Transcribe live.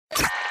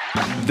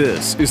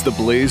This is the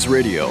Blaze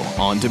Radio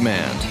on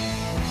demand.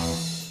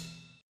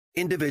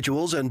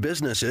 Individuals and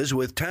businesses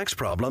with tax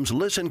problems,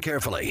 listen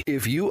carefully.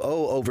 If you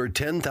owe over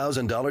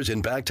 $10,000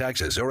 in back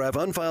taxes or have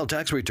unfiled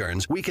tax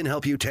returns, we can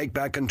help you take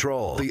back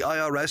control. The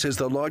IRS is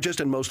the largest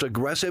and most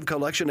aggressive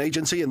collection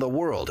agency in the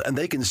world, and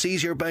they can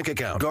seize your bank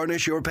account,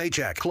 garnish your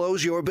paycheck,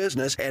 close your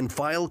business, and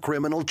file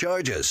criminal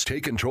charges.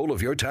 Take control of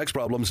your tax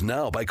problems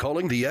now by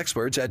calling the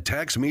experts at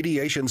Tax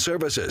Mediation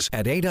Services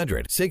at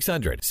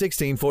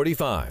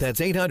 800-600-1645.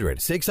 That's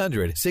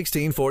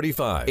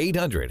 800-600-1645.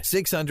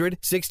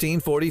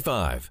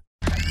 800-600-1645.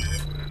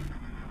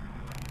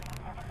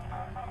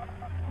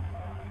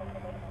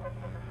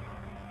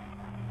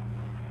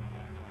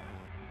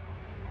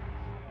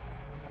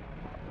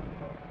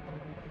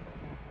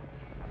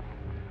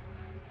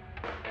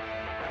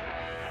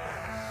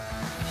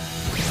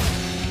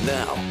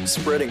 Now,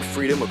 spreading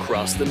freedom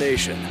across the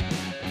nation.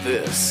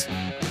 This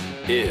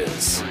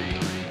is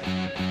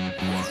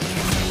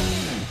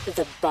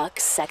The Buck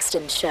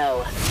Sexton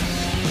Show.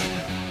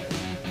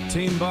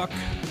 Team Buck,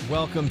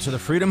 welcome to the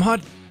Freedom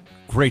Hut.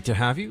 Great to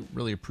have you.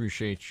 Really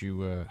appreciate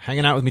you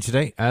hanging out with me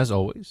today, as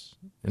always.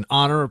 An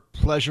honor, a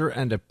pleasure,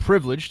 and a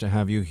privilege to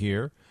have you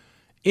here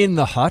in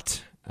the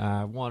hut.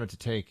 I wanted to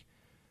take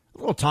a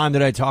little time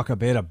today to talk a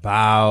bit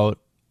about,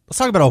 let's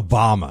talk about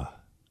Obama,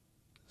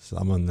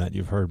 someone that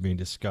you've heard me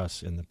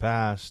discuss in the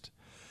past.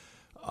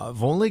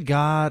 I've only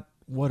got,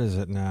 what is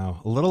it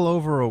now, a little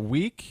over a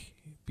week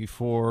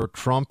before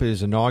Trump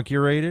is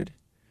inaugurated,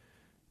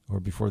 or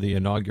before the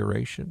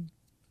inauguration.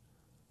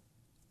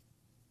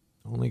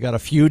 Only got a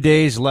few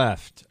days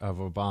left of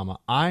Obama.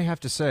 I have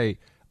to say,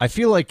 I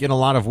feel like in a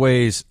lot of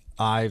ways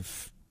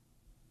I've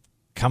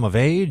come of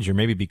age or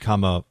maybe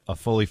become a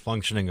fully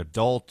functioning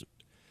adult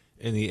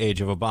in the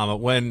age of Obama.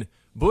 When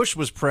Bush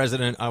was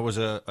president, I was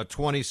a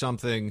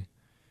 20-something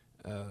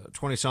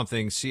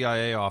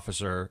CIA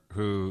officer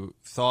who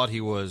thought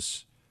he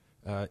was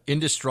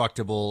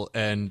indestructible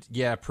and,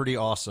 yeah, pretty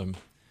awesome.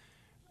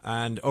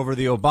 And over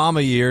the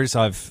Obama years,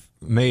 I've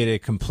made a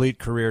complete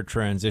career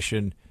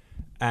transition,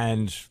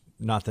 and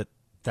not that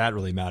that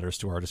really matters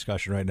to our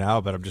discussion right now,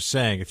 but I'm just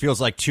saying it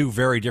feels like two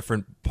very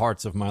different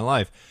parts of my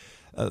life.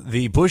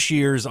 The Bush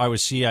years, I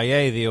was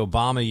CIA. The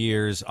Obama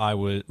years, I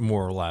was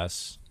more or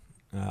less.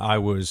 I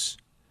was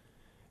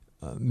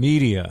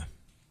media.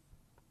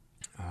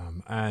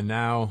 And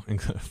now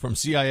from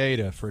CIA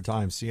to, for a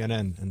time,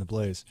 CNN and The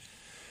Blaze.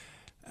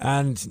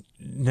 And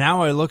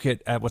now I look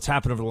at what's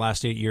happened over the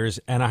last 8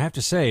 years, and I have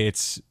to say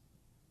it's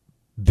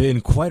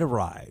been quite a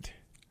ride.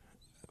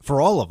 For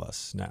all of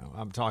us now.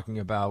 I'm talking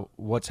about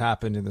what's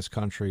happened in this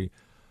country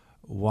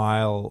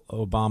while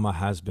Obama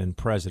has been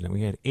president.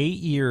 We had 8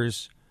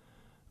 years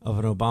of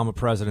an Obama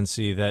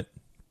presidency that,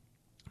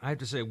 I have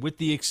to say, with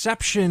the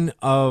exception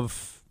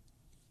of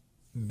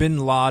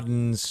bin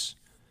Laden's,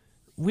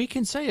 we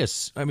can say,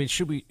 is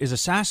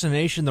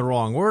assassination the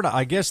wrong word?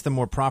 I guess the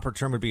more proper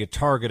term would be a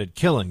targeted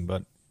killing,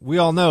 but we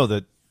all know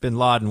that bin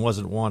Laden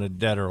wasn't wanted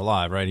dead or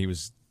alive, right? He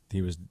was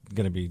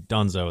going to be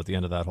donezo at the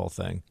end of that whole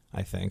thing,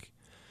 I think.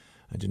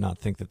 I do not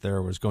think that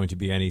there was going to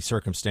be any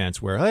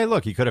circumstance where, hey,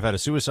 look, he could have had a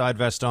suicide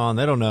vest on.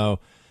 They don't know.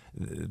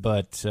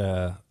 But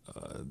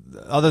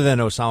other than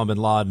Osama bin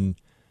Laden,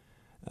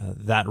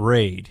 that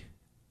raid,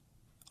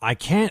 I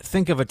can't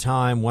think of a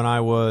time when I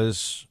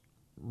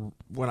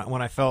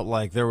felt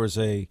like there was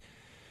an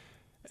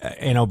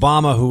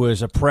Obama who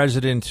was a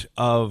president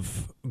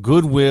of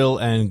goodwill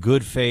and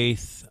good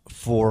faith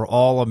for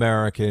all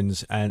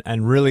Americans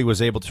and really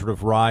was able to sort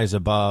of rise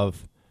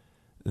above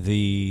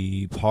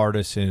the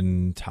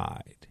partisan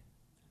tide.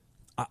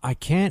 I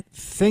can't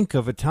think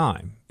of a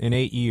time in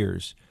 8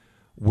 years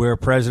where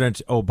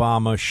President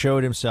Obama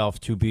showed himself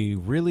to be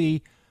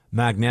really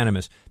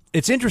magnanimous.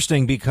 It's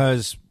interesting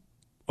because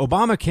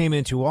Obama came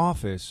into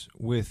office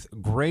with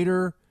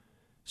greater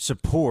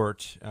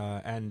support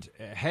and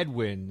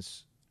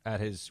headwinds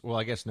at his, well,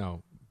 I guess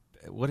no.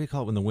 What do you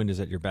call it when the wind is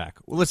at your back?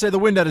 Well, let's say the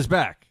wind at his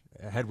back.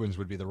 Headwinds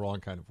would be the wrong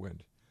kind of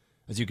wind.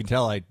 As you can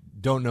tell, I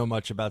don't know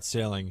much about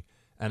sailing.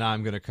 And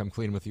I'm going to come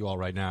clean with you all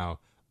right now.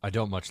 I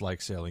don't much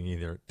like sailing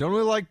either. Don't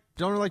really like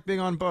being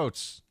on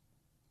boats.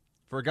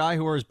 For a guy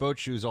who wears boat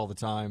shoes all the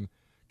time,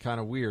 kind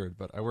of weird.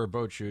 But I wear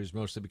boat shoes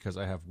mostly because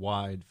I have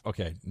wide.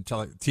 Okay,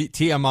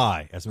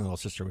 TMI, as my little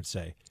sister would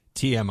say,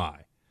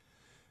 TMI.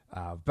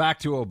 Back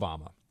to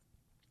Obama.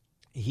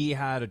 He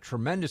had a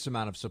tremendous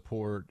amount of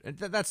support. And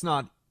that's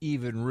not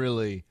even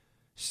really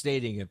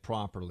stating it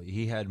properly.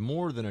 He had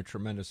more than a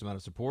tremendous amount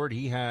of support.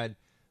 He had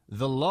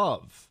the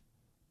love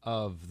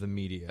of the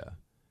media.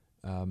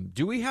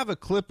 Do we have a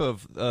clip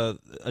of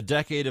a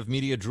decade of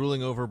media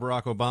drooling over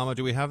Barack Obama?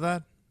 Do we have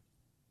that?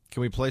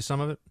 Can we play some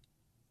of it?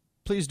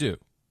 Please do.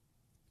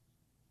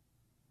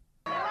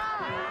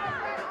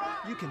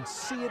 You can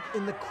see it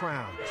in the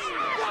crowds.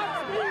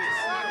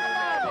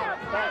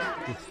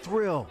 The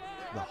thrill,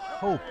 the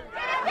hope.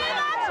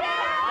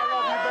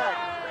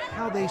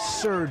 How they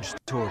surged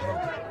toward him.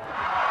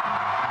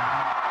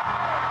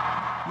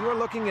 You are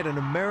looking at an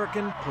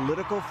American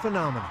political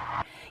phenomenon.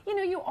 You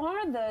know, you you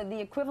are the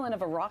equivalent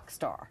of a rock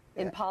star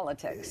in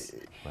politics.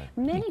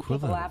 Many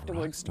people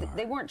afterwards,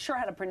 they weren't sure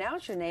how to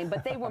pronounce your name,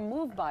 but they were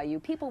moved by you.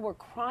 People were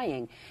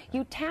crying.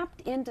 You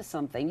tapped into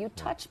something. You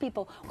touched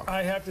people.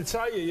 I have to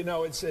tell you,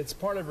 it's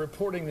part of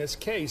reporting this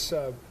case,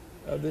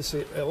 this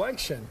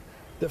election.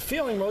 The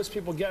feeling most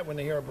people get when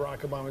they hear a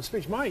Barack Obama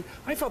speech,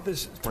 I felt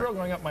this thrill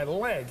going up my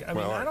leg. I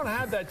mean, I don't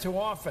have that too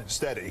often.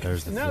 Steady.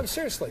 No,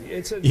 seriously.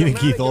 It's a even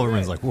Keith dramatic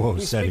Olbermann's event. like, whoa,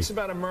 he steady. He speaks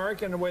about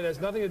America in a way that has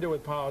nothing to do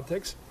with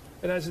politics.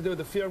 It has to do with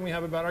the feeling we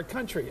have about our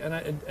country, and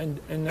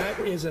that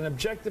is an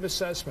objective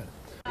assessment.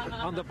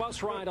 On the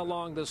bus ride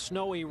along the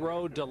snowy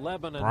road to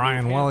Lebanon,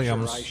 Brian New Hampshire,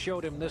 Williams. I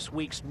showed him this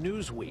week's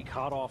Newsweek,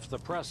 hot off the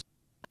press.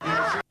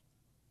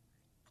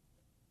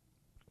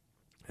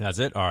 That's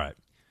it? All right.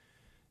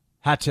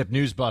 Hat Tip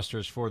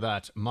Newsbusters for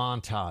that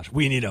montage.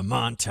 We need a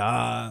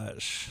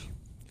montage.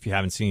 If you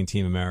haven't seen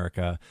Team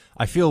America,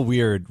 I feel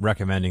weird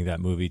recommending that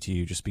movie to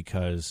you just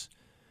because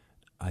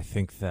I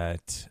think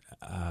that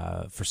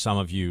for some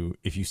of you,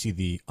 if you see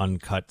the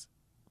uncut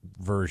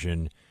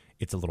version,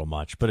 it's a little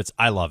much. But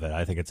I love it.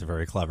 I think it's a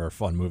very clever,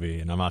 fun movie,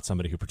 and I'm not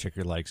somebody who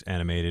particularly likes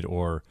animated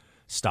or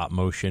stop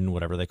motion,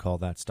 whatever they call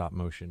that, stop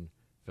motion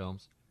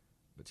films.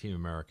 But Team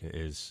America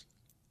is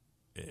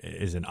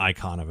an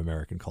icon of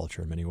American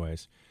culture in many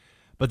ways.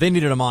 But they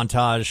needed a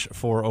montage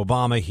for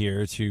Obama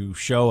here to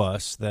show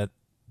us that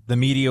the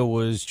media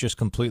was just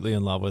completely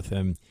in love with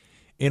him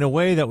in a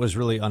way that was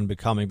really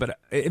unbecoming. But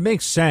it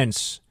makes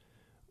sense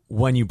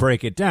when you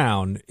break it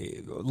down.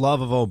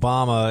 Love of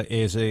Obama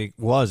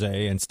was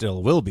and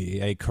still will be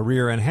a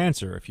career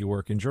enhancer if you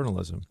work in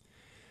journalism.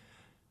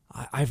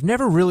 I've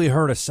never really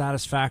heard a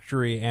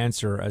satisfactory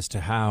answer as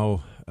to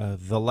how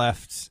the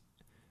left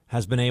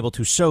has been able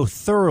to so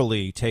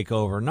thoroughly take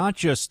over, not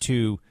just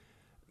to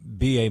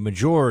be a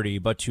majority,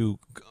 but to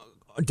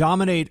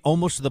dominate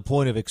almost to the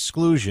point of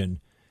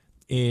exclusion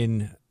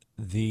in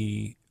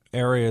the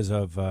areas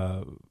of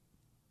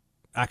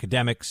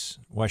academics,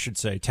 well, I should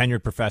say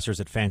tenured professors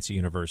at fancy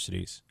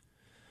universities,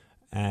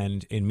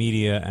 and in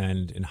media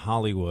and in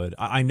Hollywood.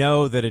 I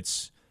know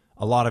that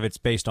a lot of it's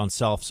based on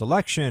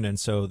self-selection, and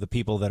so the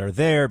people that are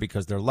there,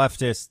 because they're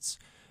leftists,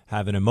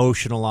 have an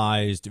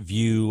emotionalized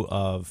view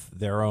of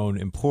their own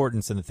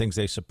importance and the things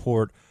they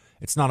support.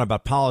 It's not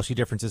about policy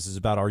differences. It's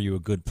about, are you a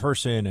good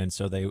person? And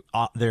so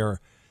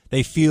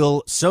they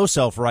feel so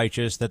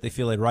self-righteous that they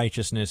feel a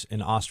righteousness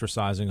in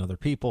ostracizing other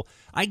people.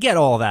 I get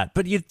all that,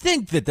 but you'd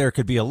think that there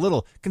could be a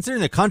little,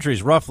 considering the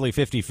country's roughly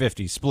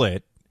 50-50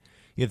 split,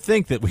 you'd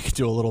think that we could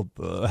do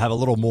have a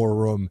little more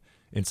room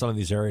in some of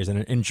these areas.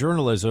 And in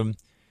journalism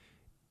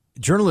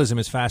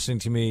is fascinating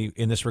to me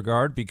in this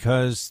regard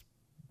because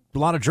a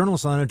lot of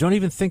journalists on it don't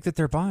even think that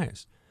they're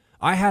biased.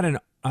 I had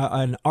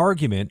an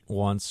argument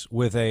once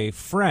with a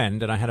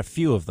friend, and I had a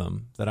few of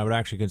them that I would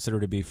actually consider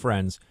to be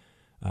friends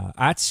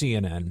at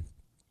CNN,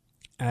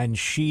 and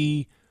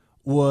she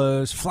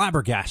was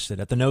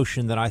flabbergasted at the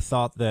notion that I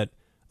thought that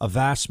a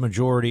vast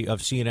majority of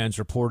CNN's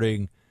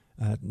reporting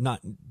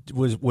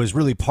was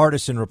really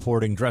partisan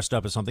reporting dressed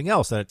up as something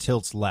else, that it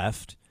tilts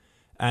left,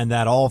 and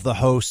that all of the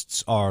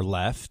hosts are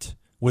left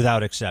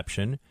without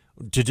exception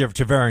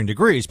to varying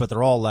degrees, but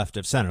they're all left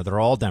of center.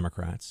 They're all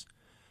Democrats.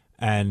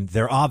 And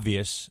they're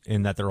obvious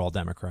in that they're all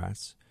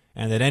Democrats,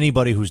 and that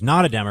anybody who's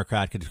not a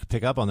Democrat could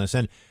pick up on this.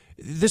 And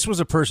this was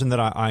a person that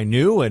I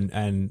knew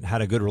and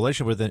had a good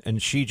relationship with,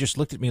 and she just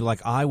looked at me like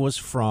I was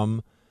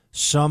from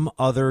some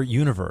other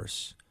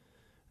universe,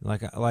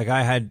 like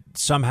I had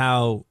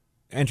somehow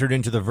entered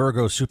into the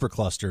Virgo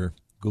supercluster.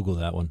 Google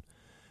that one.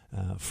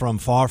 From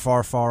far,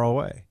 far, far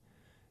away.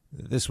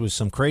 This was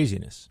some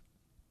craziness.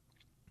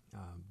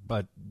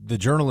 But the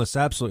journalists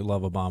absolutely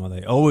love Obama.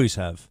 They always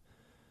have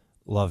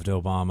loved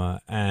Obama,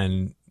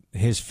 and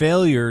his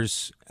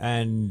failures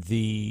and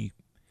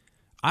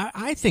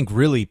I think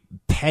really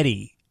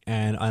petty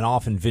and an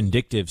often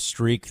vindictive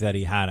streak that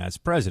he had as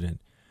president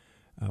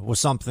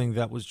was something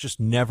that was just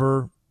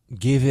never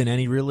given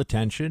any real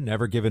attention,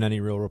 never given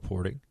any real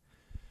reporting.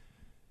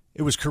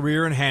 It was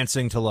career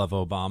enhancing to love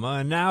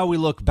Obama, and now we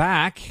look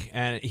back,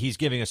 and he's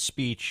giving a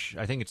speech,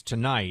 I think it's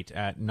tonight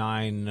at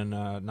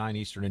 9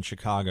 Eastern in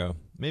Chicago.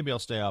 Maybe I'll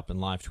stay up and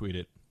live tweet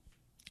it.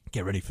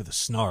 Get ready for the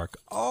snark.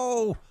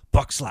 Oh,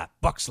 buck slap,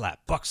 buck slap,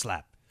 buck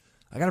slap.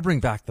 I got to bring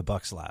back the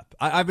buck slap.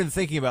 I've been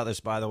thinking about this,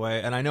 by the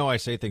way, and I know I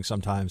say things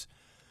sometimes,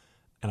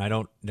 and I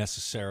don't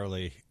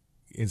necessarily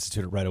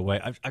institute it right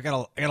away. I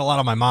got a lot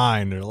on my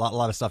mind, and a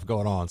lot of stuff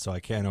going on, so I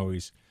can't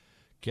always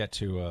get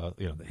to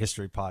the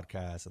history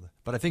podcast.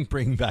 But I think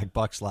bringing back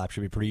buck slap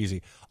should be pretty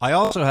easy. I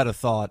also had a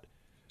thought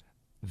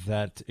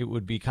that it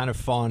would be kind of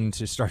fun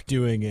to start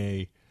doing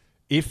a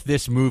if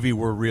this movie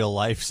were real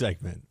life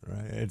segment,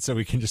 right? And so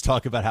we can just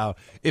talk about how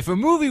if a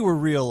movie were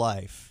real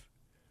life,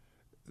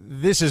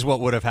 this is what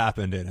would have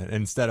happened in it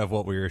instead of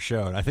what we were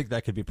shown. I think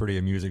that could be pretty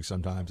amusing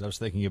sometimes. I was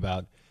thinking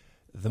about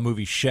the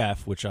movie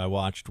Chef, which I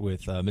watched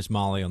with Miss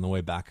Molly on the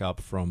way back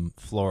up from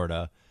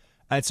Florida.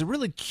 It's a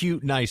really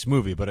cute, nice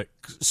movie, but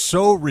it's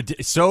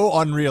so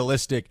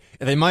unrealistic.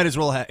 They might as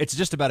well have. It's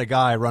just about a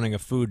guy running a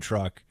food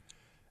truck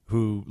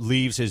who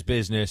leaves his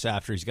business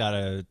after he's got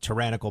a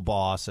tyrannical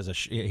boss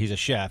he's a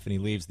chef, and he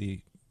leaves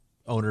the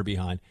owner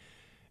behind.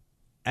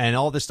 And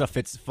all this stuff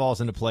falls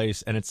into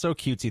place, and it's so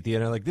cutesy at the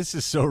end. I'm like, this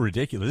is so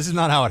ridiculous. This is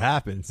not how it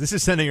happens. This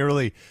is sending a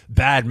really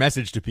bad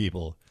message to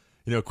people.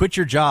 Quit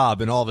your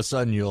job, and all of a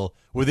sudden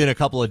within a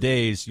couple of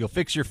days, you'll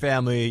fix your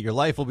family, your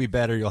life will be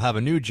better, you'll have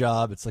a new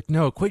job. It's like,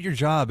 no, quit your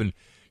job, and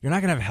you're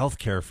not going to have health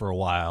care for a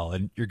while,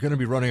 and you're going to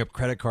be running up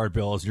credit card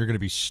bills, and you're going to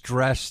be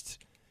stressed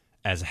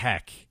as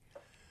heck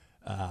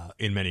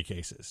in many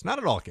cases. Not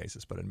in all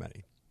cases, but in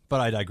many. But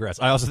I digress.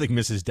 I also think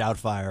Mrs.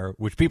 Doubtfire,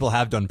 which people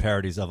have done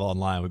parodies of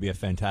online, would be a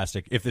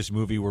fantastic. If this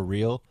movie were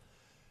real,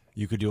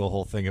 you could do a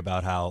whole thing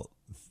about how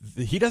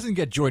he doesn't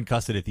get joint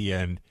custody at the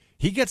end.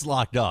 He gets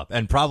locked up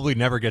and probably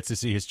never gets to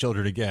see his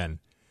children again.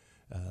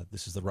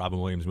 This is the Robin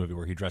Williams movie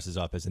where he dresses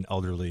up as an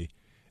elderly,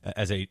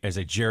 as a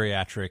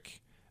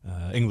geriatric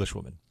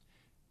Englishwoman.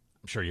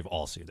 I'm sure you've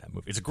all seen that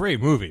movie. It's a great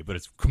movie, but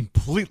it's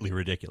completely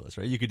ridiculous,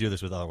 right? You could do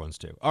this with other ones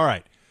too. All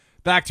right.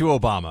 Back to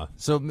Obama.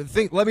 So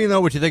let me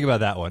know what you think about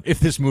that one. If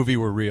this movie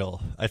were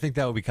real, I think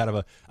that would be kind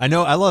of I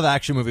love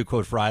Action Movie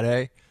Quote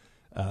Friday,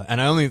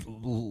 and I only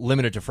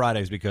limit it to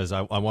Fridays because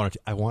I want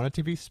it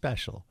to be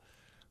special.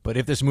 But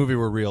if this movie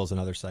were real is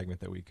another segment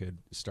that we could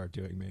start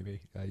doing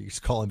maybe. You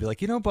just call and be like,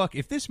 Buck,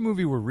 if this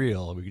movie were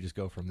real, we could just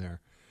go from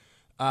there.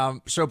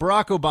 So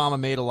Barack Obama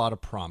made a lot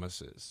of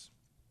promises.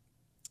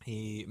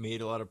 He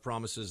made a lot of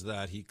promises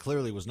that he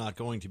clearly was not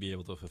going to be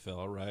able to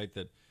fulfill, right?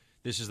 That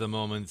this is the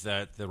moment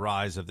that the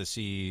rise of the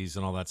seas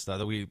and all that stuff,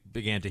 that we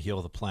began to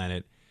heal the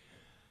planet.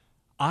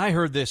 I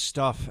heard this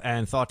stuff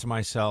and thought to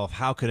myself,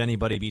 how could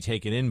anybody be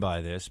taken in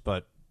by this?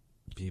 But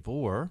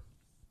people were,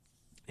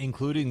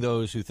 including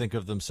those who think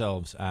of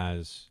themselves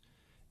as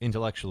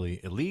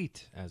intellectually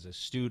elite, as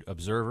astute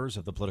observers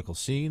of the political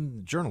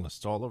scene,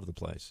 journalists all over the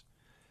place.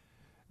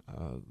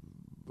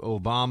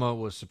 Obama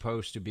was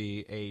supposed to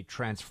be a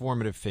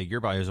transformative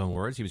figure, by his own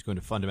words. He was going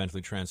to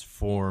fundamentally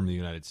transform the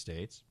United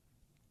States.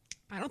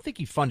 I don't think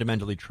he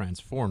fundamentally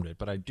transformed it,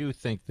 but I do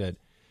think that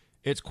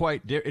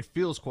it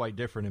feels quite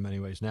different in many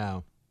ways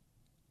now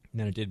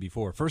than it did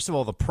before. First of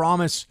all, the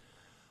promise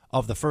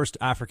of the first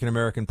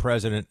African-American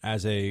president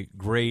as a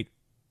great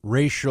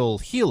racial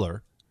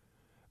healer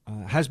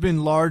has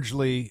been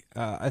largely,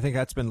 I think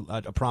that's been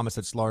a promise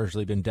that's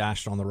largely been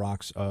dashed on the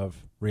rocks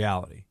of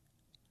reality,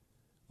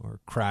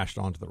 or crashed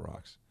onto the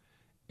rocks.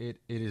 It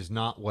is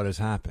not what has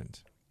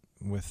happened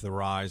with the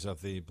rise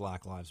of the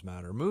Black Lives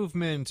Matter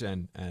movement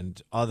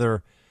and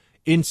other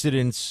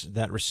incidents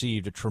that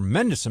received a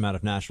tremendous amount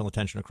of national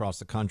attention across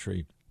the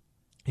country,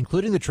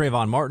 including the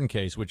Trayvon Martin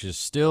case, which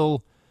is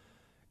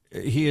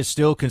he is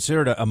still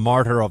considered a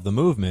martyr of the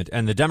movement.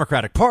 And the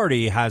Democratic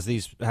Party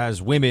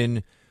has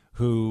women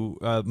who,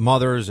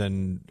 mothers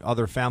and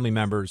other family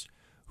members,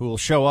 who will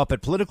show up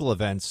at political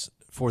events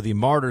for the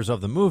martyrs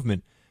of the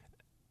movement.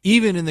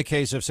 Even in the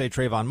case of, say,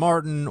 Trayvon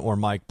Martin or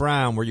Mike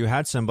Brown, where you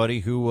had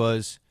somebody who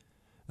was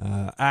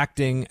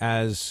acting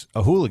as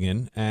a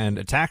hooligan and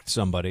attacked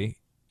somebody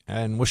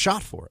and was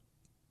shot for it.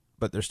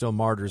 But they're still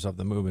martyrs of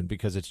the movement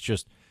because it's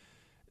just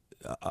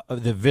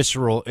the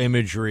visceral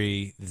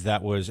imagery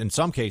that was, in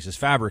some cases,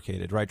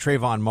 fabricated, right?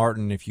 Trayvon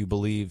Martin, if you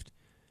believed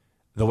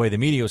the way the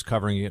media was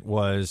covering it,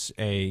 was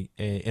an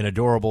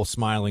adorable,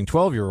 smiling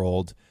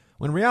 12-year-old,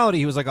 when in reality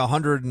he was like a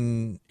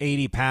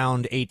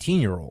 180-pound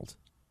 18-year-old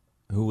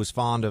who was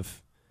fond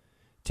of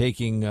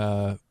taking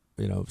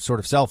sort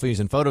of selfies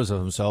and photos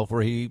of himself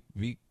where he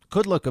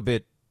could look a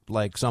bit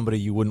like somebody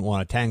you wouldn't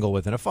want to tangle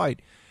with in a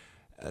fight.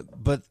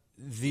 But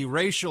the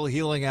racial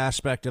healing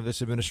aspect of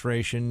this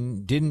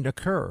administration didn't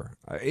occur.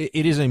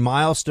 It is a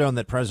milestone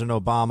that President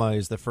Obama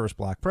is the first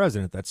black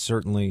president. That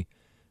certainly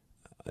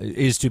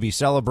is to be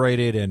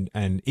celebrated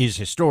and is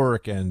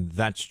historic, and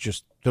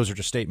those are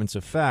just statements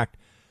of fact.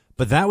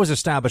 But that was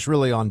established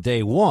really on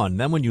day one.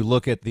 Then when you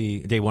look at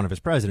the day one of his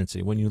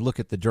presidency, when you look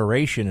at the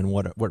duration and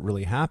what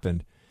really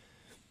happened,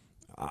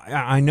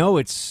 I know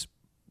it's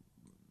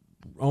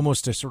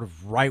almost a sort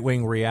of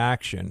right-wing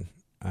reaction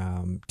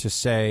to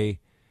say,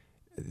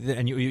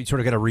 and you sort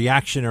of get a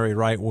reactionary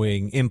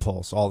right-wing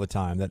impulse all the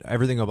time that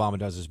everything Obama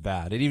does is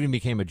bad. It even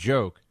became a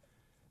joke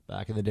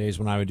back in the days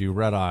when I would do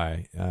Red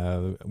Eye.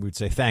 We'd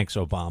say, thanks,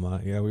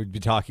 Obama. We'd be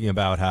talking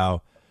about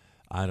how,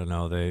 I don't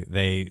know,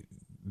 they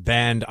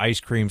banned ice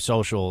cream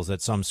socials at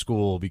some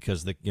school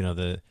because the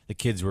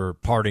kids were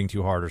partying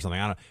too hard or something.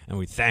 And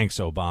we thanks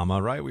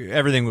Obama, right?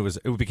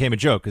 It became a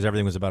joke because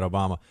everything was about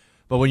Obama.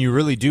 But when you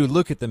really do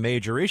look at the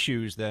major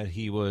issues that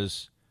he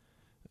was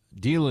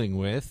dealing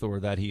with or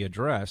that he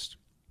addressed,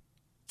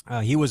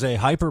 he was a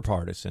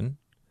hyper-partisan.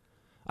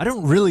 I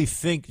don't really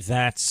think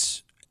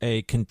that's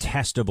a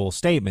contestable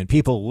statement.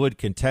 People would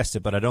contest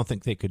it, but I don't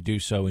think they could do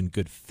so in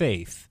good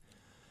faith.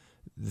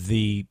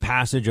 The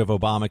passage of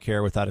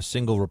Obamacare without a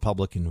single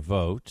Republican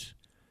vote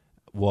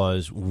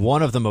was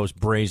one of the most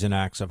brazen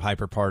acts of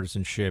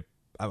hyperpartisanship,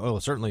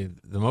 certainly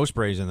the most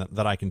brazen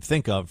that I can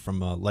think of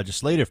from a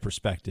legislative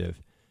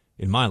perspective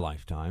in my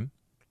lifetime.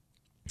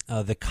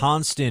 The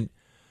constant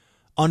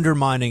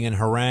undermining and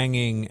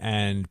haranguing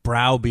and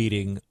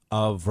browbeating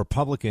of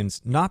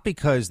Republicans, not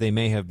because they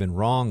may have been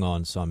wrong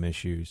on some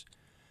issues,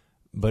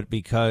 but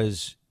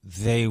because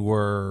they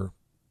were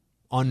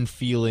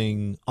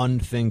unfeeling,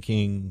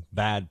 unthinking,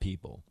 bad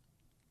people.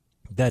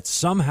 That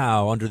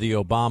somehow under the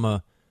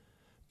Obama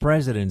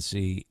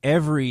presidency,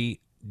 every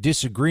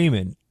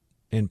disagreement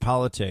in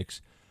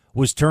politics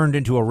was turned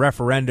into a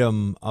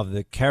referendum of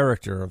the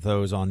character of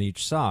those on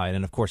each side.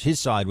 And, of course, his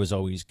side was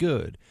always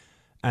good.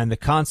 And the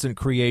constant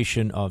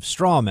creation of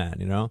straw men,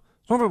 you know.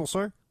 Some people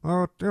say,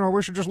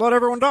 we should just let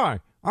everyone die.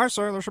 I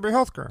say there should be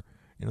health care.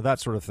 You know, that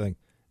sort of thing.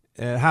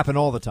 It happened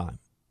all the time.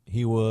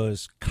 He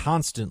was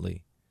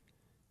constantly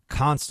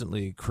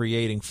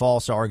creating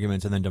false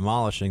arguments and then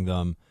demolishing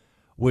them,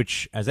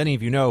 which, as any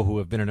of you know who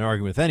have been in an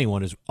argument with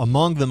anyone, is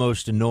among the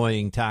most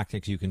annoying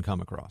tactics you can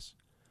come across.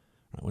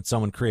 When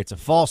someone creates a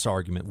false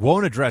argument,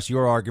 won't address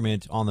your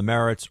argument on the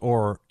merits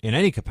or in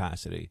any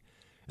capacity,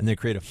 and they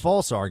create a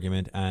false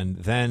argument, and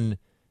then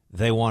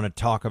they want to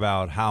talk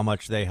about how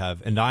much they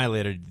have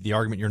annihilated the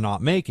argument you're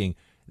not making,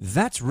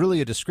 that's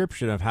really a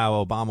description of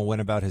how Obama went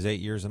about his 8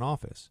 years in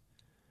office.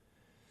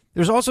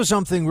 There's also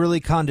something really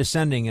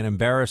condescending and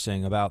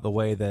embarrassing about the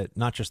way that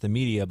not just the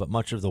media, but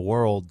much of the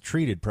world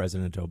treated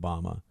President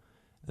Obama.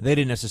 They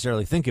didn't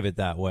necessarily think of it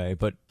that way,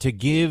 but to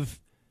give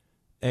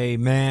a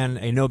man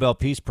a Nobel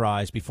Peace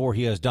Prize before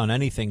he has done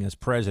anything as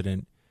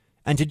president,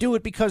 and to do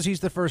it because he's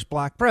the first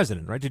black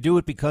president, right? To do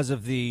it because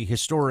of the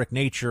historic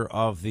nature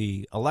of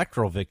the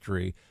electoral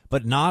victory,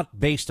 but not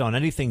based on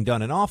anything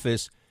done in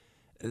office,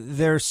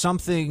 there's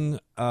something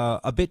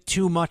a bit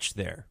too much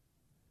there.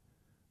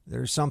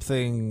 There's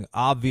something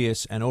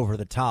obvious and over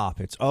the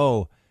top. It's,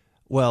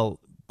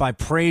 by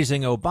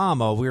praising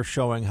Obama, we're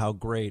showing how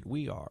great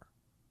we are.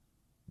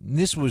 And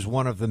this was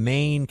one of the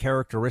main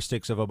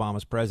characteristics of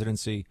Obama's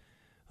presidency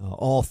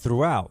all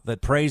throughout,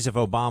 that praise of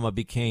Obama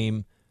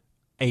became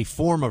a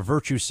form of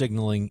virtue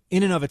signaling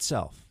in and of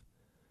itself.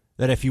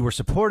 That if you were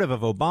supportive of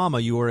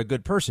Obama, you were a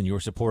good person. You were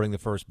supporting the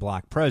first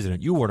black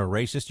president. You weren't a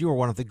racist. You were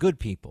one of the good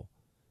people.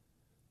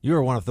 You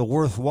were one of the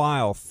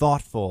worthwhile,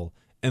 thoughtful,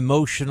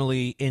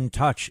 emotionally in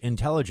touch,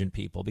 intelligent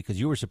people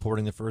because you were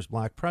supporting the first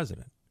black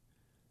president.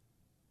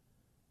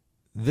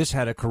 This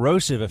had a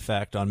corrosive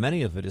effect on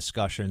many of the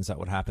discussions that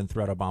would happen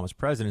throughout Obama's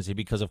presidency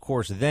because, of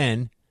course,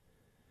 then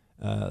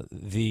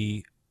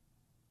the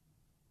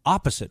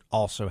opposite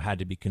also had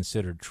to be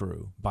considered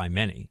true by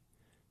many.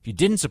 If you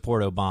didn't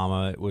support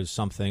Obama, it was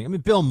something. I mean,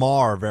 Bill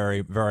Maher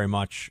very, very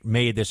much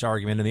made this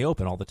argument in the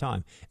open all the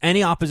time.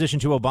 Any opposition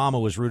to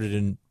Obama was rooted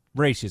in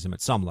racism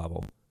at some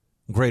level,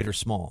 great or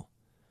small.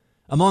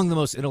 Among the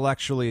most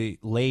intellectually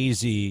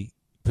lazy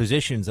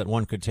positions that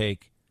one could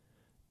take,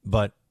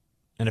 but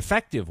an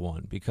effective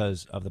one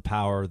because of the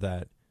power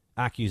that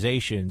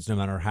accusations, no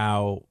matter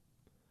how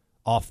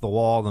off the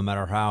wall, no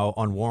matter how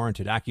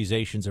unwarranted,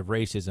 accusations of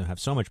racism have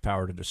so much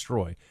power to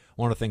destroy.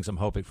 One of the things I'm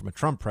hoping from a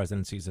Trump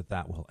presidency is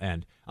that will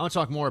end. I want to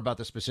talk more about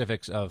the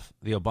specifics of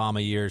the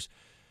Obama years,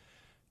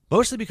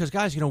 mostly because,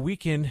 guys, we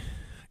can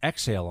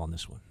exhale on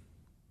this one.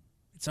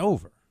 It's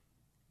over.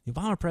 The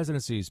Obama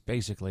presidency is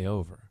basically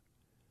over.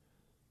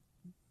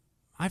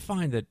 I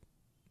find that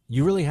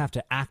you really have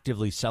to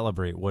actively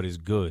celebrate what is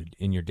good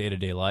in your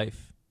day-to-day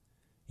life.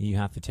 You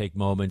have to take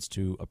moments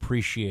to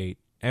appreciate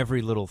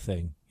every little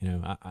thing.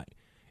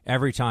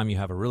 Every time you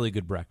have a really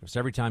good breakfast,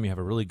 every time you have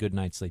a really good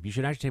night's sleep, you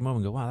should actually take a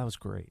moment and go, wow, that was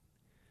great.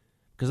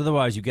 Because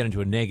otherwise you get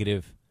into a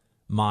negative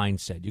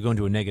mindset. You go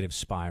into a negative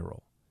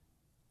spiral.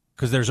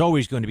 Because there's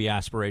always going to be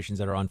aspirations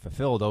that are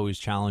unfulfilled, always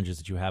challenges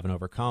that you haven't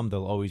overcome.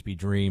 There'll always be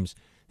dreams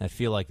that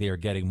feel like they are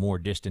getting more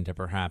distant and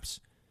perhaps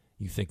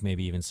you think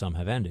maybe even some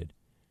have ended.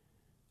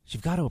 So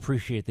you've got to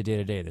appreciate the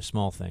day-to-day, the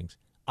small things.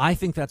 I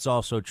think that's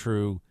also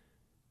true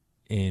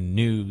in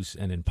news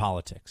and in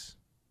politics.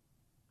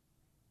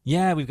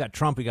 Yeah, we've got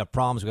Trump, we got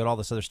problems, we got all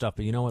this other stuff,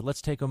 but you know what?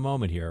 Let's take a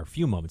moment here, a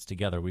few moments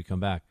together. We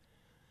come back.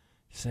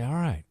 Say, all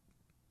right,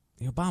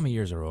 the Obama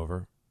years are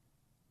over.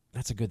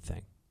 That's a good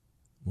thing.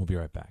 We'll be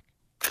right back.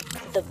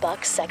 The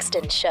Buck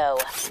Sexton Show.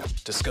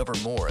 Discover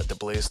more at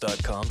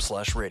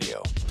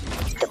theblaze.com/radio.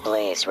 The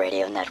Blaze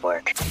Radio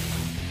Network.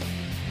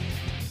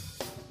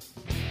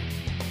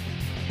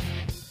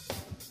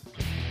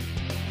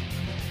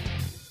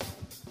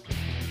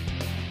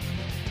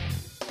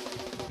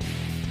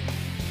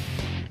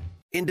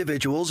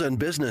 Individuals and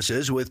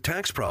businesses with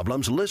tax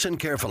problems, listen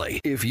carefully.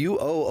 If you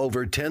owe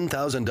over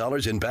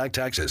 $10,000 in back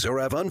taxes or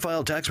have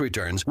unfiled tax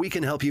returns, we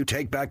can help you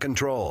take back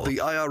control. The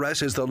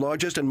IRS is the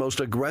largest and most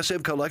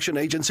aggressive collection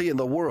agency in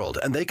the world,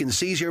 and they can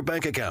seize your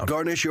bank account,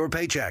 garnish your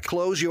paycheck,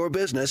 close your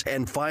business,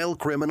 and file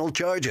criminal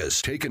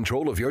charges. Take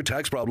control of your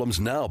tax problems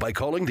now by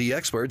calling the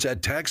experts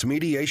at Tax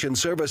Mediation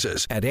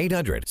Services at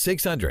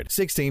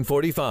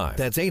 800-600-1645.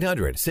 That's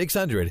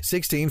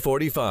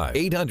 800-600-1645.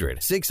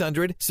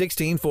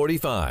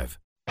 800-600-1645.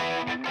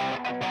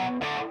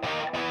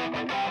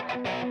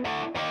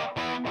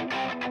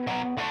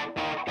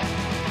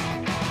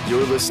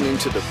 You're listening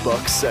to the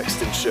Buck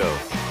Sexton Show,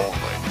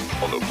 only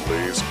on the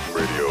Blaze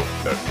Radio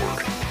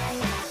Network.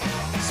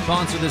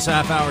 Sponsor this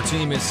half-hour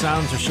team is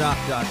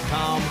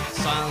SilencerShop.com.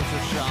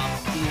 Silencer Shop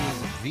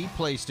is the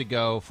place to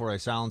go for a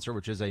silencer,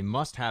 which is a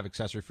must-have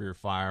accessory for your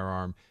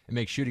firearm. It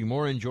makes shooting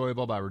more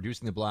enjoyable by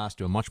reducing the blast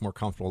to a much more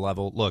comfortable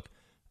level. Look,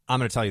 I'm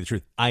going to tell you the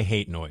truth. I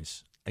hate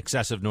noise.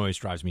 Excessive noise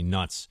drives me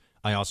nuts.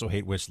 I also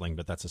hate whistling,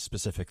 but that's a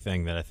specific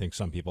thing that I think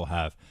some people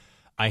have.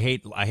 I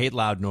hate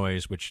loud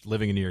noise, which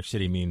living in New York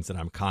City means that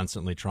I'm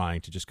constantly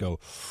trying to just go,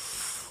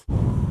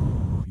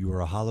 you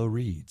are a hollow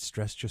reed.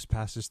 Stress just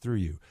passes through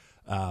you.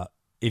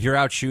 If you're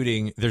out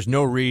shooting, there's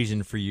no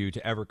reason for you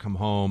to ever come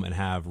home and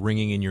have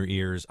ringing in your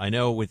ears. I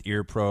know with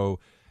Ear Pro,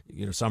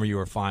 some of you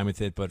are fine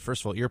with it, but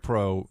first of all, Ear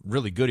Pro,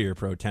 really good Ear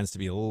Pro, tends to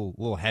be a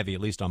little heavy,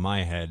 at least on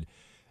my head.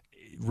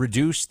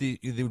 Reduce the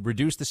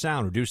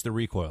sound, reduce the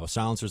recoil.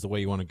 Silencer is the way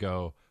you want to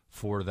go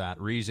for that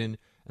reason.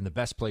 And the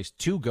best place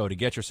to go to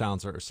get your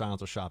silencer is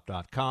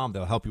silencershop.com.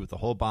 They'll help you with the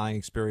whole buying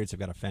experience. They've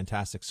got a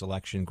fantastic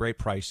selection, great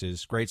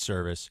prices, great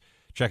service.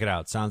 Check it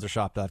out,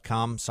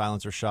 silencershop.com,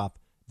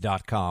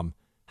 silencershop.com.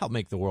 Help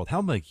make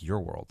your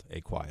world a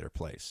quieter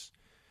place.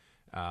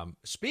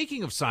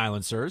 Speaking of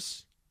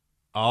silencers,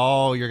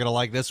 you're going to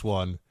like this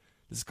one.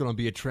 This is going to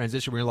be a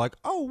transition where you're like,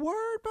 oh, word?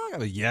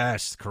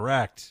 Yes,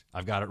 correct.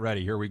 I've got it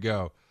ready. Here we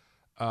go.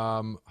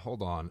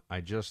 Hold on.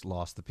 I just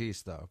lost the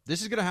piece, though.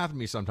 This is going to happen to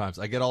me sometimes.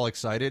 I get all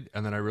excited,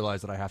 and then I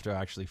realize that I have to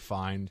actually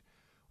find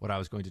what I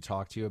was going to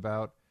talk to you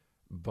about.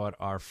 But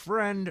our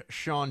friend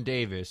Sean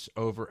Davis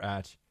over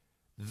at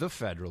The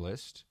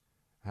Federalist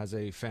has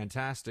a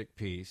fantastic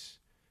piece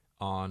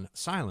on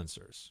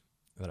silencers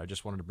that I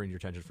just wanted to bring to your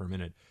attention for a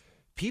minute.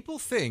 People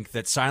think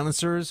that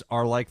silencers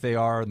are like they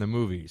are in the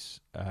movies.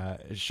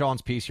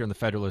 Sean's piece here in The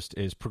Federalist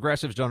is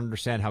Progressives Don't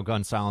Understand How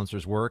Gun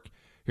Silencers Work.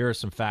 Here are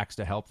some facts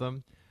to help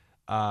them.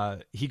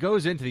 He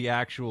goes into the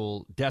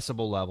actual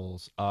decibel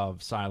levels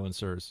of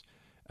silencers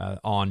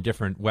on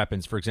different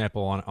weapons. For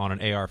example, on an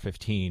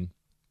AR-15,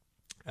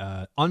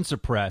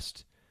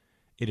 unsuppressed,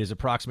 it is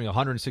approximately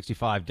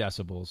 165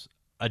 decibels.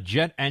 A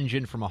jet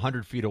engine from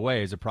 100 feet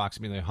away is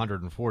approximately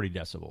 140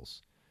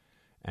 decibels.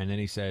 And then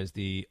he says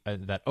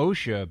that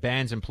OSHA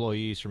bans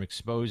employees from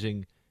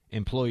exposing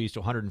employees to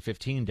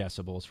 115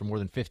 decibels for more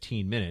than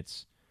 15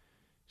 minutes.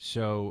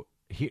 So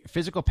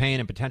physical pain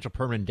and potential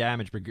permanent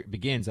damage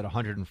begins at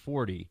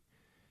 140.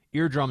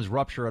 Eardrums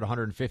rupture at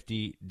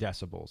 150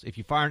 decibels. If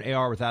you fire an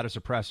AR without a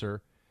suppressor,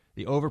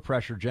 the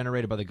overpressure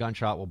generated by the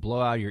gunshot will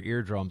blow out your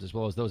eardrums as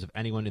well as those of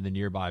anyone in the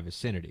nearby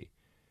vicinity.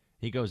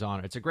 He goes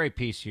on. It's a great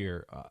piece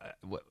here.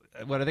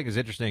 What I think is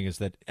interesting is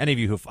that any of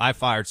you I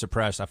fired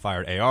suppressed, I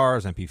fired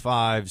ARs,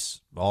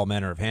 MP5s, all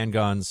manner of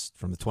handguns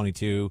from the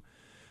 22,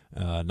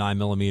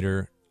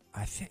 9mm.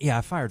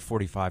 I fired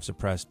 45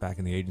 suppressed back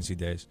in the agency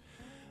days.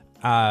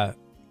 I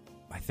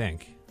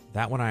think.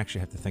 That one I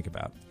actually have to think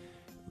about.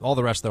 All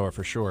the rest, though, are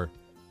for sure.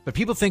 But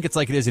people think it's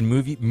like it is in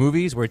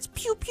movies where it's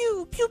pew,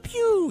 pew, pew,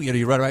 pew.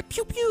 You run around,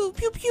 pew, pew,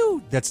 pew,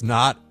 pew. That's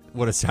not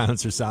what a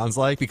silencer sounds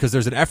like, because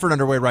there's an effort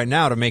underway right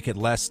now to make it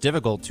less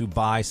difficult to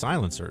buy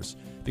silencers,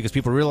 because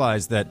people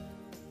realize that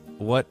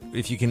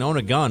if you can own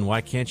a gun,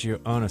 why can't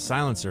you own a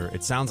silencer?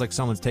 It sounds like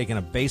someone's taking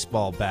a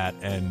baseball bat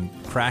and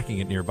cracking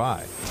it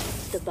nearby.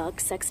 The Buck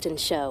Sexton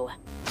Show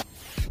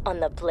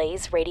on the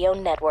Blaze Radio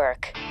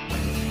Network.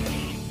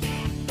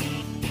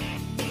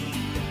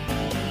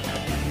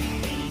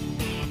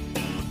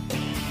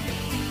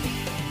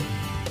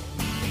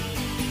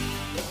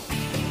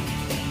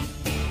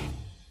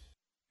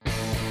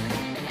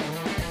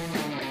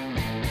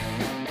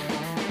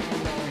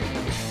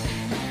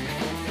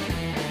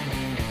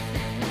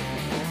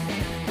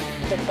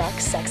 The Buck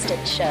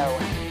Sexton Show.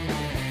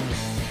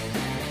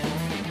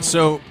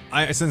 So,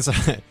 since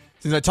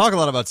I talk a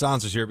lot about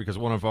silencers here, because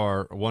one of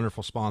our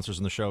wonderful sponsors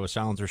in the show is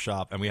Silencer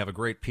Shop, and we have a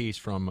great piece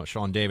from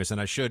Sean Davis, and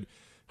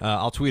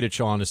I'll tweet at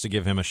Sean just to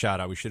give him a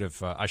shout out. I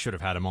should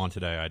have had him on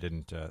today. I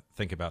didn't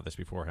think about this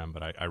beforehand,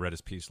 but I read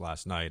his piece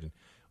last night, and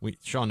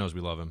Sean knows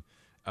we love him.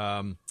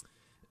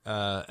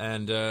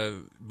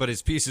 But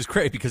his piece is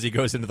great because he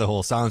goes into the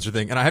whole silencer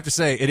thing, and I have to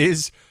say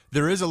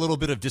there is a little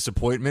bit of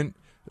disappointment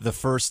the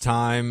first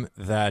time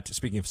that,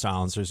 speaking of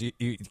silencers,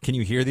 can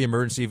you hear the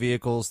emergency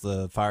vehicles,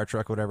 the fire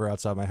truck, whatever,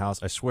 outside my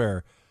house? I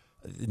swear,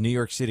 New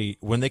York City,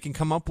 when they can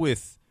come up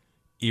with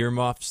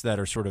earmuffs that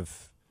are sort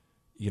of,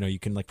 you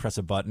can like press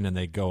a button and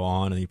they go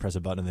on, and you press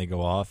a button and they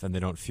go off, and they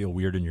don't feel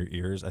weird in your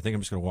ears. I think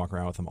I'm just going to walk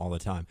around with them all the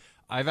time.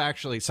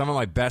 Some of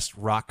my best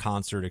rock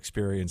concert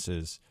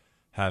experiences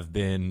have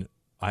been,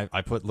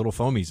 I put little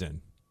foamies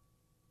in.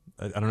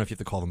 I don't know if you have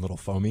to call them little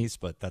foamies,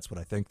 but that's what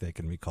I think they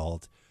can be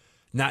called.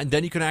 And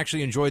then you can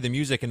actually enjoy the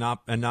music and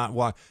not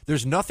walk.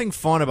 There's nothing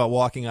fun about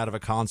walking out of a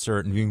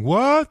concert and being,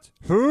 what?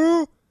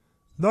 Who?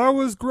 That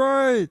was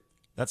great.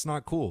 That's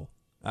not cool.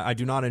 I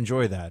do not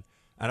enjoy that.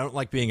 I don't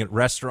like being at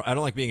restaurant. I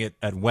don't like being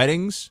at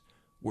weddings,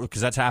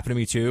 because that's happened to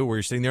me too, where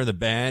you're sitting there and the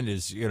band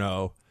is,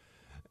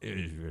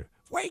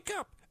 wake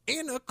up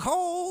in a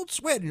cold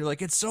sweat. And you're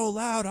like, it's so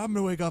loud, I'm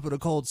going to wake up in a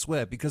cold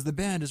sweat because the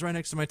band is right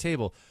next to my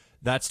table.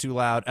 That's too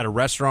loud. At a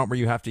restaurant where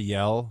you have to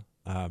yell,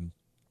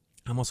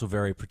 I'm also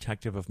very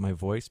protective of my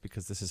voice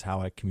because this is how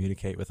I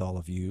communicate with all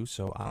of you,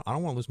 so I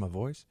don't want to lose my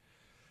voice.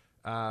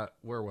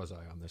 Where was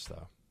I on this,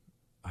 though?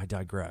 I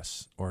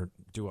digress. Or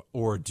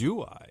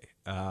do I?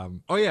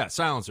 Oh yeah,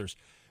 silencers.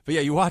 But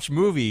yeah, you watch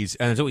movies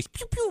and it's always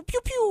pew pew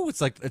pew pew.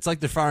 It's like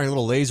they're firing a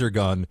little laser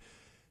gun.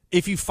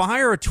 If you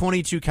fire a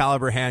 .22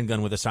 caliber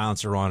handgun with a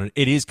silencer on it,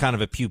 it is kind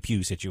of a pew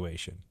pew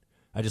situation.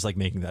 I just like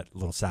making that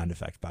little sound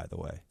effect, by the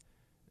way.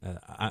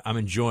 I'm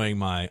enjoying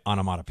my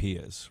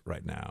onomatopoeias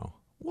right now.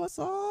 What's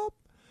up?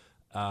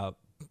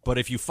 But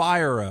if you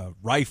fire a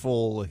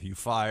rifle, if you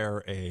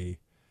fire a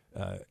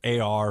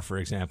AR, for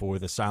example,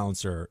 with a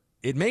silencer,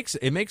 it makes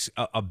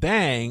a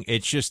bang.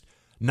 It's just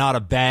not a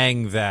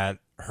bang that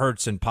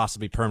hurts and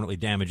possibly permanently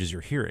damages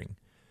your hearing.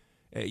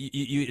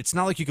 It's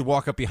not like you could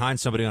walk up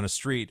behind somebody on a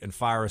street and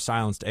fire a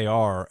silenced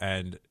AR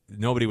and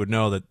nobody would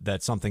know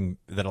that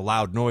a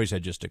loud noise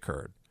had just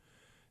occurred.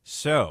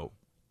 So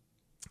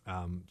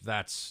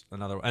that's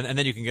another. And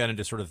then you can get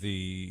into sort of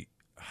the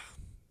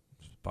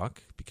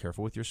Buck. Be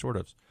careful with your sort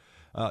ofs.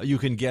 You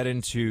can get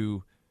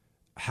into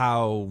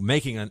how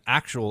making an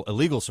actual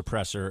illegal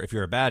suppressor, if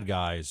you're a bad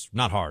guy, is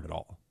not hard at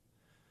all.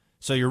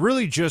 So you're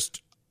really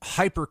just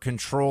hyper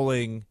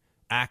controlling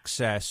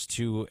access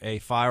to a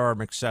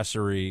firearm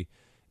accessory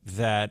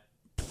that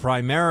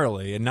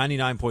primarily, in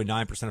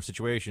 99.9% of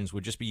situations,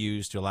 would just be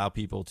used to allow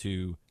people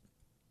to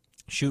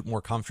shoot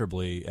more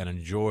comfortably and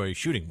enjoy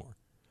shooting more.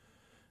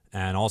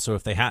 And also,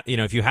 if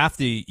you have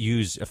to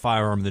use a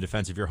firearm in the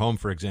defense of your home,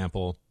 for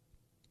example,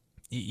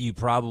 you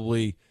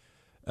probably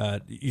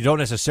you don't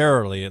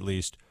necessarily, at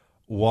least,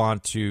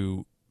 want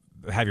to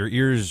have your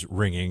ears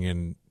ringing,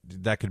 and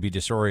that could be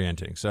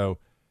disorienting. So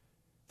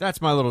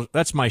that's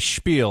my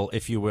spiel,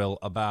 if you will,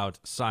 about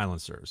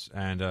silencers.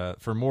 And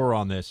for more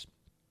on this,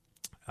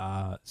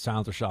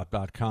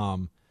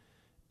 silencershop.com.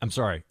 I'm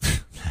sorry,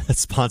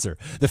 sponsor,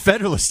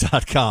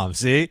 thefederalist.com.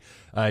 See,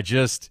 I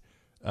just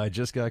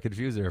got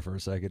confused there for a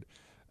second.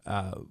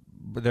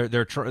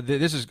 But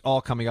this is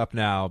all coming up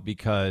now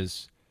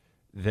because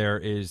there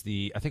is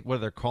I think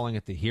what they're calling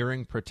it, the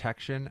Hearing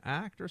Protection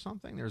Act or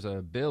something. There's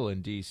a bill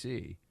in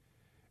D.C.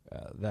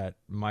 That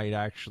might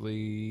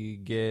actually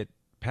get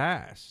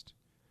passed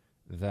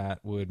that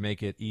would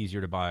make it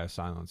easier to buy a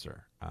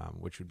silencer,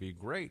 which would be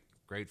great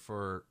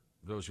for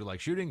those who like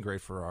shooting, great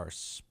for our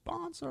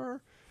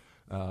sponsor.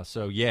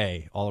 So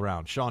yay, all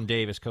around. Sean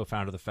Davis,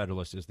 co-founder of The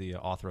Federalist, is the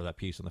author of that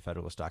piece on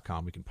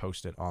thefederalist.com. We can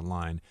post it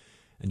online,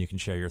 and you can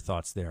share your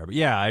thoughts there. But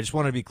yeah, I just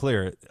want to be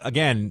clear.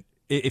 Again,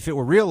 if it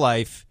were real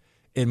life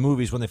in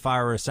movies, when they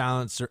fire a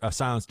silenced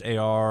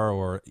AR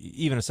or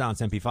even a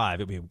silenced MP5,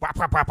 it'd be whap,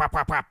 whap, whap, whap,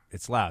 whap, whap.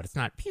 It's loud. It's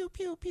not pew,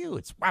 pew, pew.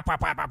 It's whap, whap,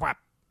 whap, whap, whap.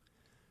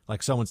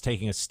 Like someone's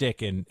taking a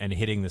stick and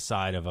hitting the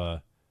side of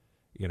a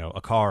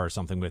car or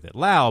something with it.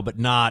 Loud, but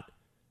not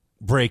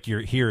break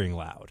your hearing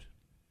loud.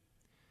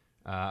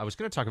 I was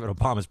going to talk about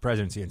Obama's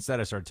presidency. Instead,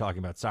 I started talking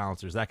about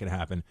silencers. That can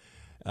happen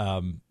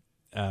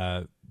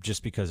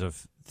just because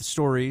of the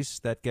stories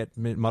that get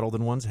muddled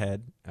in one's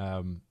head.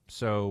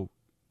 So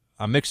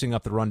I'm mixing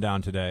up the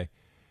rundown today.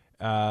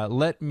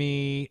 Let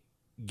me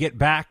get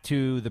back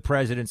to the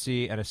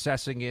presidency and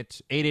assessing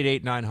it.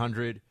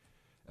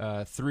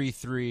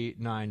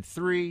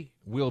 888-900-3393.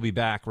 We'll be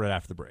back right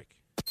after the break.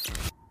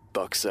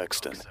 Buck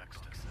Sexton,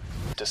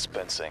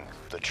 dispensing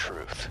the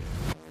truth.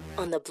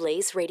 On the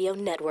Blaze Radio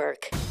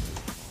Network.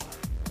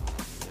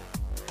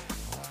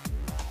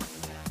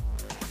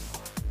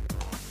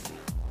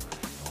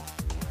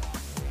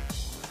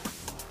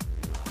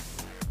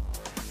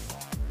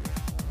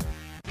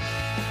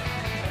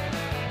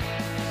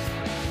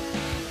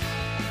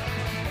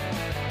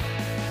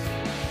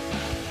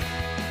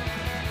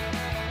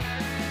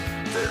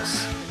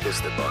 This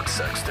is the Buck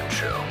Sexton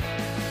Show.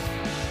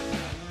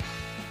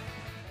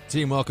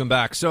 Team, welcome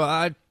back.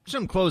 So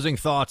some closing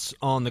thoughts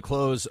on the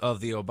close of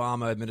the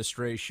Obama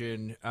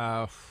administration.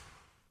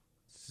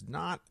 It's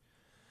not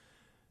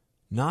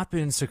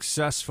been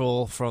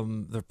successful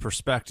from the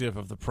perspective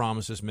of the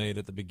promises made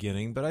at the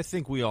beginning, but I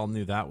think we all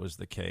knew that was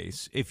the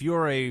case. If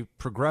you're a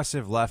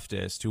progressive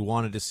leftist who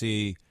wanted to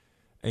see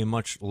a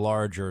much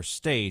larger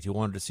state, who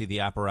wanted to see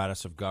the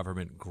apparatus of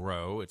government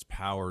grow, its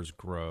powers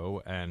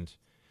grow, and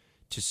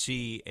to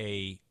see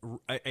a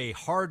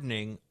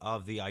hardening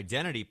of the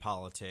identity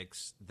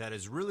politics that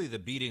is really the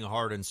beating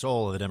heart and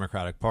soul of the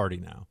Democratic Party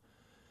now.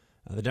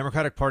 The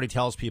Democratic Party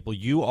tells people,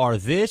 you are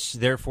this,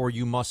 therefore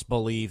you must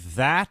believe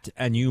that,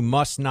 and you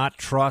must not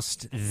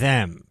trust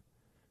them.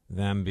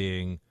 Them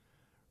being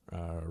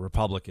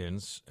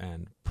Republicans,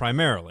 and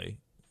primarily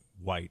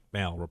white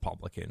male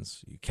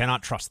Republicans. You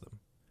cannot trust them.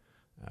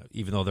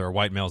 Even though there are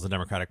white males in the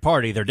Democratic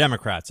Party, they're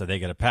Democrats, so they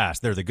get a pass.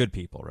 They're the good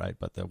people, right?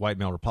 But the white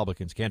male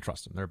Republicans can't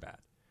trust them. They're bad.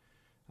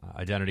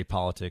 Identity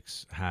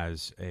politics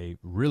has a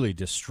really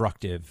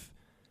destructive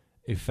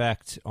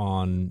effect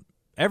on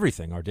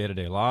everything, our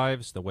day-to-day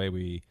lives, the way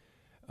we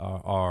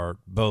are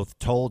both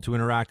told to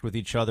interact with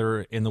each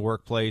other in the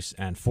workplace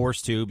and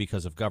forced to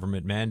because of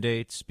government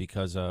mandates,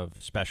 because of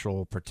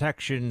special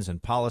protections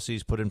and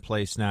policies put in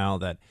place now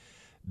that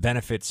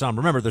benefit some.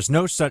 Remember, there's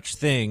no such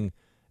thing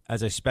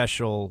as a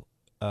special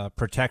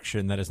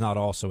protection that is not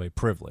also a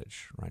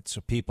privilege, right?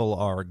 So people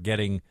are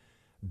getting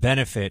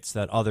benefits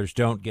that others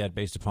don't get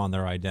based upon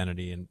their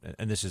identity, and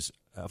this is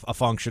a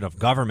function of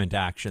government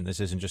action. This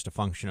isn't just a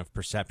function of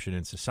perception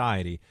in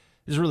society.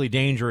 This is really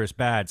dangerous,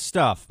 bad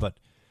stuff. But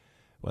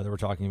whether we're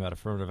talking about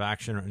affirmative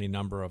action or any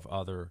number of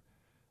other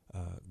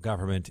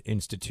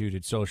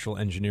government-instituted social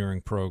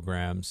engineering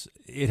programs,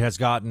 it has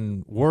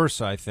gotten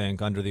worse, I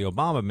think, under the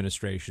Obama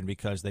administration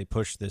because they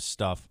pushed this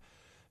stuff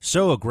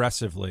so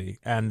aggressively.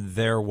 And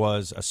there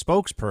was a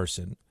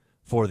spokesperson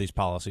for these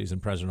policies,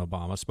 and President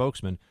Obama,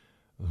 spokesman,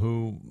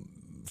 who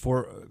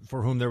for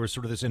whom there was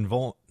sort of this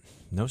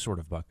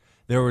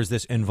there was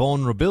this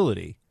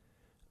invulnerability.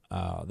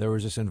 There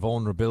was this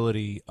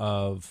invulnerability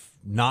of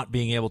not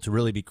being able to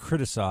really be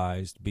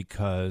criticized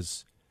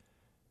because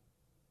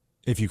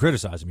if you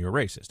criticize them, you're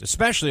a racist,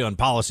 especially on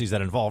policies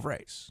that involve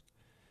race.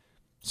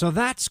 So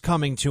that's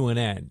coming to an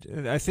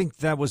end. I think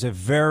that was a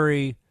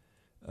very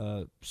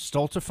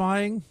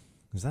stultifying,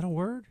 is that a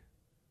word?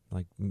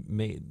 Like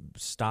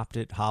stopped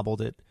it,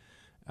 hobbled it.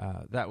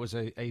 That was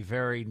a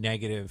very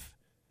negative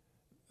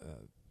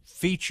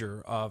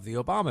feature of the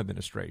Obama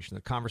administration.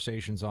 The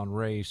conversations on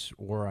race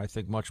were, I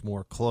think, much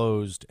more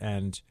closed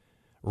and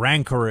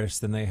rancorous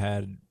than they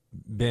had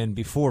been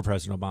before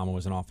President Obama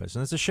was in office.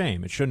 And it's a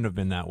shame. It shouldn't have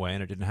been that way,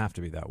 and it didn't have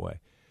to be that way.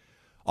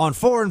 On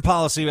foreign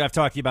policy, I've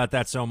talked to you about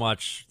that so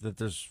much that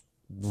there's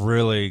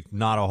really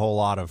not a whole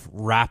lot of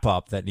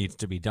wrap-up that needs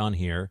to be done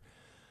here.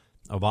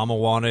 Obama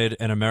wanted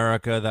an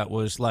America that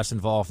was less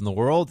involved in the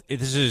world.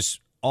 This is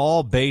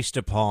all based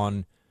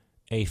upon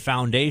a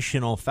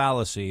foundational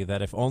fallacy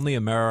that if only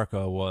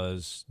America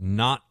was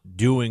not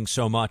doing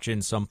so much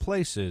in some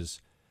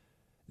places,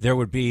 there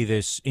would be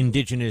this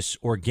indigenous,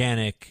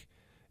 organic,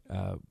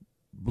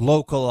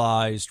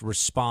 localized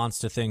response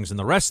to things in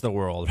the rest of the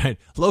world, right?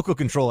 Local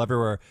control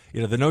everywhere.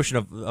 You know, the notion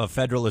of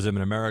federalism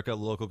in America,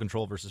 local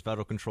control versus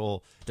federal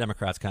control,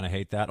 Democrats kind of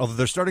hate that, although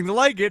they're starting to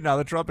like it now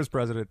that Trump is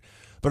president.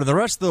 But in the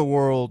rest of the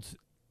world,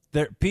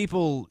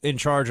 people in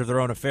charge of their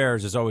own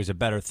affairs is always a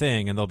better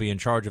thing, and they'll be in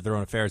charge of their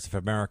own affairs if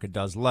America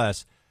does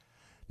less.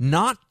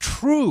 Not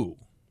true.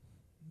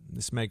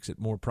 This makes it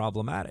more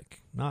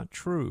problematic. Not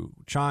true.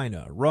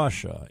 China,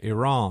 Russia,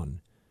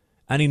 Iran,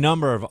 any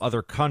number of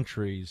other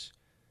countries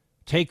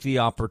take the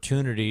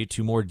opportunity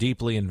to more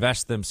deeply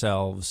invest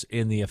themselves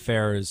in the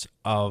affairs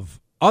of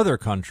other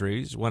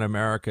countries when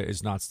America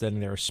is not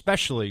standing there,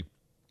 especially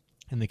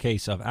in the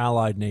case of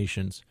allied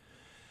nations.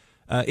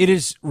 It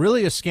is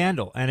really a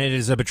scandal, and it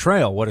is a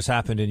betrayal what has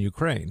happened in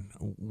Ukraine.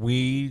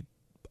 We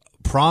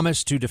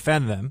promised to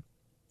defend them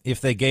if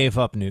they gave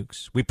up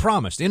nukes. We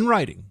promised in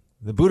writing,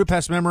 the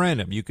Budapest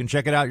Memorandum. You can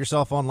check it out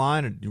yourself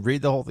online and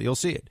read the whole thing. You'll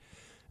see it.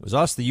 It was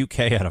us, the UK,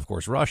 and, of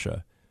course,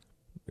 Russia.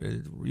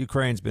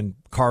 Ukraine's been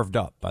carved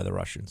up by the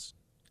Russians.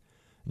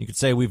 You could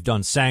say we've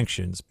done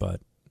sanctions,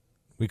 but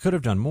we could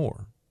have done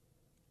more.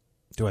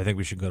 Do I think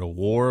we should go to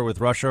war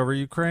with Russia over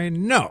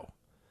Ukraine? No.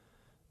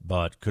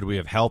 But could we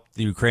have helped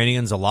the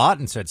Ukrainians a lot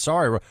and said,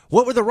 sorry,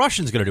 what were the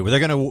Russians going to do? Were they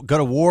going to go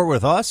to war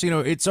with us? You know,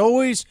 it's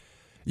always,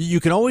 you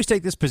can always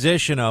take this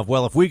position of,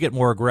 well, if we get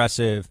more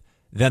aggressive,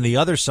 then the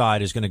other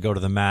side is going to go to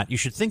the mat. You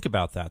should think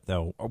about that,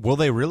 though. Will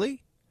they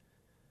really?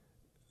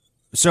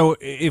 So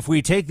if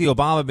we take the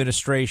Obama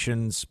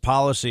administration's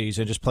policies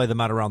and just play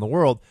them out around the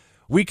world,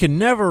 we can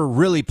never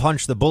really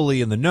punch the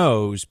bully in the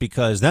nose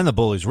because then the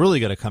bully's really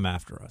going to come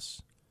after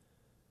us.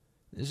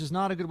 This is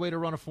not a good way to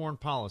run a foreign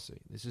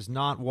policy. This is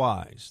not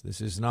wise. This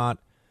is not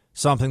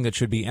something that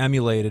should be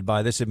emulated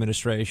by this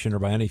administration or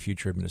by any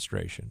future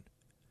administration.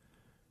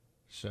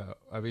 So,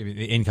 I mean,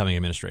 the incoming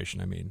administration,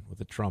 with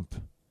the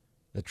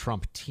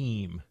Trump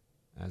team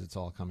as it's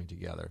all coming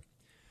together.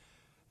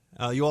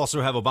 You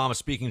also have Obama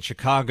speaking in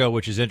Chicago,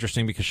 which is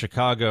interesting because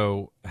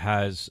Chicago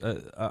has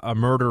a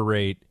murder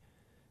rate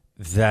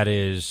that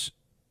is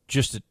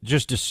just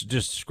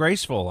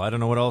disgraceful. I don't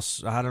know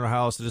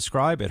how else to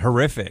describe it.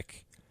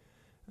 Horrific.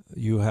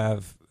 You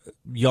have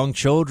young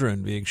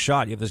children being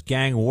shot. You have this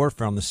gang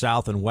warfare on the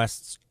south and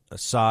west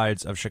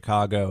sides of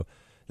Chicago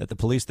that the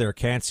police there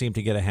can't seem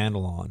to get a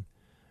handle on,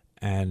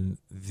 and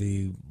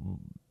the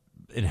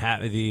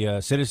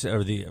citizens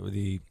or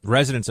the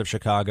residents of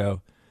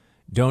Chicago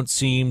don't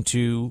seem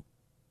to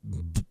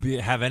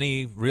have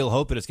any real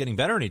hope that it's getting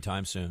better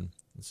anytime soon.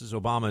 This is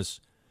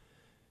Obama's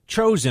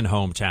chosen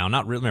hometown.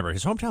 Not really, remember,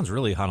 his hometown's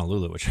really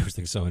Honolulu, which I always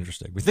think is so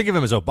interesting. We think of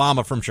him as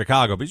Obama from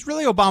Chicago, but he's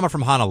really Obama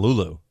from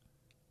Honolulu.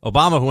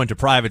 Obama who went to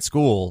private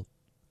school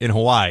in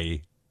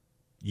Hawaii.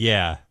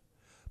 Yeah.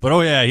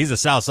 But, he's a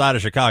south side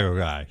of Chicago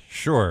guy.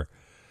 Sure.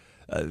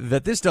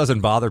 That this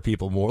doesn't bother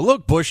people more.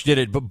 Look, Bush did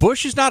it, but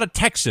Bush is not a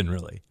Texan,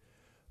 really.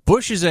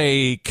 Bush is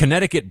a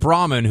Connecticut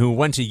Brahmin who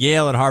went to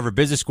Yale and Harvard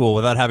Business School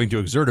without having to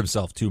exert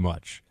himself too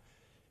much.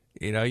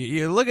 You know,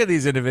 you look at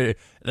these individuals,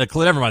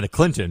 never mind the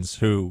Clintons,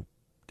 who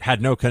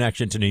had no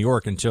connection to New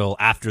York until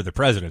after the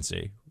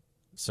presidency.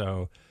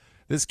 So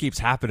this keeps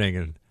happening,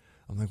 and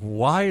I'm like,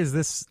 why is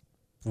this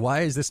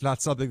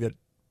not something that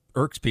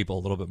irks people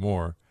a little bit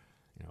more?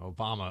 You know,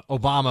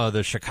 Obama,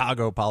 the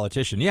Chicago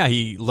politician. Yeah,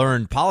 he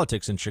learned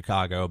politics in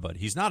Chicago, but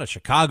he's not a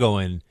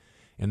Chicagoan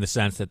in the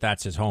sense that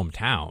that's his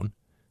hometown.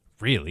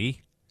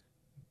 Really?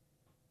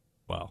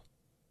 Well,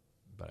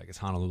 but I guess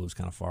Honolulu's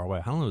kind of far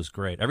away. Honolulu's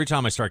great. Every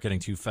time I start getting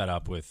too fed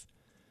up with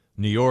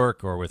New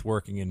York or with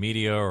working in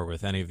media or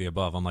with any of the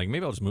above, I'm like,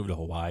 maybe I'll just move to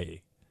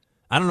Hawaii.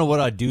 I don't know what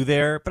I'd do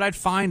there, but I'd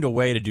find a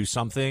way to do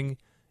something,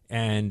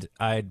 and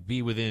I'd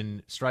be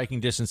within striking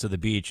distance of the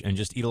beach and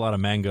just eat a lot of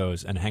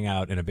mangoes and hang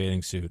out in a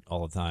bathing suit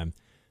all the time.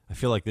 I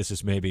feel like this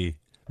is maybe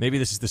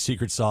this is the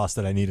secret sauce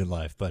that I need in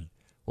life, but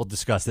we'll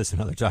discuss this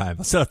another time.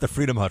 I'll set up the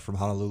Freedom Hut from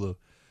Honolulu.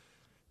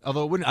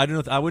 Although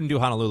I wouldn't do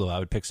Honolulu. I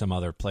would pick some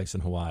other place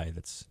in Hawaii.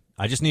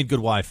 I just need good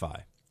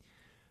Wi-Fi.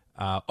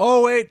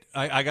 Wait,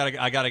 I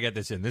gotta get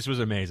this in. This was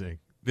amazing.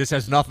 This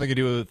has nothing to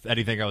do with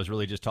anything I was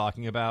really just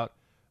talking about,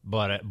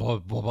 but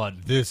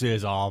this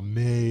is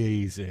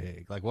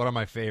amazing. Like one of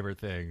my favorite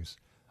things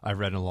I've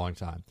read in a long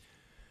time.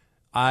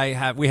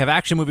 We have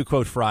Action Movie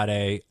Quote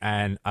Friday,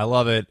 and I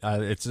love it.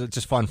 It's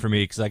just fun for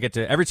me because I get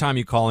to, every time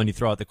you call and you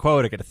throw out the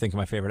quote, I get to think of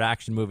my favorite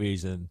action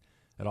movies, and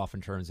it often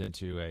turns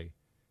into a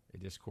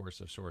discourse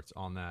of sorts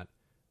on that.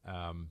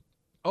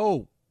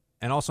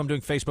 And also I'm doing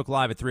Facebook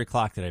Live at 3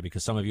 o'clock today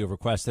because some of you have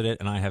requested it,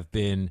 and I have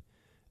been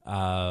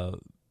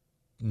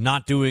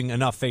not doing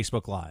enough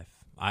Facebook Live.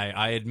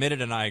 I admit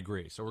it, and I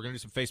agree. So we're going to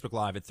do some Facebook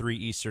Live at 3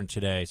 Eastern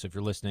today. So if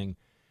you're listening,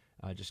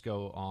 just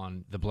go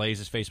on the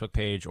Blaze's Facebook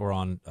page or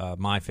on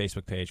my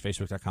Facebook page,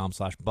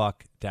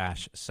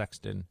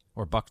 facebook.com/Buck-Sexton,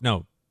 or Buck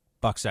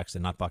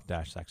Sexton, not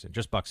Buck-Sexton,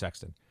 just Buck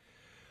Sexton.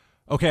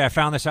 Okay, I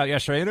found this out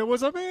yesterday, and it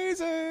was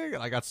amazing.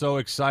 I got so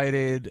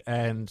excited,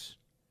 and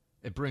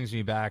it brings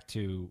me back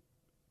to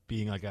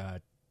being like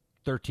a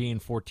 13,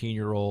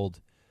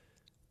 14-year-old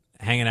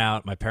hanging out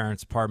at my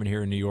parents' apartment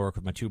here in New York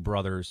with my two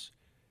brothers.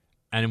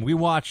 And we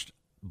watched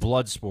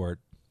Bloodsport,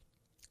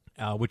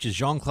 which is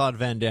Jean-Claude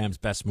Van Damme's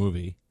best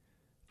movie.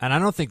 And I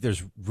don't think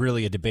there's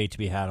really a debate to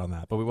be had on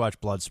that. But we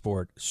watched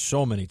Bloodsport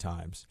so many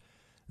times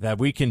that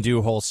we can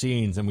do whole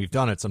scenes, and we've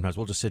done it sometimes.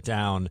 We'll just sit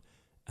down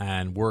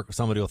and work.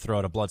 Somebody will throw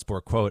out a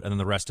Bloodsport quote, and then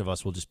the rest of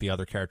us will just be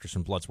other characters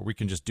from Bloodsport. We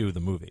can just do the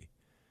movie.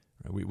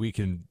 We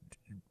can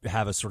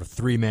have a sort of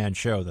three-man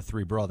show, the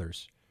Three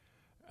Brothers.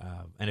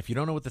 And if you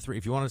don't know what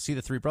if you want to see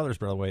the Three Brothers,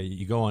 by the way,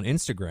 you go on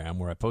Instagram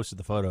where I posted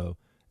the photo.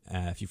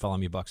 If you follow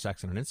me, Buck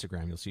Sexton, on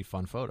Instagram, you'll see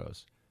fun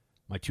photos.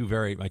 My two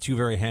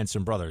very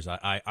handsome brothers.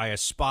 I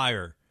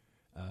aspire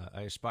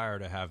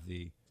to have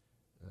the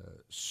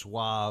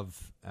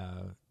suave,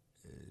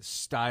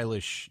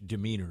 stylish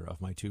demeanor of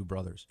my two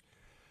brothers.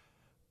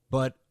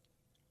 But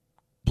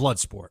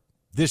Bloodsport,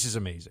 this is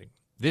amazing.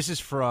 This is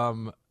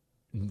from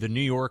The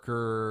New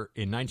Yorker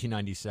in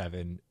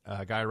 1997,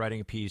 a guy writing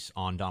a piece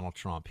on Donald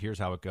Trump. Here's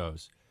how it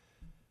goes.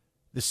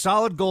 The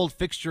solid gold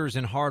fixtures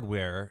and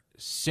hardware,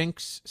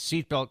 sinks,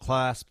 seatbelt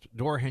clasps,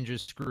 door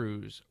hinges,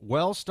 screws,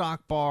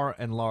 well-stocked bar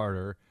and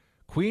larder,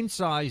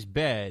 queen-size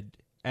bed,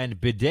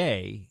 and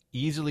bidet,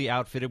 easily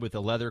outfitted with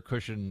a leather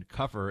cushion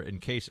cover in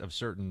case of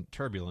certain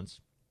turbulence,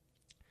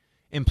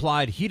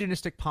 implied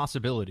hedonistic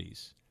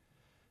possibilities.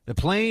 The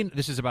plane,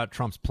 this is about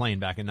Trump's plane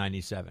back in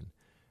 97.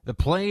 The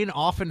plane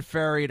often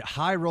ferried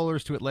high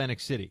rollers to Atlantic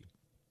City,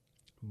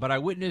 but I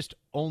witnessed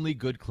only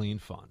good, clean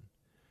fun.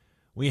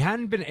 We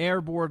hadn't been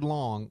airborne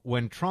long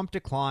when Trump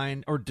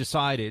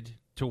decided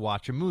to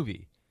watch a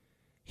movie.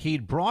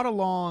 He'd brought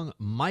along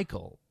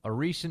Michael, a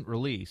recent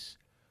release,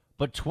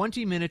 but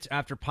 20 minutes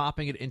after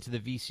popping it into the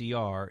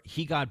VCR,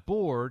 he got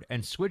bored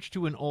and switched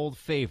to an old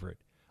favorite,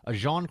 a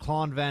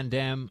Jean-Claude Van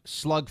Damme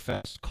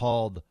slugfest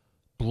called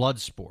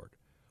Bloodsport,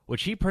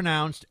 which he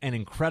pronounced an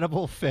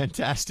incredible,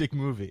 fantastic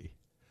movie.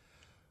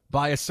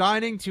 By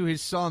assigning to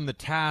his son the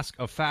task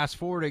of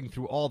fast-forwarding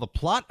through all the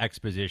plot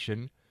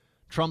exposition,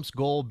 Trump's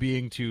goal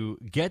being to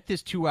get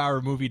this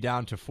 2-hour movie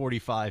down to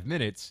 45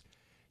 minutes,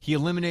 he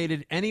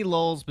eliminated any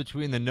lulls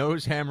between the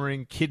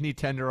nose-hammering,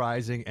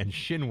 kidney-tenderizing, and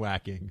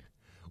shin-whacking.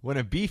 When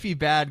a beefy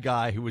bad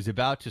guy who was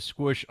about to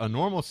squish a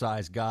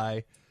normal-sized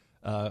guy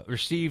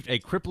received a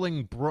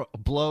crippling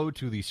blow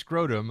to the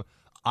scrotum,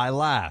 I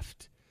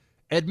laughed.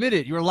 Admit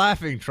it, you're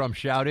laughing, Trump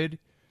shouted.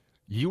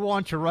 You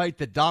want to write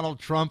that Donald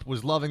Trump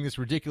was loving this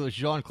ridiculous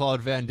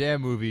Jean-Claude Van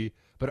Damme movie,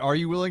 but are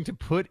you willing to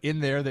put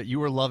in there that you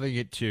were loving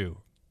it too?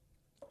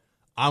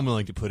 I'm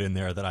willing to put in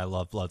there that I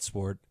love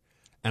Bloodsport.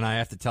 And I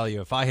have to tell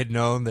you, if I had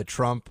known that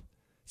Trump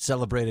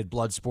celebrated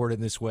Bloodsport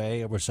in this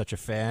way and was such a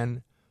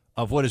fan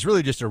of what is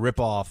really just a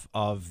ripoff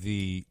of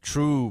the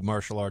true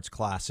martial arts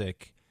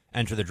classic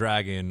Enter the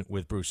Dragon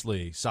with Bruce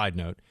Lee, side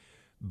note.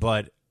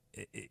 But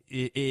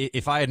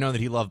if I had known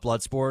that he loved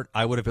Bloodsport,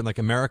 I would have been like,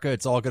 America,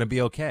 it's all going to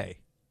be okay.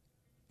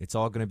 It's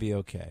all going to be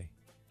okay.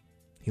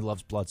 He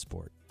loves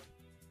Bloodsport,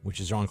 which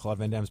is Jean-Claude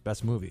Van Damme's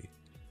best movie,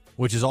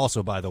 which is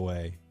also, by the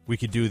way, we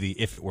could do the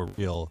If It Were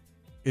Real.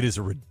 It is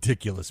a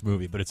ridiculous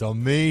movie, but it's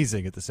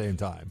amazing at the same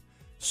time.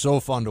 So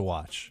fun to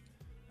watch.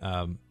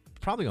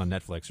 Probably on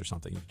Netflix or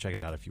something. You can check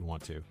it out if you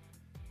want to.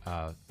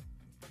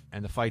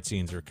 And the fight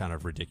scenes are kind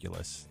of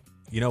ridiculous.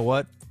 You know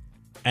what?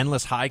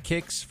 Endless high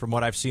kicks, from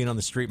what I've seen on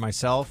the street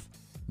myself,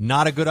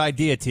 not a good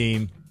idea,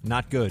 team.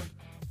 Not good.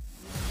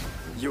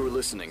 You're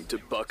listening to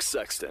Buck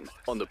Sexton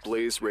on the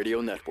Blaze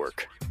Radio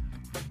Network.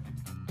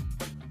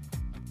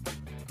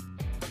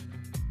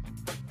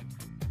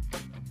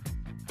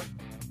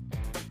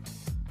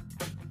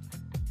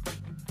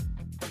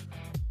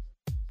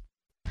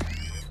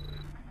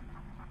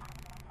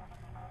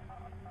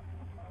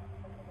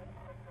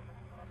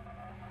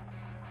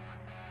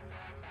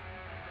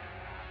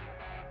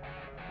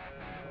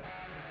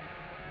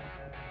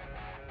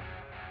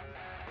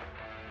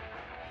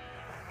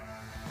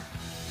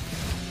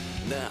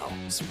 Now,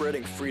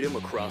 spreading freedom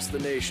across the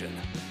nation.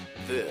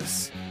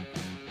 This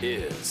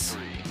is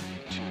 3,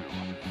 2,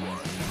 1.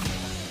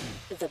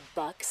 The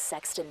Buck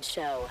Sexton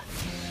Show.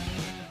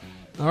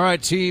 All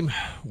right, team.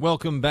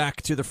 Welcome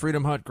back to the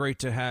Freedom Hut. Great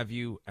to have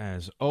you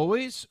as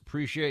always.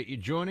 Appreciate you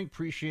joining.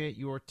 Appreciate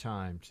your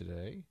time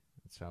today.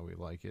 That's how we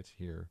like it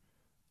here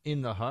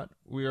in the Hut.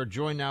 We are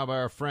joined now by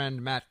our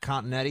friend Matt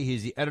Continetti.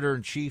 He's the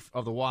editor-in-chief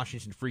of the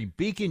Washington Free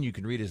Beacon. You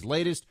can read his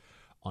latest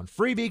on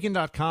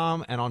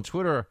freebeacon.com and on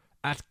Twitter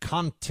at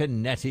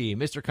Continetti.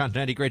 Mr.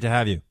 Continetti, great to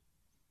have you.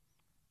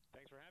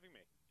 Thanks for having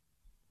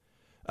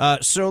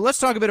me. So let's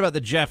talk a bit about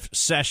the Jeff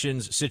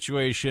Sessions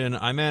situation.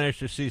 I managed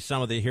to see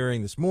some of the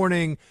hearing this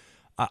morning.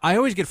 I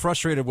always get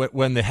frustrated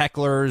when the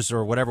hecklers,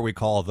 or whatever we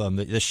call them,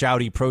 the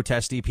shouty,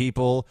 protesty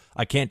people,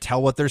 I can't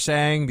tell what they're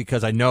saying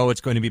because I know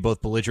it's going to be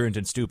both belligerent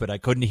and stupid. I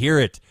couldn't hear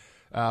it.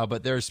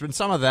 But there's been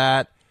some of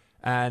that,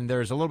 and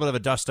there's a little bit of a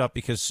dust-up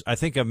because I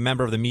think a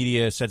member of the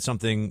media said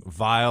something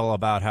vile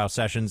about how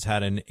Sessions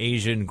had an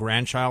Asian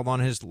grandchild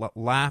on his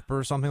lap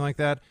or something like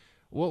that.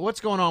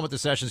 What's going on with the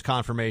Sessions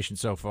confirmation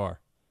so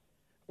far?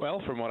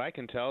 Well, from what I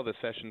can tell, the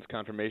Sessions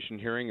confirmation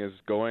hearing is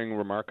going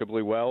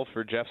remarkably well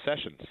for Jeff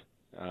Sessions.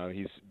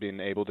 He's been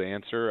able to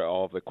answer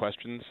all of the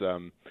questions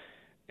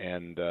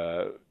and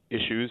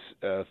issues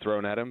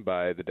thrown at him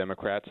by the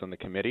Democrats on the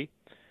committee.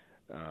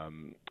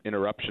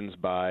 Interruptions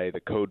by the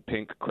Code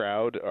Pink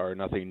crowd are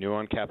nothing new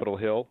on Capitol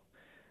Hill.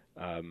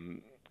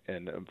 And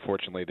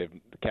unfortunately, the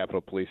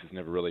Capitol Police has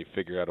never really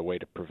figured out a way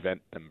to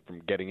prevent them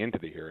from getting into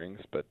the hearings.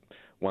 But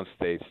once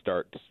they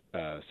start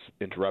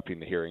interrupting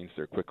the hearings,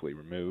 they're quickly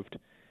removed.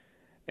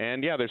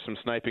 And, yeah, there's some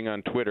sniping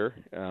on Twitter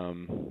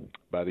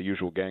by the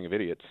usual gang of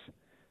idiots.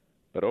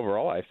 But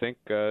overall, I think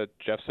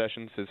Jeff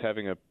Sessions is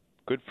having a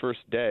good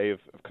first day of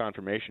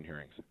confirmation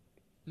hearings.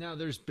 Now,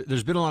 there's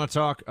been a lot of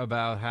talk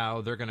about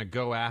how they're going to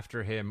go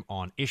after him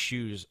on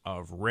issues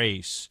of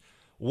race.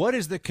 What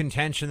is the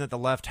contention that the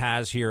left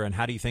has here, and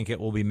how do you think it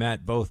will be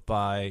met both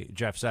by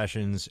Jeff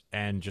Sessions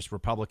and just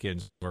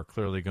Republicans who are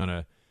clearly going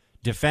to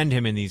defend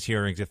him in these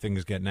hearings if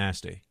things get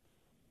nasty?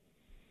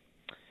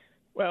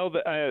 Well,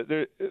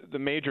 the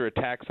major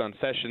attacks on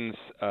Sessions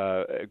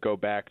go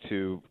back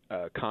to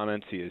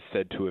comments he is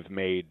said to have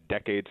made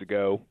decades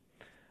ago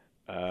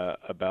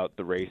about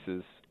the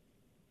races.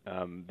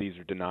 These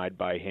are denied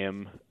by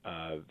him.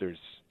 There's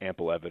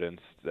ample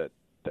evidence that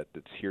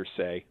it's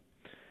hearsay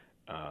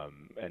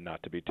and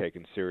not to be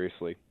taken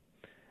seriously.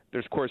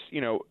 There's, of course,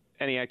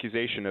 any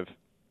accusation of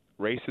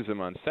racism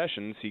on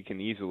Sessions, he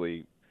can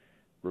easily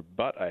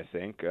rebut, I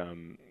think.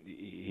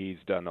 He's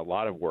done a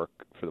lot of work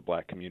for the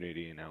black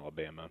community in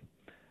Alabama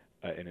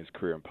in his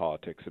career in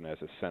politics and as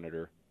a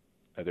senator.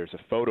 There's a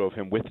photo of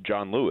him with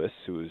John Lewis,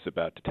 who is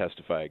about to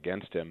testify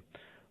against him,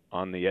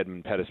 on the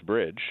Edmund Pettus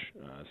Bridge,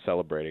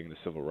 celebrating the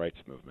civil rights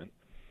movement.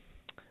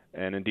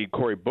 And indeed,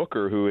 Cory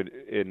Booker, who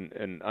in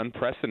an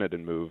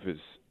unprecedented move is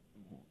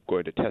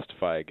going to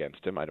testify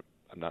against him. I'm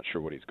not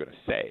sure what he's going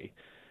to say,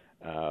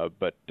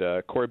 but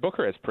Cory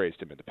Booker has praised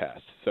him in the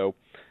past. So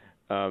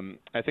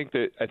I think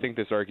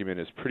this argument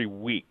is pretty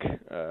weak,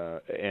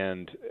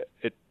 and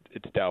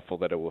it's doubtful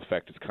that it will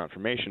affect his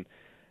confirmation.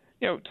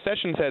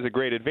 Sessions has a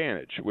great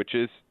advantage, which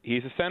is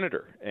he's a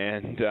senator,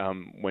 and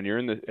when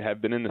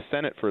have been in the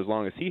Senate for as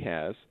long as he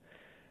has,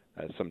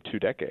 some 2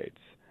 decades,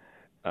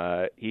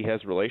 he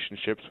has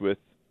relationships with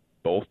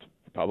both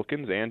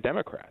Republicans and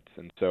Democrats,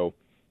 and so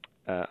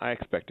I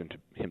expect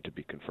him to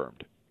be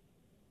confirmed.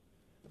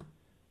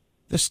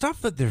 The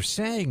stuff that they're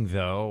saying,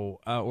 though,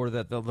 or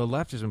that the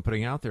left has been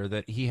putting out there,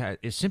 that he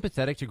is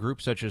sympathetic to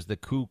groups such as the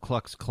Ku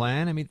Klux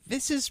Klan. I mean,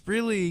 this is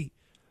really,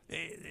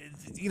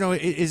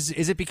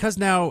 is it because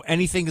now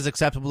anything is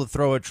acceptable to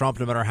throw at Trump,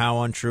 no matter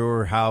how untrue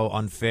or how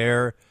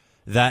unfair?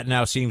 That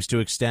now seems to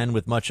extend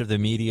with much of the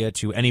media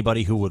to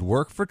anybody who would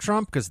work for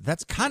Trump, because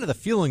that's kind of the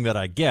feeling that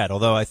I get.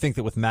 Although I think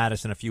that with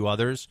Mattis and a few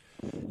others,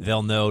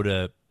 they'll know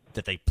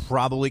that they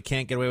probably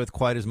can't get away with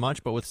quite as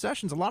much. But with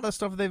Sessions, a lot of the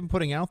stuff they've been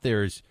putting out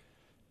there is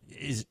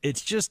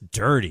it's just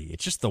dirty.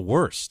 It's just the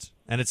worst,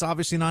 and it's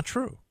obviously not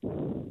true.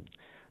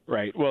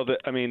 Right. Well, the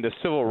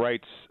civil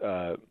rights,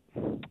 for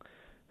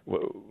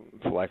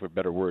lack of a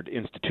better word,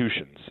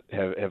 institutions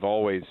have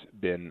always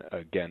been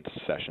against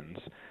Sessions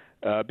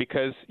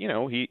because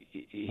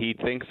he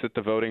thinks that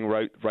the Voting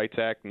Rights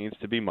Act needs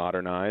to be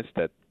modernized.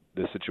 That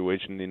the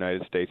situation in the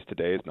United States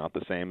today is not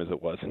the same as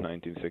it was in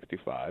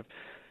 1965.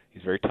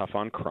 He's very tough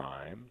on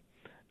crime.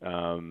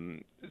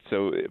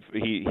 So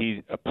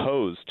he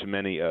opposed to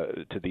many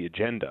to the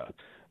agenda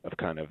of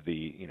kind of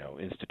the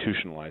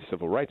institutionalized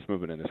civil rights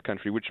movement in this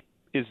country, which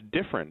is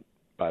different,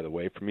 by the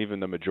way, from even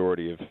the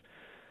majority of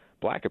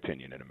black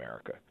opinion in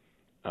America.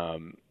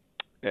 On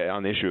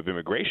the issue of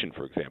immigration,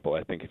 for example,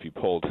 I think if you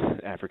polled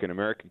African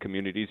American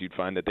communities, you'd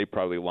find that they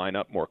probably line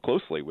up more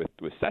closely with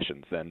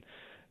Sessions than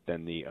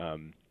the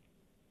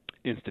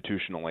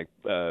institutional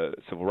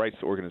civil rights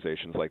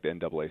organizations like the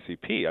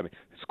NAACP. I mean,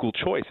 school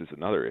choice is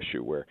another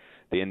issue where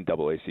the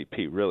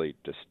NAACP really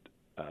just,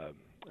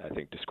 I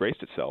think,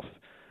 disgraced itself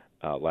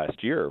late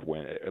last year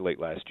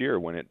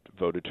when it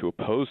voted to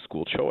oppose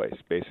school choice,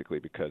 basically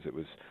because it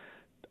was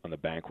on the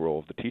bankroll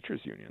of the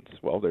teachers' unions.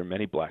 Well, there are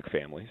many black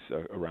families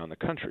around the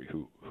country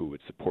who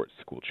would support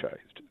school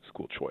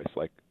choice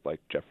like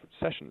Jeff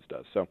Sessions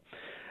does. So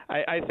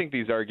I think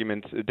these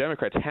arguments, the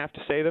Democrats have to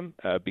say them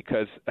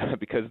because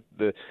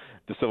the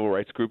civil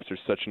rights groups are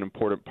such an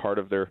important part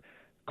of their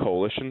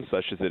coalition,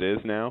 such as it is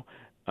now,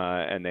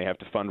 and they have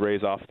to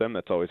fundraise off them.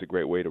 That's always a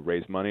great way to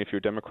raise money if you're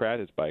a Democrat,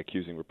 is by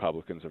accusing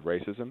Republicans of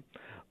racism.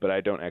 But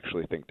I don't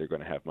actually think they're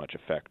going to have much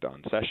effect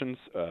on Sessions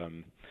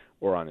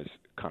or on his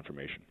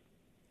confirmation.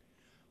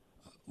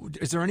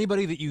 Is there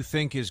anybody that you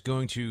think is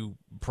going to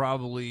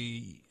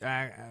probably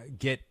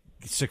get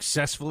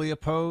successfully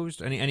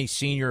opposed? Any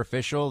senior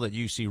official that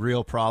you see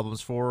real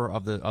problems for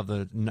of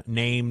the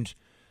named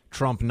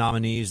Trump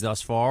nominees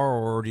thus far,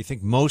 or do you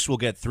think most will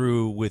get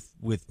through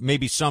with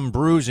maybe some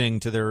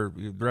bruising to their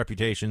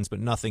reputations, but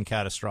nothing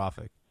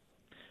catastrophic?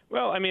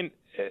 Well, I mean,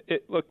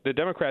 look, the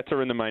Democrats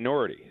are in the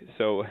minority,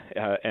 so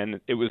and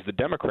it was the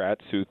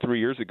Democrats who 3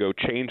 years ago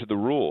changed the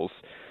rules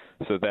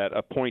so that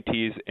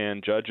appointees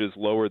and judges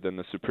lower than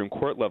the Supreme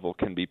Court level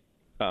can be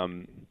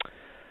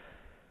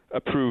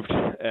approved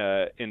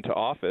into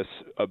office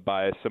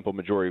by a simple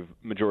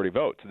majority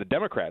vote. So the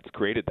Democrats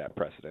created that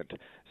precedent.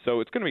 So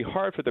it's going to be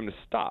hard for them to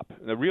stop.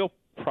 The real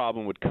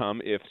problem would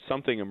come if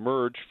something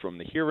emerged from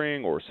the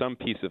hearing or some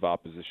piece of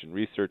opposition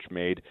research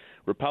made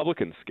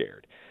Republicans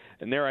scared.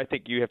 And there I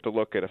think you have to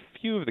look at a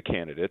few of the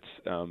candidates.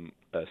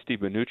 Steve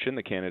Mnuchin,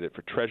 the candidate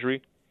for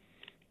Treasury,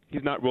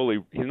 he's not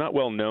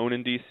well known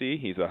in D.C.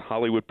 He's a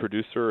Hollywood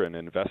producer and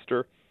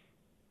investor.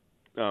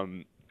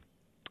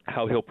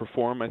 How he'll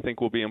perform, I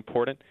think, will be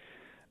important.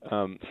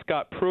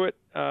 Scott Pruitt,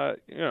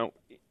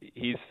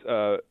 he's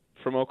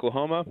from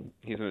Oklahoma.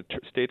 He's a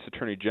state's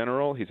attorney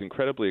general. He's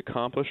incredibly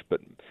accomplished, but,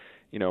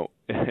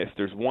 if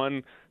there's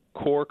one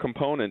core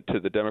component to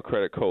the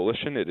Democratic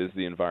coalition, it is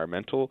the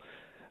environmental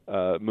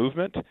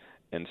movement,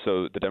 and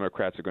so the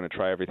Democrats are going to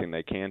try everything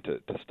they can to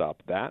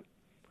stop that.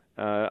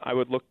 I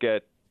would look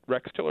at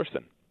Rex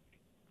Tillerson,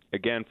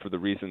 again, for the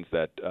reasons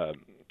that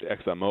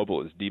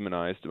ExxonMobil is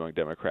demonized among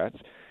Democrats.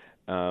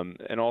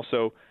 And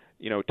also,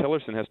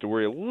 Tillerson has to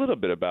worry a little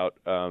bit about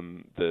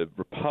the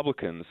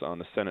Republicans on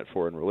the Senate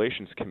Foreign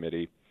Relations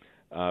Committee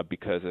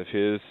because of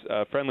his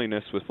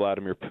friendliness with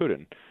Vladimir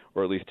Putin,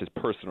 or at least his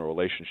personal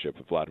relationship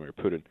with Vladimir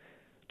Putin.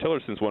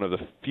 Tillerson's one of the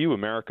few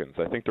Americans,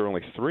 I think there are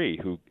only 3,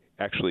 who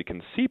actually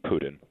can see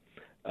Putin,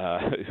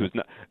 who's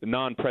not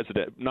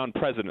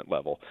non-president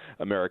level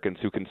Americans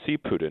who can see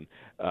Putin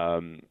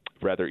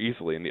rather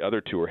easily, and the other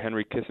 2 are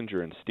Henry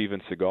Kissinger and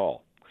Steven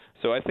Seagal.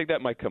 So I think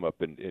that might come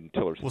up in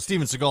Tillerson. Well,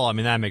 Steven Seagal, I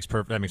mean, that makes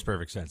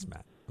perfect sense,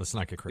 Matt. Let's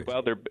not get crazy.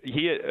 Well,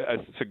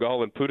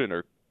 Seagal and Putin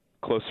are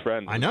close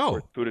friends. I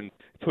know.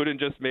 Putin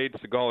just made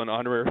Seagal an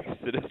honorary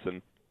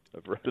citizen.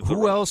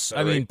 Who else?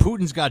 I mean,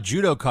 Putin's got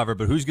judo covered,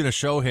 but who's going to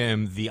show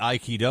him the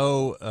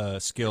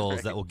Aikido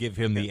skills that will give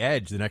him the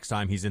edge the next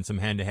time he's in some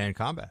hand-to-hand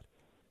combat?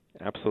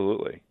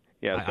 Absolutely.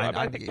 Yeah, so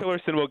I think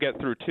Tillerson will get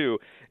through too.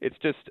 It's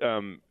just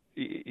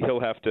he'll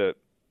have to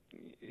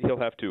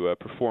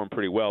perform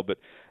pretty well, but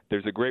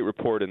there's a great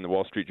report in the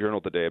Wall Street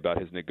Journal today about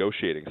his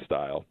negotiating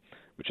style,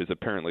 which is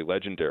apparently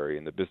legendary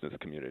in the business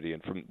community.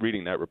 And from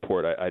reading that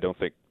report, I don't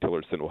think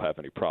Tillerson will have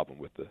any problem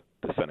with the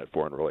Senate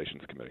Foreign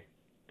Relations Committee.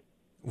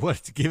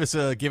 What? Give us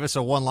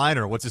a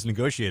one-liner. What's his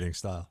negotiating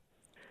style?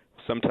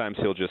 Sometimes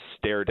he'll just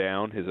stare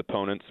down his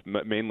opponents.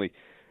 Mainly,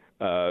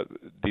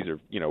 these are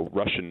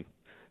Russian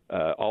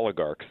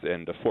oligarchs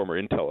and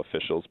former Intel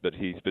officials, but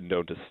he's been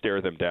known to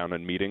stare them down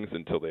in meetings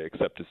until they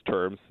accept his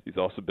terms. He's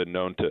also been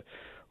known to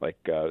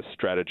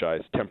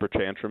strategize temper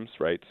tantrums,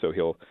 right? So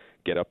he'll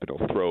get up and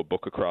he'll throw a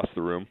book across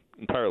the room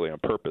entirely on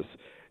purpose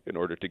in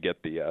order to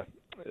get the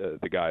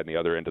guy on the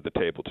other end of the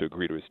table to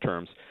agree to his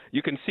terms.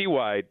 You can see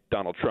why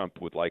Donald Trump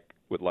would like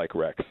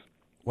Rex.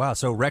 Wow,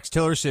 so Rex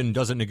Tillerson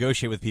doesn't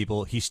negotiate with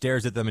people. He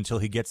stares at them until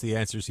he gets the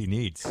answers he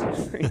needs.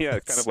 Yeah,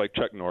 kind of like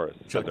Chuck Norris.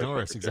 Chuck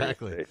Norris,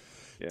 exactly.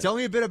 Yeah. Tell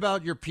me a bit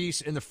about your piece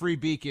in the Free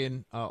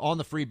Beacon, on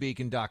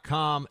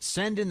thefreebeacon.com.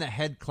 Send in the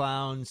head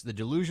clowns, the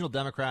delusional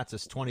Democrats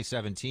as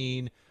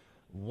 2017.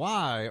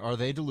 Why are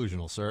they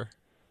delusional, sir?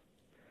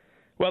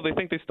 Well, they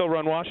think they still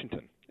run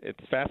Washington. It's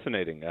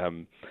fascinating.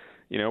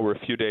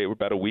 We're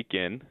about a week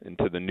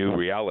into the new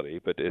reality,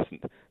 but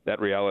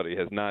that reality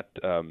has not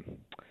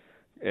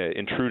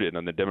intruded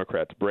on the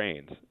Democrats'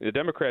 brains. The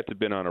Democrats have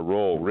been on a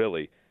roll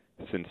really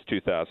since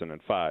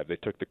 2005. They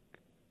took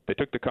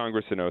the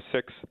Congress in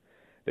 2006.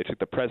 They took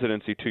the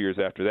presidency 2 years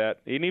after that.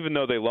 And even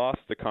though they lost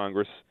the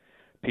Congress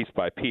piece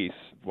by piece,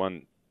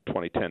 won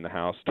 2010 the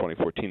House,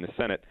 2014 the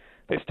Senate,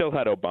 they still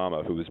had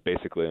Obama, who was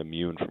basically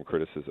immune from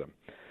criticism.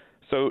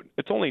 So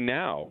it's only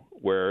now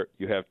where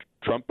you have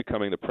Trump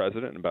becoming the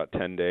president in about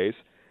 10 days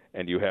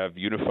and you have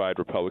unified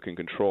Republican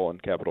control on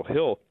Capitol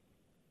Hill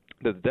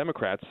that the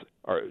Democrats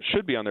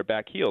should be on their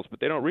back heels,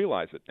 but they don't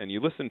realize it. And you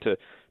listen to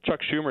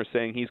Chuck Schumer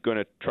saying he's going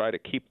to try to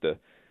keep the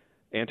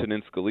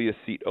Antonin Scalia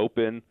seat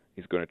open.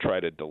 He's going to try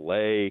to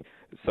delay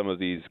some of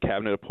these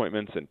cabinet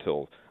appointments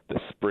until the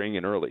spring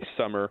and early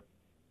summer.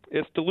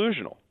 It's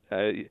delusional.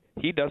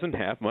 He doesn't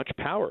have much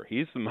power.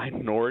 He's the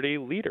minority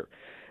leader.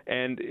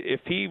 And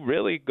if he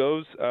really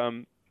goes,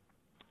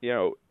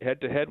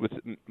 head to head with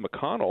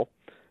McConnell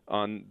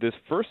on this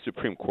first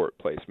Supreme Court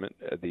placement,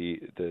 the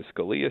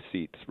Scalia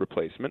seat's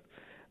replacement,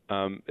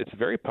 it's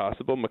very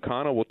possible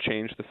McConnell will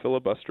change the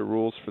filibuster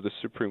rules for the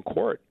Supreme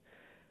Court,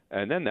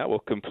 and then that will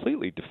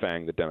completely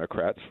defang the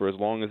Democrats for as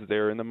long as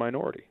they're in the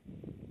minority.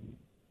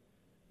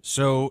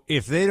 So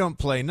if they don't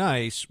play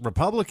nice,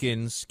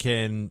 Republicans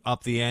can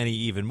up the ante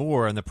even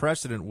more, and the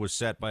precedent was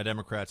set by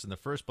Democrats in the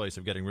first place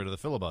of getting rid of the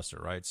filibuster,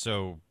 right?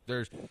 So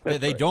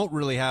they don't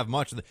really have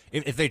much.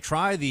 If they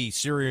try the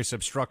serious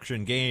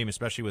obstruction game,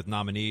 especially with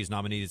nominees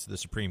to the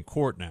Supreme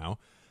Court now,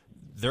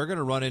 they're going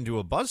to run into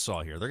a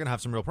buzzsaw here. They're going to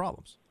have some real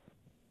problems.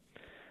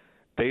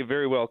 They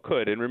very well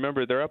could. And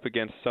remember, they're up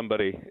against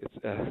somebody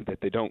that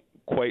they don't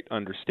quite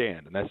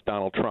understand, and that's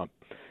Donald Trump.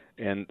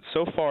 And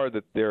so far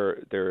that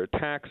their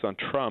attacks on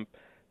Trump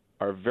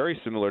are very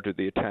similar to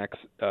the attacks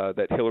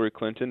that Hillary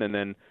Clinton and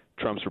then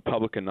Trump's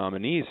Republican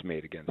nominees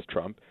made against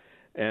Trump,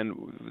 and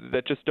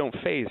that just don't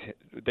phase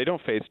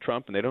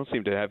Trump, and they don't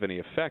seem to have any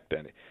effect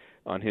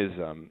on his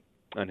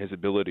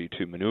ability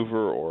to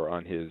maneuver or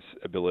on his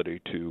ability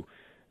to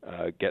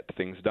get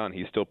things done.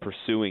 He's still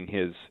pursuing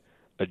his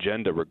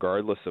agenda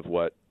regardless of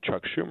what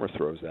Chuck Schumer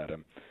throws at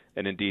him.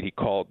 And indeed, he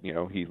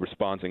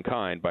responds in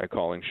kind by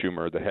calling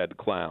Schumer the head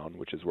clown,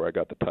 which is where I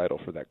got the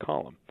title for that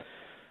column.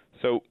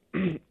 So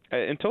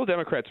until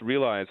Democrats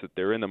realize that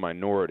they're in the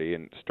minority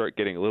and start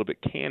getting a little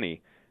bit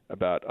canny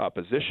about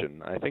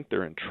opposition, I think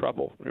they're in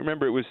trouble.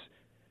 Remember, it was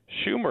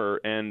Schumer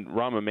and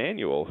Rahm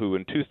Emanuel who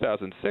in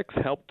 2006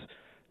 helped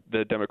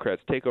the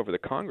Democrats take over the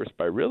Congress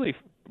by really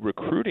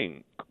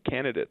recruiting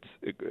candidates,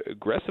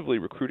 aggressively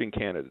recruiting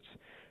candidates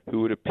who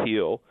would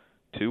appeal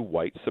to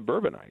white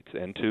suburbanites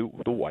and to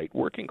the white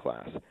working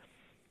class.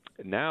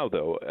 Now,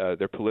 though,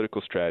 their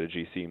political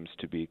strategy seems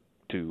to be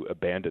to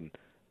abandon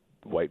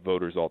white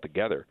voters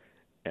altogether,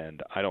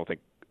 and I don't think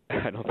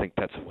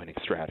that's a winning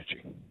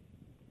strategy.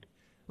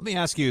 Let me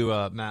ask you,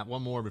 Matt,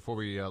 one more before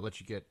we let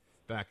you get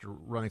back to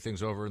running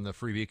things over in the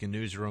Free Beacon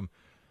newsroom.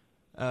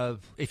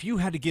 If you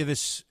had to give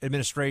this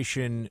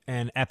administration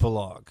an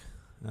epilogue,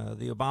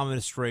 the Obama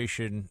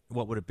administration,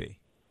 what would it be?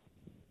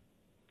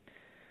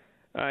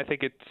 I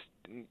think it's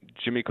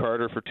Jimmy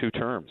Carter for 2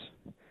 terms.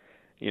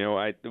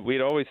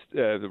 We'd always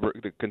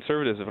the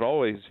conservatives have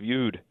always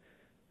viewed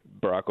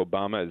Barack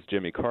Obama as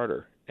Jimmy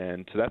Carter,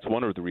 and so that's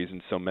one of the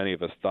reasons so many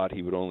of us thought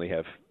he would only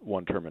have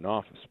 1 term in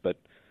office.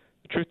 But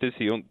the truth is,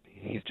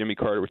 he's Jimmy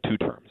Carter with 2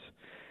 terms,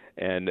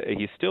 and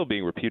he's still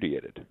being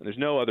repudiated. And there's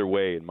no other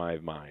way, in my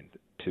mind,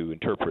 to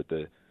interpret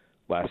the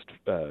last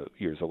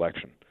year's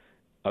election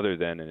other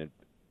than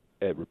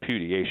a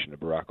repudiation of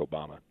Barack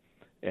Obama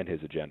and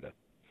his agenda.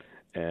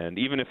 And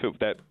even if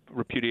that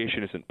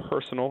repudiation isn't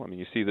personal, I mean,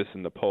 you see this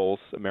in the polls.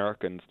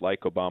 Americans like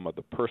Obama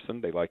the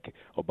person. They like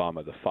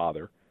Obama the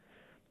father,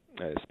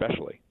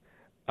 especially.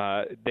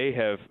 They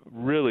have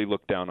really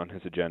looked down on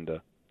his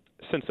agenda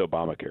since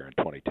Obamacare in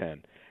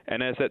 2010.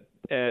 And as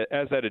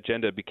that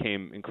agenda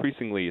became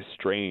increasingly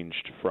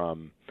estranged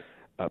from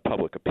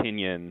public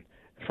opinion,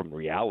 from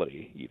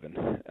reality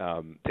even,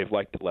 they've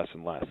liked it less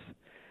and less.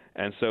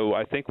 And so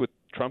I think with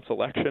Trump's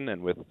election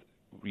and with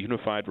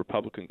unified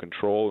Republican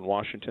control in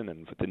Washington,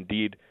 and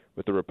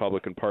with the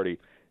Republican Party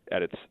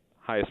at its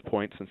highest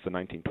point since the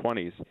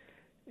 1920s,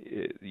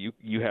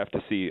 you have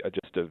to see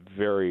just a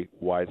very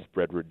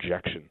widespread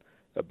rejection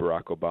of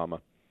Barack Obama,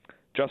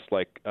 just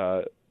like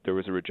there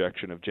was a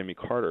rejection of Jimmy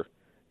Carter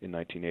in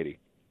 1980.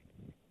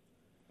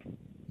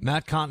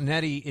 Matt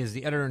Continetti is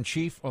the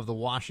editor-in-chief of the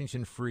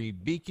Washington Free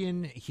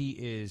Beacon. He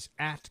is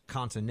at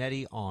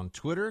Continetti on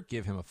Twitter.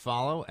 Give him a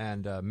follow.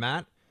 And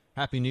Matt,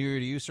 Happy New Year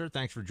to you, sir.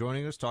 Thanks for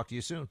joining us. Talk to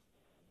you soon.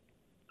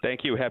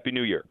 Thank you. Happy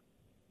New Year.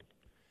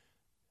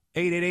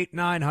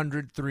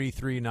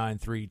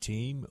 888-900-3393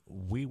 team.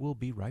 We will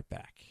be right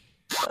back.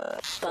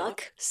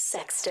 Buck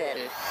Sexton.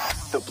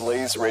 The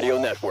Blaze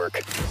Radio Network.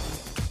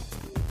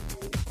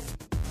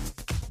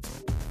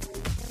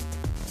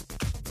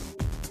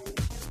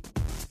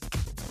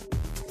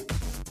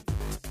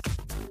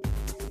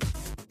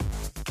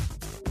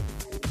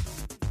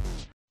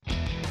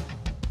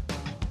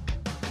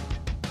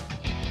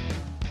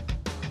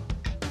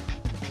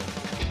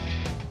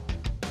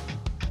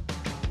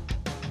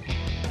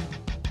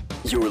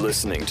 You're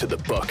listening to the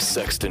Buck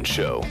Sexton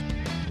Show.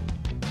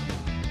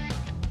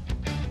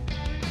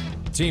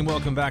 Team,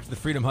 welcome back to the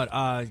Freedom Hut.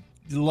 I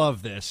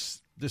love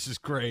this. This is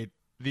great.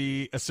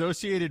 The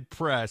Associated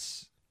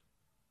Press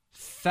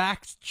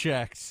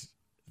fact-checked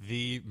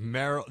the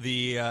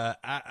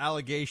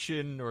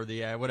allegation or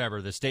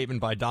the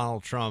statement by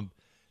Donald Trump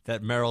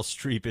that Meryl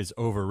Streep is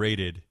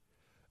overrated.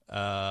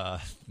 Meryl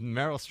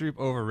Streep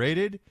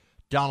overrated?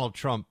 Donald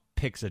Trump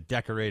picks a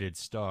decorated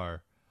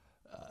star.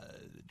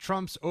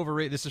 Trump's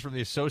overrated, this is from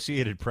the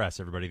Associated Press,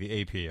 everybody,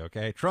 the AP,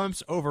 okay?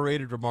 Trump's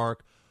overrated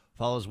remark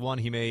follows one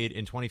he made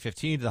in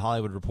 2015 to The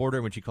Hollywood Reporter,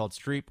 in which he called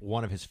Streep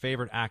one of his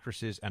favorite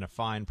actresses and a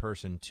fine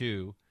person,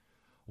 too.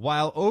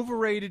 While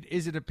overrated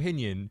is an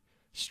opinion,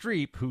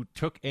 Streep, who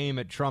took aim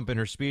at Trump in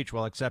her speech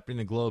while accepting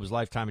the Globe's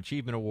Lifetime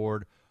Achievement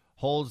Award,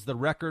 holds the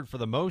record for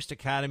the most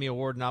Academy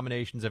Award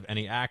nominations of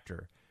any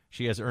actor.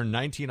 She has earned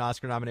 19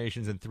 Oscar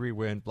nominations and 3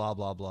 wins, blah,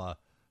 blah, blah,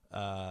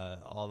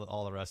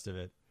 all the rest of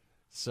it.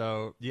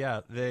 So,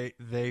 yeah,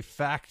 they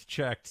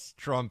fact-checked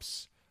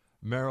Trump's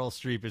Meryl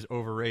Streep is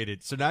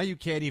overrated. So now you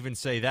can't even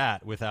say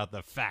that without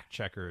the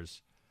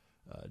fact-checkers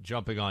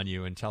jumping on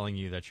you and telling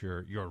you that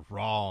you're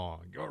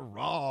wrong. You're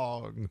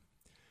wrong.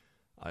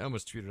 I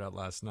almost tweeted out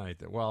last night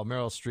that while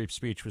Meryl Streep's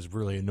speech was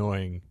really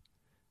annoying,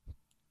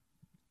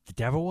 The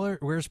Devil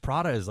Wears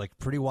Prada is like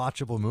a pretty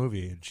watchable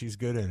movie, and she's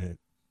good in it.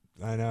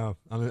 I know.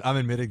 I'm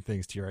admitting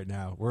things to you right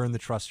now. We're in the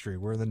trust tree.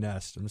 We're in the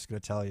nest. I'm just going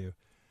to tell you.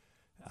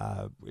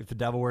 If The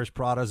Devil Wears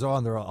Prada's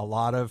on, there are a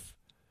lot of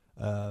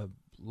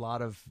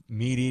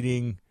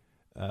meat-eating,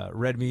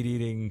 red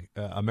meat-eating,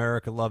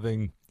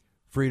 America-loving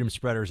freedom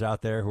spreaders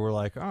out there who are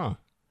like, oh,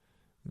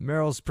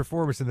 Meryl's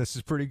performance in this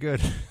is pretty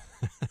good.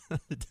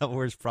 The Devil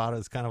Wears Prada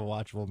is kind of a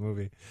watchable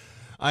movie.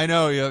 I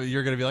know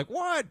you're going to be like,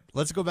 what?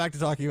 Let's go back to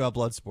talking about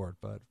Bloodsport,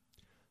 but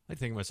I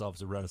think of myself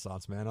as a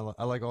Renaissance man.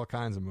 I like all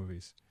kinds of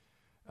movies.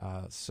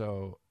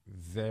 So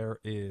there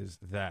is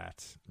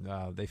that.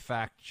 They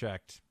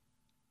fact-checked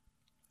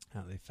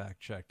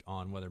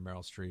on whether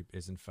Meryl Streep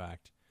is, in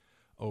fact,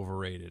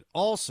 overrated.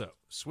 Also,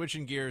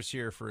 switching gears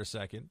here for a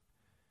second,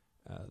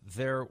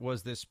 there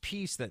was this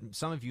piece that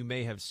some of you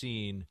may have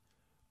seen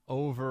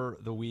over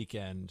the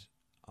weekend.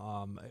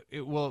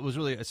 It was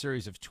really a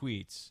series of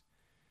tweets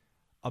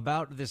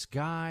about this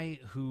guy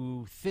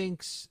who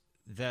thinks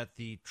that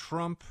the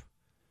Trump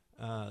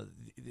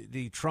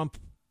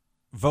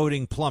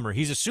voting plumber,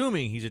 he's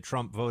assuming he's a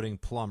Trump voting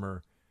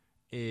plumber,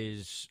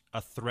 is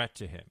a threat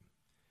to him.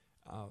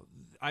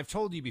 I've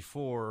told you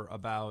before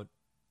about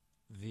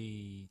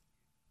the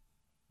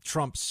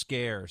Trump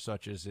scare,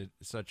 such as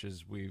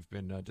we've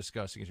been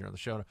discussing here on the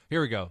show.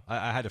 Here we go.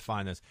 I had to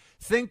find this.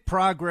 Think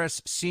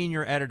Progress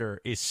senior editor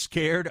is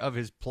scared of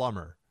his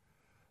plumber.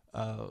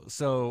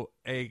 So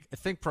a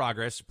Think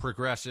Progress,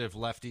 progressive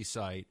lefty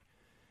site,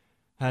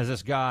 has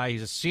this guy.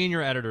 He's a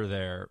senior editor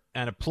there,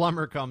 and a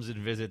plumber comes and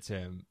visits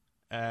him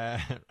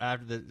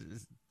after the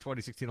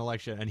 2016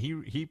 election, and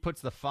he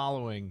puts the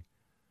following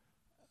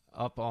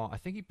up on. I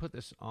think he put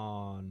this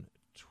on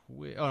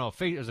Twitter. Oh no,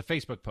 it was a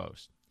Facebook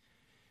post.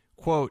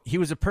 Quote, he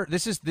was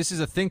this is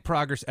a Think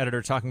Progress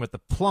editor talking about the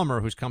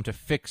plumber who's come to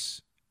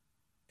fix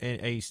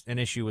an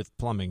issue with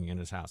plumbing in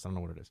his house. I don't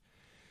know what it is.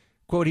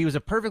 Quote, he was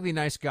a perfectly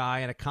nice guy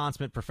and a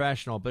consummate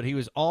professional, but he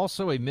was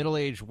also a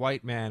middle-aged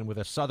white man with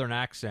a Southern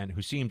accent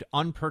who seemed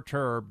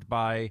unperturbed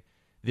by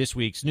this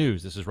week's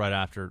news. This is right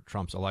after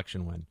Trump's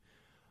election win.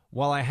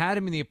 While I had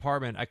him in the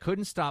apartment, I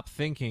couldn't stop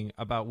thinking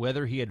about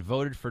whether he had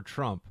voted for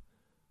Trump,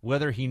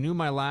 whether he knew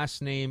my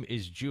last name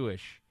is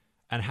Jewish,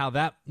 and how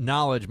that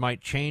knowledge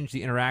might change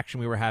the interaction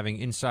we were having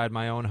inside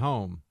my own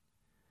home.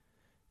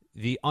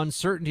 The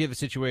uncertainty of the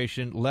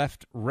situation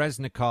left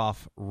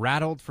Reznikov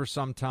rattled for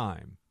some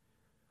time.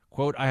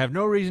 Quote, I have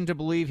no reason to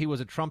believe he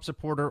was a Trump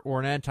supporter or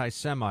an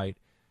anti-Semite,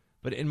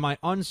 but in my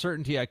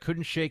uncertainty, I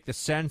couldn't shake the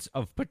sense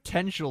of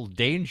potential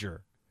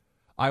danger.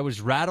 I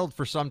was rattled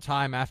for some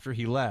time after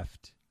he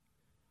left.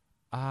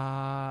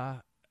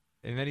 And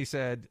then he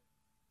said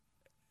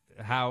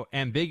how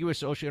ambiguous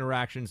social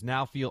interactions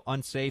now feel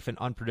unsafe and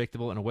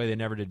unpredictable in a way they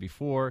never did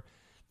before.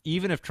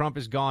 Even if Trump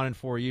is gone in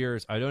 4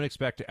 years, I don't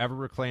expect to ever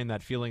reclaim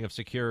that feeling of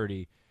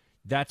security.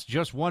 That's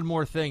just one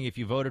more thing. If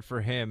you voted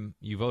for him,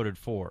 you voted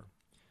for.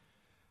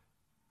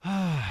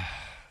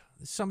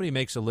 Somebody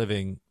makes a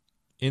living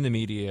in the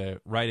media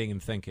writing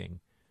and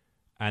thinking,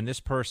 and this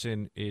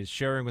person is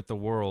sharing with the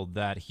world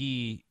that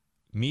he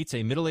meets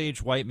a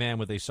middle-aged white man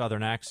with a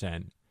Southern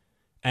accent,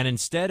 and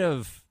instead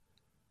of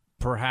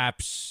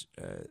perhaps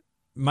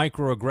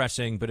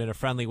microaggressing, but in a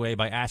friendly way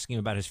by asking him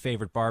about his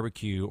favorite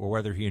barbecue or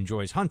whether he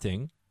enjoys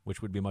hunting,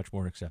 which would be much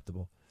more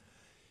acceptable,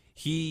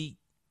 he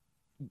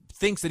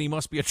thinks that he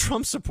must be a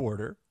Trump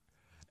supporter,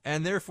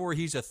 and therefore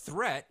he's a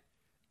threat,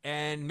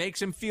 and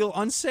makes him feel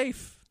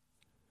unsafe.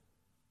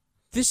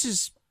 This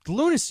is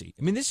lunacy.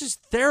 I mean, this is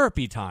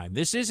therapy time.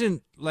 This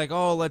isn't like,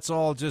 oh, let's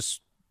all just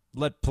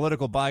let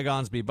political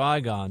bygones be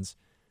bygones.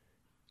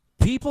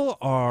 People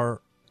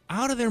are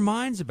out of their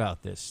minds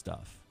about this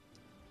stuff.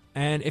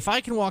 And if I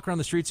can walk around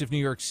the streets of New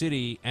York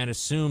City and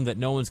assume that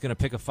no one's going to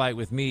pick a fight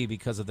with me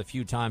because of the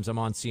few times I'm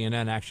on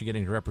CNN actually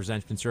getting to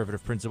represent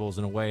conservative principles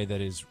in a way that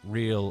is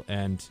real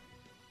and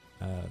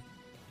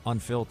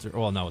unfiltered.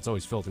 Well, no, it's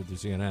always filtered through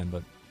CNN,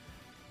 but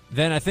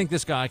then I think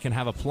this guy can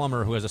have a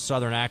plumber who has a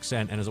Southern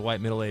accent and is a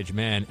white middle-aged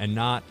man and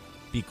not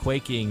be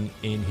quaking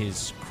in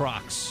his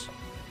Crocs.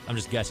 I'm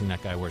just guessing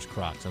that guy wears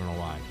Crocs. I don't know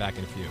why. Back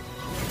in a few.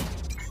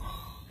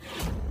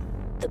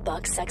 The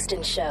Buck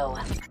Sexton Show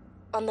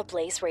on the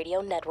Blaze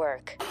Radio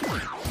Network.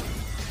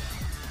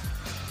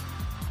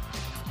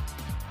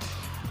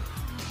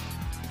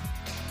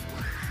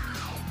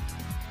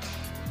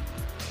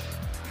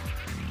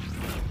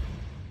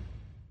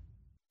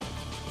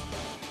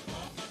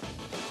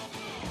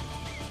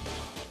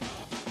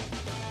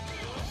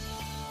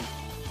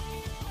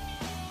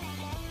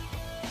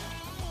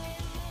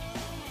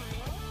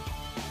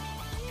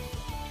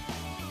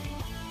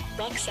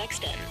 Buck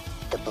Sexton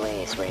The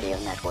Blaze Radio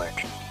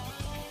Network.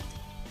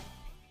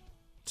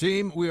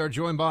 Team, we are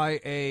joined by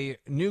a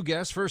new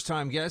guest,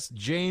 first-time guest,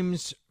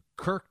 James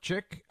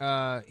Kirchick.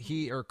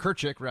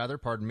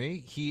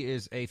 He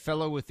is a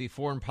fellow with the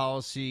Foreign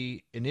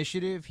Policy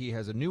Initiative. He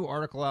has a new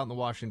article out in the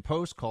Washington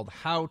Post called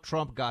How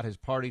Trump Got His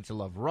Party to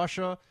Love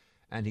Russia,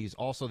 and he's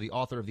also the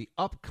author of the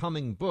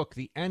upcoming book,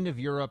 The End of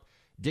Europe,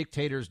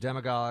 Dictators,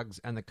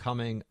 Demagogues, and the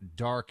Coming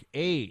Dark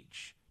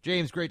Age.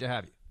 James, great to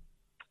have you.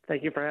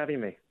 Thank you for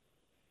having me.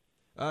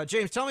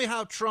 James, tell me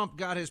how Trump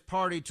got his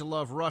party to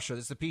love Russia.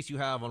 This is the piece you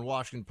have on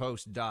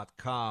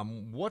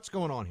WashingtonPost.com. What's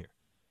going on here?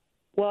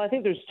 Well, I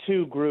think there's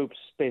two groups,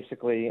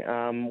 basically.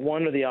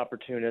 One are the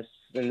opportunists,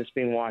 and this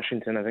being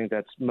Washington, I think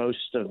that's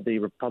most of the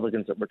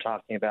Republicans that we're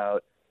talking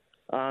about.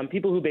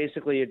 People who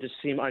basically just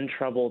seem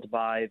untroubled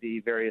by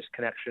the various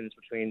connections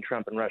between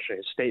Trump and Russia,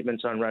 his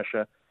statements on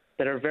Russia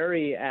that are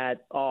very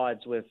at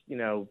odds with,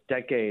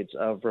 decades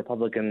of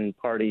Republican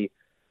Party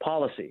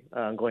policy,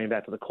 going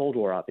back to the Cold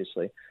War,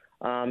 obviously.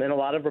 And a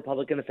lot of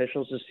Republican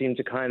officials just seem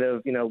to kind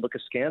of, look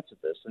askance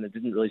at this, and it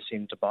didn't really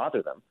seem to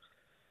bother them.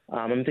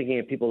 I'm thinking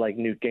of people like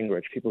Newt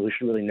Gingrich, people who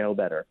should really know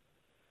better.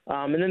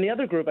 And then the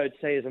other group, I would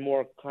say, is a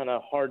more kind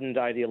of hardened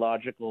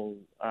ideological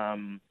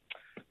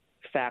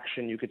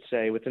faction, you could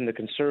say, within the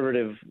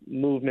conservative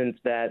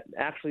movement that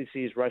actually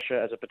sees Russia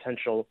as a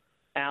potential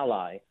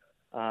ally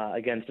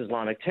against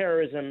Islamic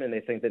terrorism, and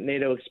they think that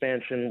NATO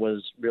expansion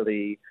was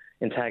really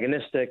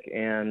antagonistic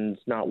and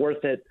not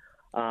worth it.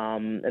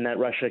 And that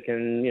Russia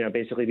can,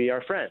 basically be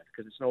our friend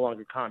because it's no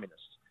longer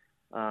communist.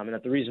 And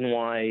that the reason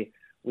why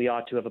we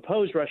ought to have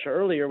opposed Russia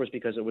earlier was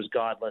because it was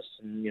godless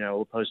and,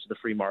 opposed to the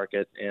free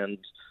market and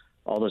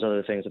all those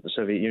other things that the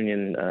Soviet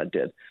Union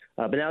did.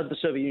 But now that the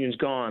Soviet Union's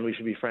gone, we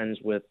should be friends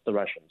with the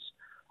Russians.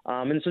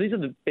 And so these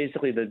are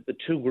basically the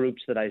two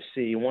groups that I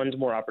see. One's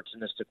more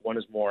opportunistic, one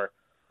is more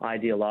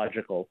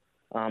ideological.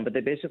 But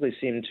they basically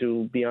seem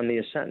to be on the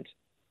ascent.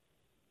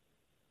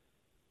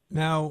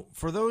 Now,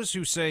 for those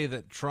who say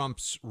that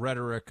Trump's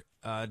rhetoric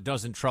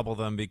doesn't trouble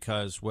them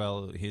because,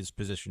 well, his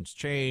positions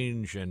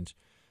change and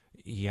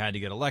he had to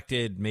get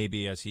elected,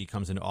 maybe as he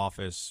comes into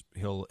office,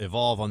 he'll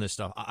evolve on this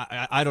stuff.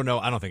 I don't know.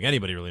 I don't think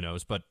anybody really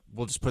knows, but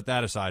we'll just put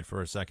that aside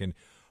for a second.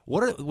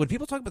 When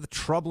people talk about the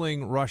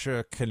troubling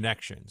Russia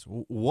connections,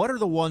 what are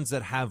the ones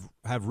that have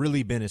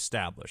really been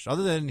established,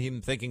 other than him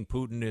thinking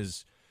Putin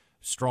is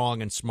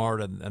strong and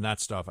smart and that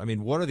stuff? I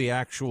mean, what are the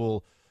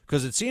actual...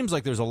 Because it seems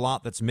like there's a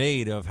lot that's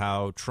made of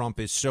how Trump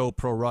is so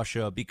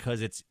pro-Russia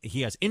because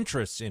he has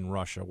interests in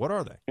Russia. What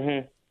are they?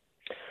 Mm-hmm.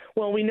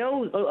 Well, we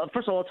know,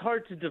 first of all, it's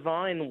hard to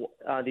divine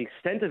the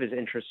extent of his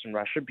interest in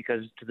Russia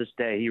because to this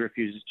day he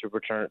refuses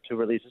to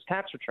release his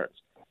tax returns.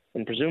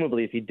 And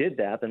presumably if he did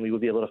that, then we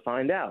would be able to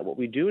find out. What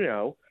we do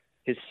know,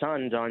 his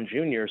son, Don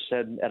Jr.,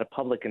 said at a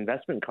public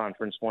investment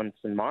conference once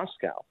in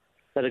Moscow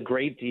that a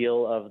great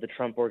deal of the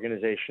Trump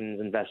organization's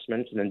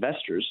investments and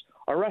investors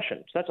are Russian.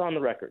 So that's on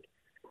the record.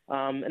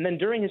 And then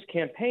during his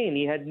campaign,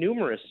 he had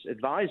numerous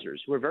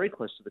advisors who were very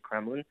close to the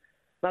Kremlin,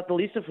 not the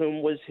least of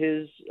whom was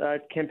his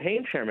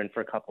campaign chairman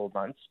for a couple of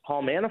months,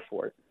 Paul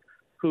Manafort,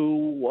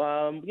 who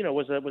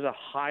was a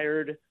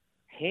hired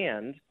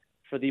hand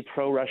for the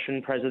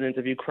pro-Russian president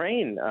of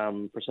Ukraine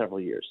for several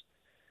years,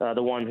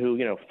 the one who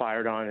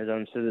fired on his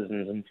own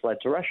citizens and fled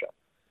to Russia.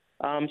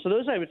 So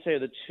those, I would say, are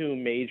the two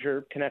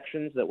major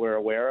connections that we're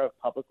aware of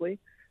publicly,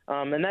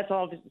 and that's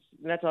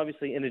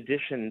obviously in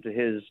addition to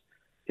his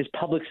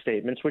public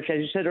statements, which, as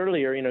you said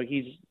earlier,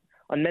 he's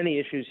on many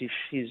issues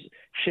he's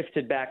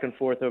shifted back and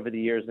forth over the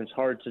years, and it's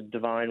hard to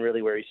divine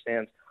really where he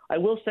stands. I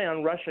will say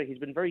on Russia, he's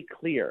been very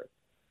clear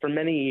for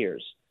many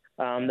years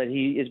that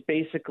he is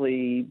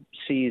basically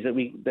sees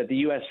that the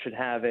U.S. should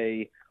have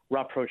a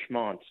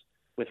rapprochement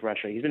with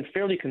Russia. He's been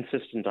fairly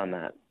consistent on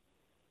that.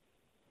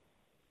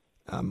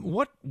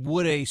 What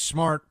would a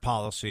smart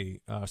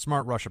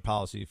Russia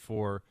policy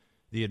for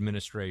the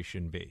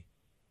administration be?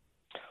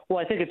 Well,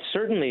 I think it's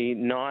certainly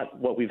not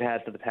what we've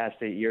had for the past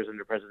 8 years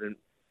under President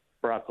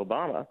Barack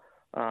Obama.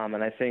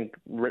 And I think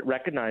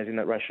recognizing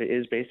that Russia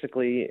is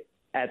basically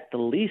at the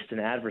least an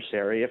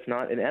adversary, if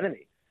not an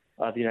enemy,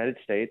 of the United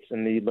States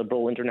and the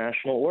liberal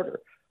international order.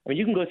 I mean,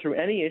 you can go through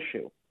any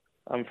issue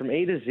from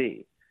A to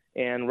Z,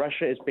 and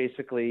Russia is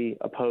basically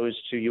opposed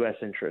to U.S.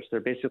 interests.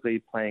 They're basically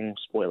playing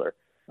spoiler.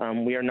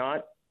 We are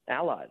not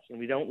allies, and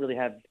we don't really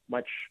have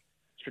much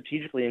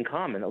strategically in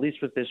common, at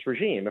least with this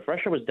regime. If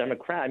Russia was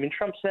Democrat, I mean,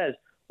 Trump says,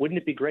 wouldn't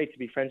it be great to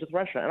be friends with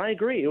Russia? And I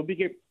agree. It would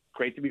be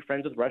great to be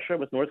friends with Russia,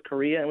 with North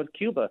Korea, and with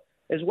Cuba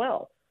as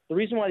well. The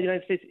reason why the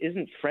United States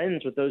isn't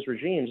friends with those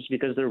regimes is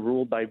because they're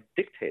ruled by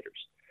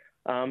dictators.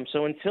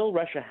 So until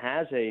Russia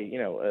has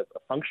a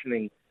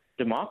functioning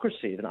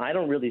democracy, then I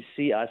don't really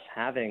see us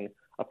having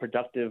a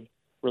productive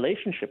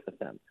relationship with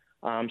them.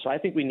 So I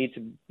think we need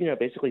to,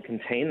 basically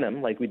contain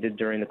them like we did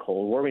during the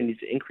Cold War. We need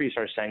to increase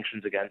our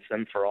sanctions against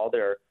them for all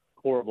their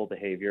horrible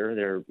behavior.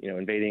 They're,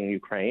 invading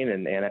Ukraine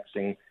and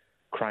annexing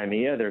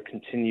Crimea, their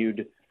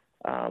continued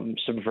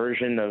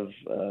subversion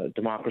of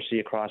democracy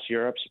across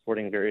Europe,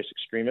 supporting various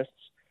extremists.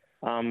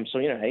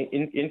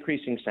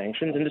 Increasing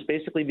sanctions and just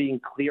basically being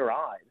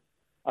clear-eyed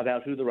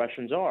about who the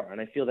Russians are. And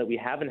I feel that we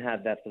haven't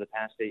had that for the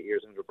past 8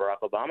 years under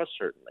Barack Obama,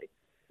 certainly.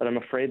 But I'm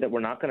afraid that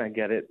we're not going to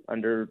get it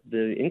under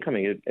the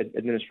incoming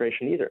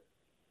administration either.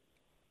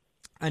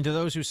 And to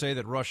those who say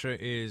that Russia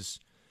is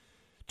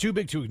too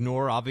big to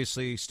ignore,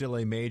 obviously still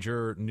a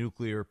major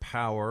nuclear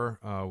power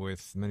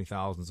with many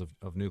thousands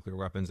of nuclear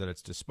weapons at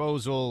its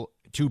disposal,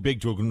 too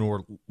big to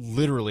ignore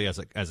literally as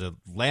a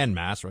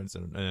landmass, right? It's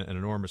an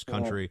enormous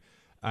country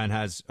and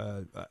has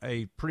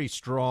a pretty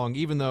strong,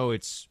 even though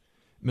its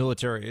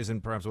military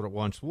isn't perhaps what it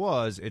once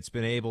was, it's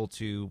been able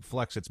to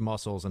flex its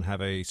muscles and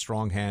have a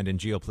strong hand in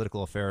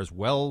geopolitical affairs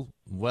well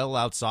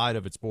outside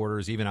of its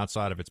borders, even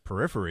outside of its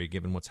periphery,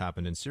 given what's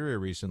happened in Syria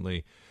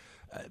recently.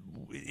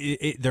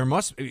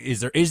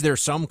 Is there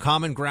some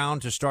common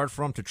ground to start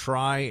from to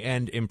try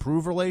and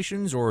improve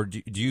relations, or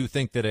do you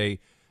think that a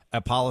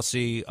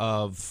policy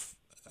of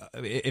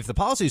if the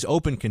policy is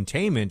open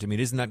containment, I mean,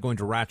 isn't that going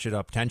to ratchet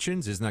up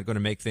tensions? Isn't that going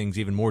to make things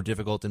even more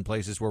difficult in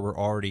places where we're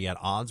already at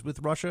odds with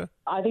Russia?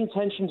 I think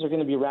tensions are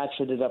going to be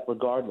ratcheted up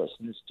regardless.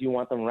 And do you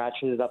want them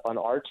ratcheted up on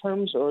our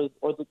terms or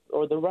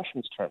the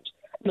Russians' terms?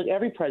 Look,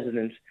 every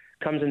president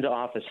comes into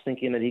office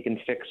thinking that he can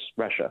fix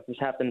Russia. This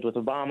happened with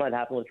Obama. It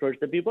happened with George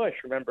W. Bush.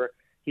 Remember,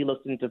 he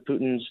looked into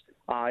Putin's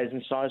eyes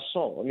and saw his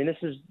soul. I mean, this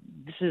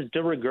is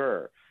de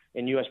rigueur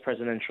in U.S.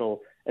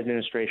 presidential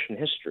administration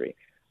history.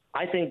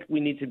 I think we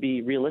need to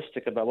be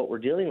realistic about what we're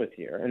dealing with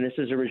here. And this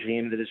is a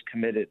regime that is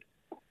committed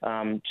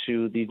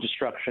to the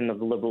destruction of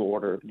the liberal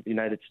order that the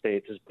United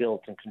States has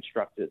built and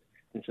constructed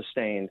and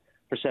sustained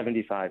for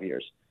 75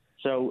 years.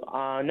 So,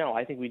 no,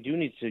 I think we do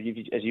need to,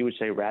 as you would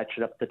say,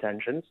 ratchet up the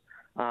tensions.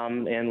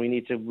 And we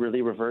need to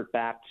really revert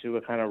back to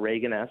a kind of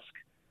Reagan-esque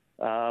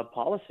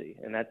policy.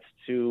 And that's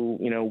to,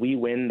 we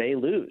win, they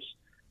lose.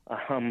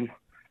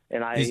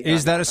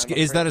 Is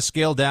that a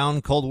scaled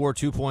down Cold War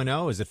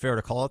 2.0? Is it fair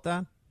to call it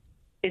that?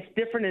 It's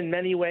different in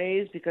many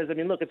ways because,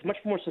 look, it's much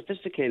more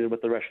sophisticated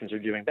what the Russians are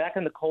doing. Back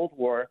in the Cold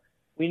War,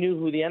 we knew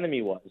who the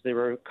enemy was. They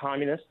were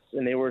communists,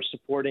 and they were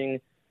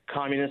supporting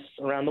communists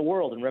around the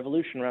world and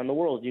revolution around the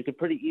world. You could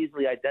pretty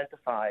easily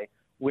identify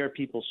where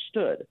people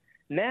stood.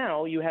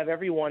 Now you have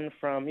everyone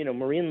from,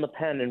 Marine Le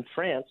Pen in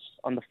France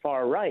on the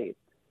far right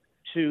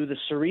to the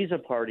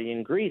Syriza party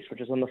in Greece, which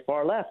is on the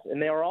far left,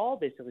 and they are all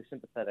basically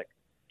sympathetic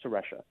to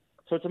Russia.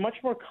 So it's a much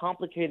more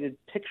complicated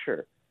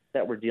picture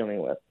that we're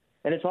dealing with.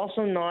 And it's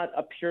also not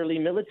a purely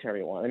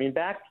military one. I mean,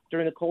 back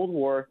during the Cold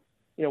War,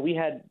 we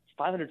had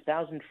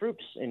 500,000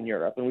 troops in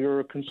Europe, and we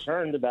were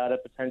concerned about a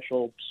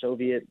potential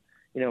Soviet,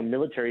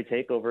 military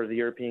takeover of the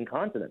European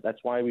continent. That's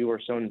why we were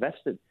so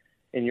invested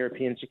in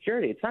European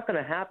security. It's not going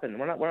to happen.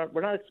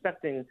 We're not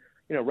expecting,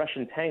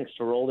 Russian tanks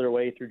to roll their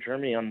way through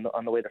Germany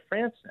on the way to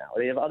France now.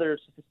 They have other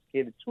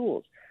sophisticated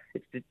tools.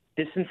 It's the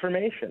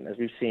disinformation, as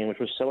we've seen, which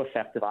was so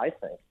effective, I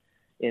think,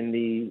 in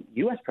the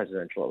U.S.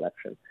 presidential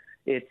election.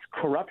 It's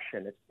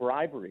corruption, it's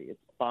bribery, it's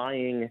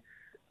buying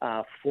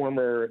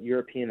former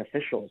European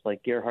officials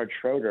like Gerhard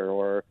Schroeder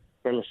or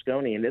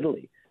Berlusconi in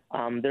Italy.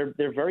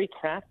 They're very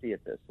crafty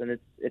at this, and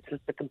it's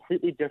just a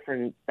completely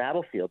different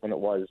battlefield than it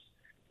was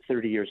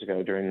 30 years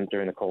ago during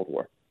the Cold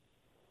War.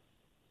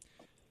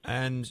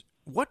 And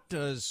what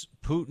does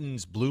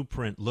Putin's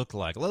blueprint look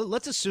like?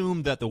 Let's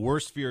assume that the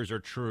worst fears are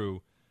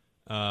true.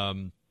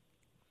 The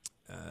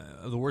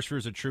worst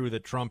fears are true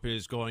that Trump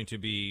is going to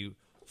be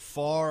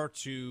far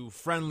too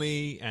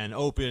friendly and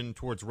open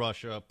towards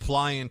Russia,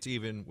 pliant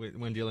even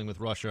when dealing with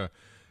Russia.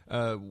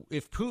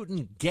 If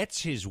Putin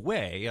gets his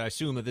way, I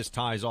assume that this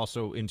ties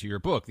also into your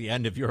book, The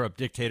End of Europe,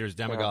 Dictators,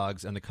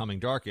 Demagogues, and the Coming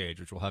Dark Age,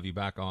 which we'll have you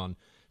back on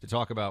to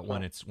talk about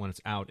when it's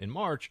out in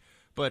March.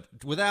 But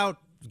without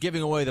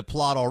giving away the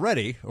plot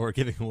already or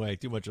giving away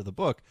too much of the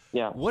book,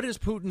 what does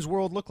Putin's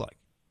world look like?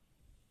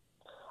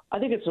 I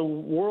think it's a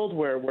world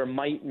where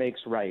might makes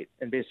right,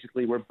 and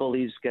basically where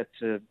bullies get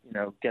to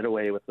get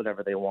away with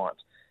whatever they want,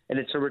 and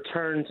it's a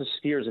return to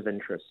spheres of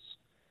interests.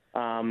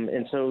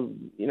 And so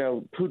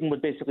Putin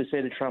would basically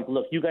say to Trump,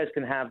 "Look, you guys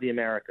can have the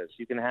Americas,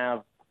 you can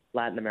have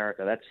Latin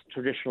America. That's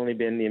traditionally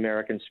been the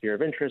American sphere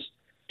of interest.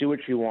 Do what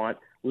you want.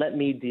 Let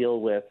me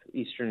deal with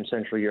Eastern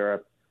Central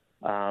Europe,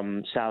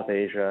 South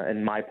Asia,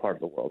 and my part of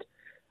the world."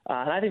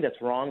 And I think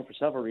that's wrong for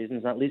several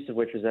reasons, not least of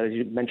which is that, as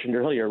you mentioned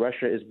earlier,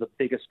 Russia is the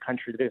biggest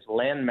country, the biggest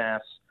landmass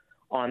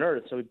on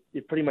Earth. So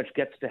it pretty much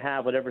gets to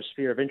have whatever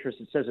sphere of interest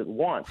it says it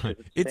wants.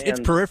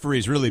 Its periphery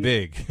is really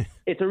big.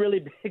 It's a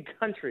really big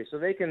country, so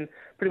they can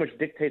pretty much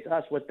dictate to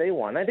us what they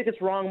want. And I think it's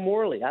wrong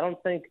morally.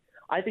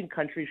 I think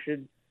countries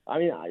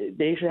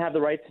they should have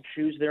the right to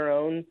choose their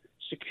own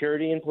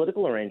security and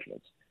political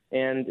arrangements.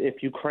 And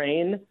if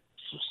Ukraine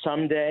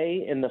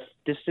someday in the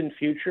distant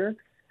future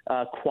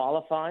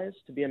qualifies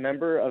to be a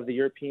member of the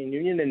European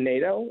Union and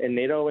NATO and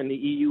the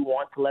EU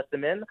want to let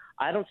them in,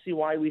 I don't see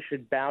why we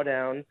should bow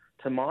down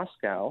to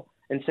Moscow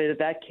and say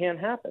that can't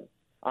happen.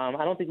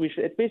 I don't think we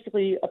should. It's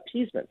basically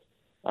appeasement.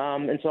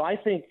 And so I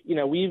think,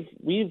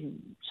 we've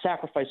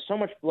sacrificed so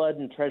much blood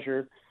and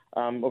treasure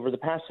over the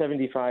past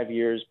 75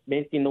 years,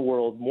 making the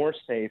world more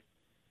safe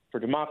for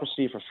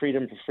democracy, for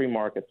freedom, for free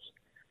markets.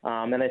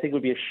 And I think it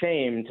would be a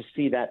shame to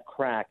see that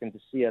crack and to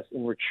see us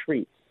in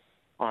retreat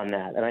on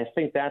that. And I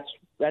think that's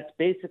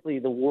basically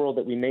the world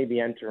that we may be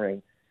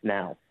entering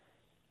now.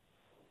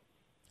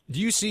 Do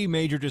you see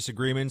major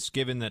disagreements,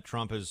 given that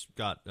Trump has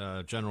got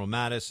General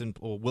Mattis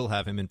or will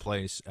have him in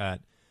place at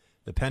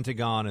the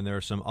Pentagon, and there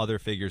are some other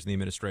figures in the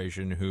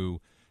administration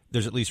who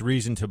there's at least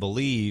reason to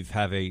believe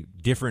have a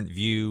different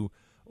view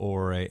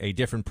or a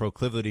different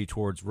proclivity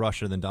towards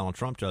Russia than Donald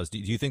Trump does? Do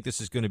you think this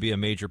is going to be a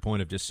major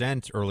point of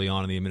dissent early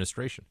on in the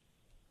administration?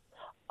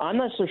 I'm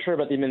not so sure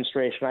about the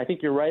administration. I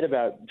think you're right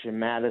about Jim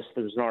Mattis.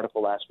 There was an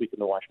article last week in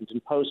the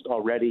Washington Post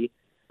already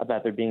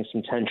about there being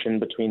some tension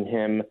between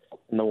him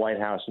and the White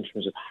House in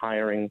terms of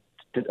hiring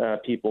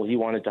people. He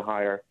wanted to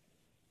hire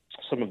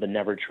some of the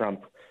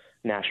never-Trump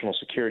national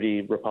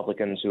security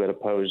Republicans who had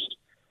opposed,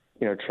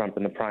 Trump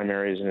in the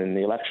primaries and in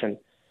the election.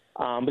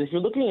 But if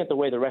you're looking at the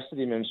way the rest of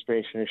the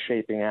administration is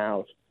shaping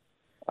out,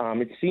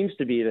 it seems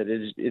to be that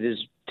it is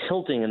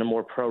tilting in a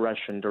more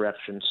pro-Russian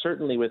direction,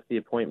 certainly with the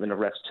appointment of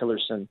Rex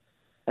Tillerson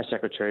as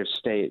Secretary of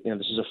State.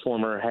 This is a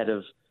former head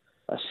of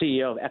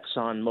CEO of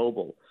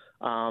ExxonMobil.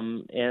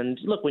 And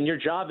look, when your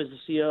job as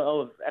the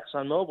CEO of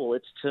ExxonMobil,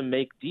 it's to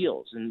make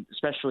deals, and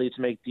especially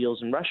to make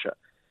deals in Russia.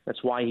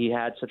 That's why he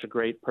had such a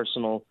great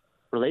personal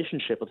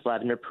relationship with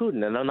Vladimir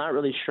Putin. And I'm not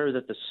really sure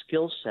that the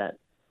skill set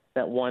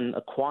that one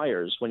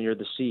acquires when you're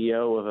the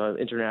CEO of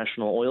an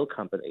international oil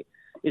company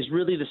is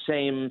really the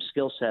same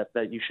skill set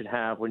that you should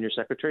have when you're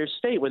Secretary of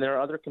State, when there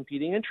are other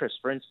competing interests,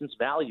 for instance,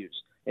 values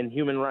and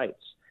human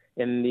rights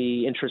in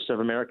the interests of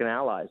American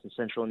allies in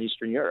Central and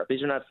Eastern Europe.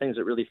 These are not things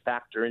that really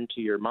factor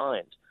into your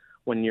mind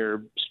when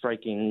you're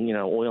striking,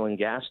 oil and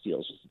gas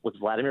deals with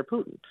Vladimir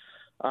Putin.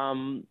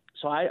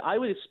 So I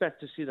would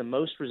expect to see the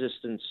most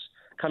resistance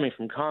coming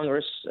from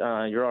Congress.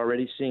 You're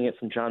already seeing it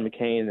from John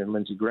McCain and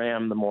Lindsey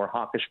Graham, the more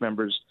hawkish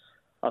members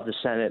of the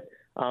Senate.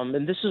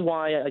 And this is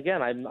why,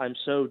 again, I'm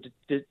so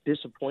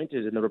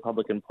disappointed in the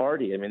Republican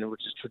Party. I mean,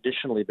 which has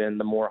traditionally been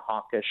the more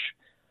hawkish,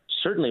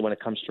 certainly when it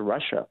comes to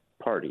Russia,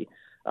 party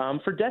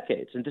for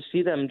decades. And to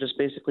see them just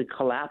basically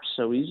collapse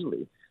so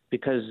easily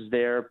because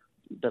they're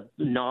the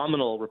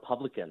nominal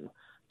Republican,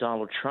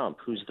 Donald Trump,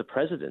 who's the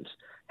president,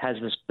 has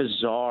this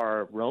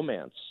bizarre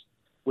romance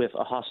with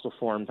a hostile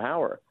foreign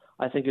power,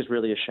 I think is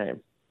really a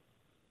shame.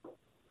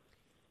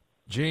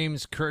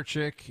 James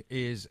Kirchick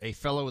is a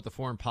fellow at the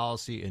Foreign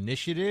Policy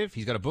Initiative.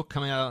 He's got a book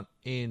coming out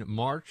in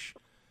March,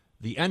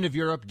 The End of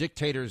Europe,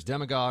 Dictators,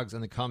 Demagogues,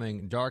 and the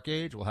Coming Dark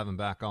Age. We'll have him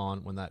back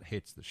on when that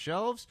hits the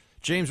shelves.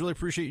 James, really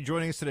appreciate you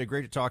joining us today.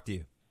 Great to talk to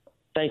you.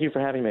 Thank you for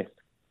having me.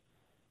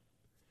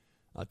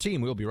 Team,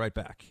 we'll be right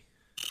back.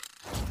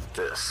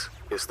 This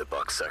is the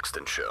Buck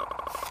Sexton Show.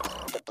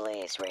 The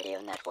Blaze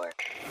Radio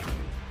Network.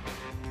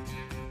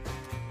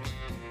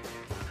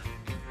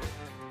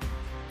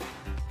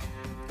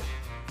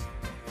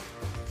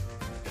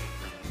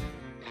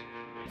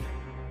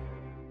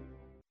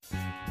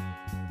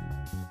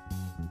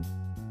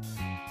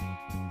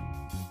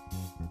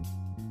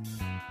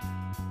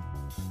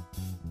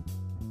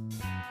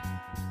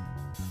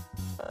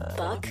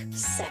 Buck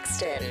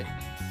Sexton.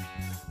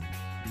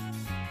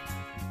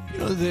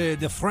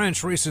 The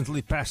French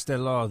recently passed a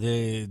law,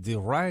 the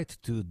right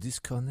to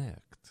disconnect.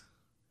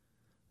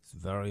 It's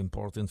very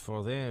important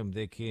for them.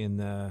 They can,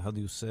 how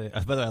do you say?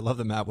 By the way, I love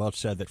that Matt Welch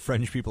said that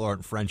French people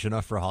aren't French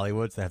enough for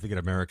Hollywood, so they have to get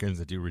Americans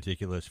that do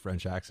ridiculous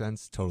French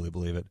accents. Totally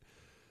believe it.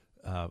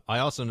 I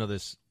also know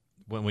this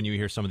when you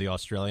hear some of the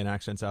Australian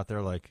accents out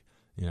there, like,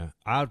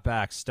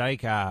 Outback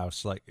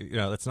Steakhouse. Like,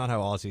 that's not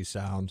how Aussies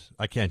sound.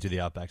 I can't do the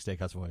Outback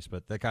Steakhouse voice,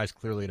 but that guy's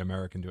clearly an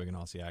American doing an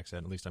Aussie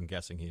accent. At least I'm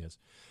guessing he is.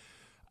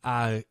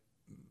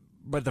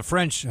 But the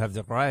French have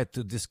the right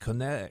to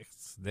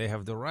disconnect. They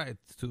have the right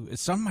to.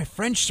 Some of my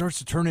French starts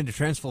to turn into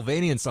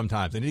Transylvanian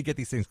sometimes. I need to get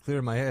these things clear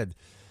in my head.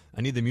 I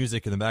need the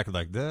music in the back of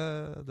like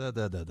da da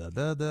da da da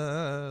da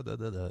da da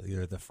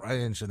da. The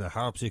French and the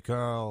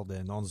harpsichord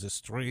and on the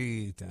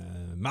street,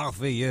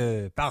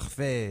 merveilleux,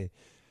 parfait,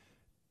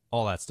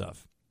 all that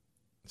stuff.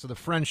 So the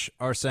French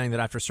are saying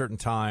that after a certain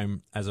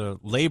time, as a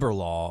labor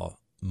law,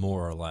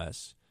 more or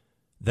less,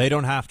 they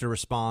don't have to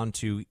respond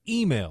to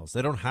emails.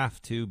 They don't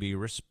have to be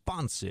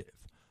responsive.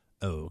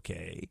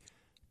 Okay.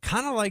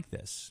 Kind of like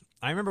this.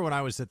 I remember when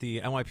I was at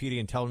the NYPD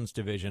Intelligence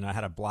Division, I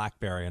had a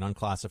BlackBerry, an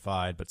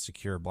unclassified but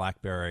secure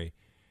BlackBerry.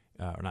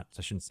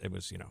 It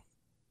was,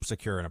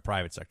 secure in a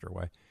private sector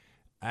way.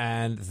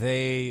 And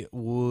they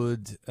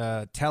would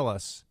tell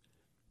us,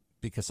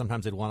 because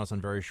sometimes they'd want us on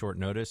very short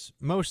notice,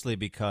 mostly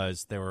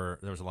because there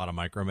was a lot of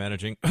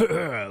micromanaging,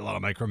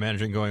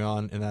 going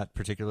on in that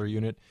particular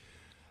unit.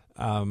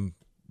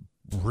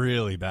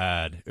 Really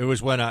bad. It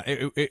was when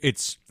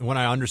it's when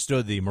I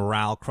understood the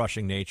morale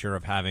crushing nature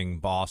of having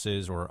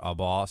bosses or a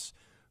boss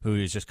who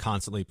is just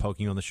constantly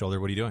poking you on the shoulder.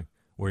 What are you doing?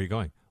 Where are you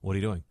going? What are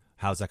you doing?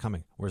 How's that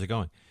coming? Where's it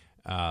going?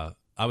 I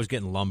was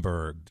getting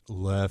Lumberghed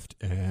left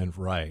and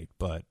right,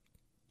 but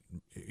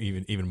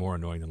even more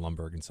annoying than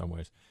Lumbergh in some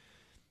ways.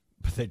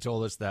 But they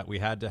told us that we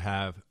had to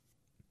have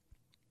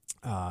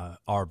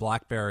our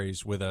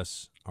BlackBerries with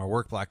us, our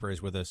work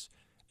BlackBerries with us,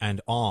 and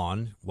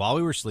on while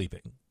we were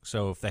sleeping.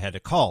 So if they had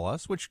to call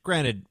us, which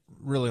granted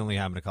really only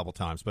happened a couple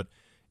times, but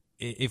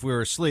if we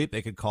were asleep,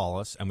 they could call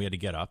us, and we had to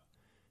get up.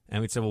 And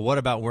we'd say, well, what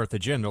about we're at the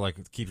gym? They're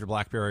like, keep your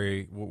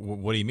BlackBerry.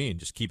 What do you mean?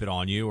 Just keep it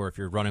on you? Or if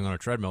you're running on a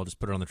treadmill, just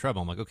put it on the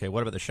treadmill. I'm like, okay,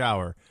 what about the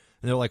shower?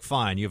 And they're like,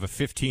 fine, you have a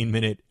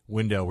 15-minute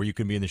window where you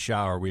can be in the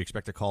shower. We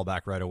expect a call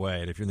back right away.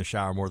 And if you're in the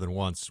shower more than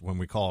once when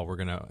we call, we're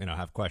going to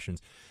have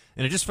questions.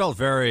 And it just felt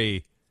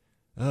very,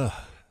 the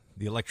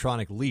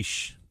electronic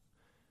leash.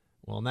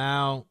 Well,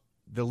 now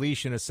the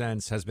leash, in a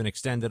sense, has been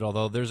extended,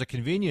 although there's a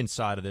convenience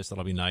side of this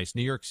that'll be nice.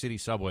 New York City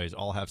subways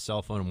all have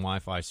cell phone and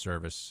Wi-Fi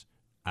service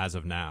as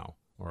of now,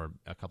 or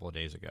a couple of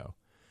days ago.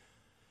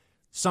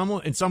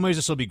 In some ways,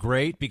 this will be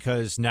great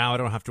because now I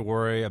don't have to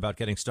worry about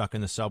getting stuck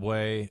in the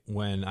subway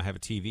when I have a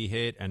TV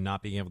hit and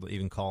not being able to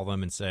even call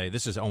them and say,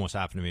 this has almost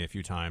happened to me a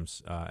few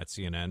times at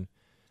CNN.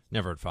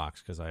 Never at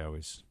Fox because I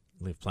always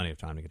leave plenty of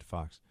time to get to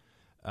Fox.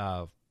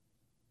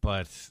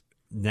 But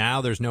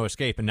now there's no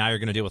escape, and now you're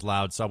going to deal with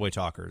loud subway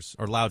talkers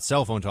or loud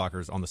cell phone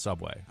talkers on the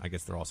subway. I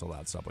guess they're also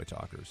loud subway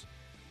talkers.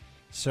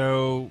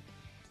 So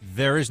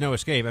there is no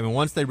escape. I mean,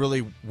 once they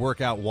really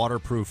work out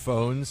waterproof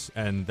phones,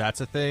 and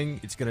that's a thing,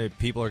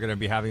 people are going to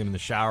be having them in the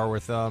shower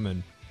with them,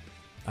 and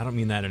I don't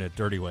mean that in a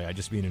dirty way. I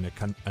just mean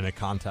in a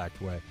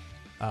contact way.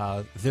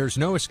 There's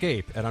no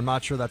escape, and I'm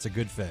not sure that's a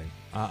good thing.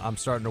 I'm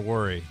starting to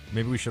worry.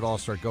 Maybe we should all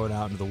start going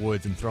out into the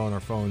woods and throwing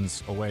our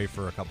phones away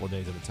for a couple of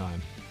days at a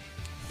time.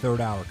 Third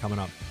hour coming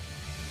up.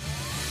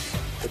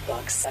 The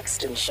Buck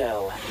Sexton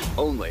Show.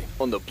 Only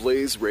on the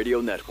Blaze Radio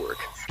Network.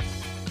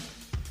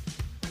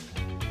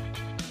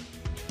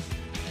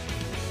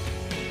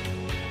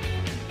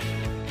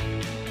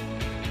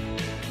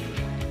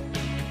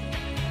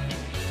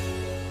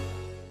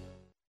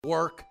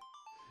 Work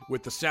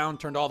with the sound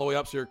turned all the way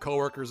up so your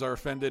coworkers are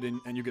offended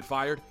and you get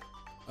fired.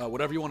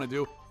 Whatever you want to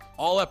do.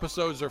 All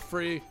episodes are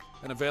free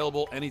and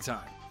available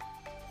anytime.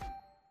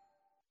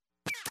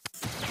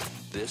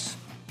 This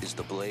is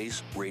the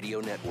Blaze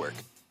Radio Network.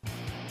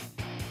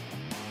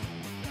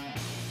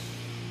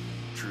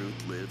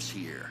 Truth lives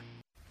here.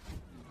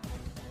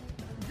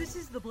 This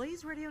is the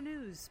Blaze Radio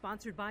News,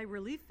 sponsored by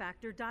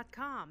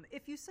ReliefFactor.com.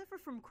 If you suffer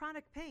from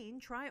chronic pain,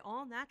 try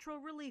All Natural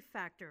Relief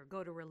Factor.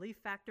 Go to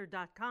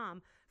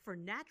ReliefFactor.com for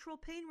natural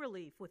pain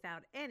relief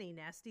without any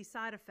nasty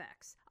side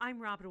effects. I'm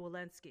Robin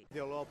Walensky.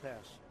 They'll all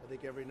pass. I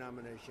think every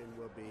nomination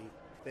will be.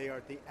 They are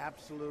at the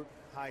absolute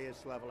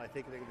highest level. I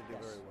think they're going to do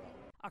very well.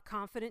 A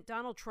confident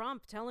Donald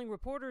Trump telling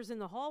reporters in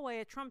the hallway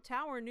at Trump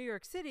Tower in New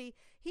York City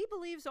he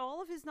believes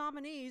all of his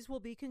nominees will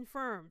be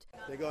confirmed.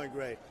 They're going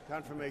great.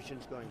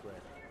 Confirmation's going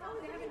great. Oh,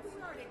 they haven't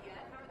started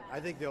yet. I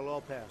think they'll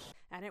all pass.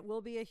 And it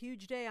will be a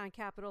huge day on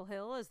Capitol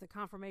Hill as the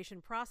confirmation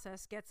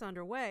process gets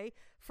underway.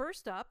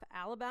 First up,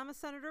 Alabama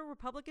Senator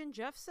Republican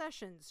Jeff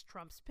Sessions,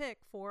 Trump's pick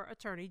for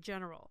Attorney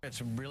General.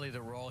 It's really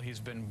the role he's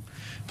been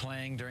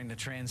playing during the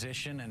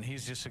transition, and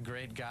he's just a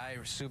great guy,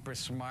 super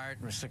smart,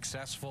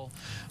 successful,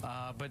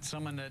 but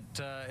someone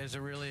that is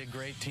really a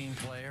great team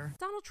player.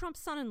 Donald Trump's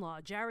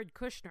son-in-law, Jared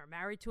Kushner,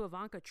 married to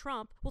Ivanka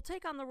Trump, will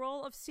take on the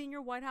role of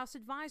senior White House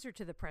advisor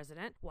to the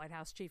president. White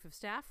House Chief of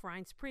Staff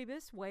Reince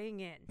Priebus weighing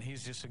in.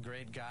 He's just a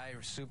great guy,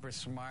 super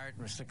smart,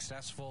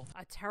 successful.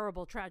 A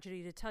terrible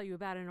tragedy to tell you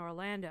about in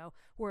Orlando,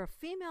 where a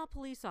female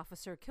police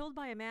officer killed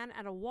by a man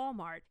at a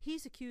Walmart.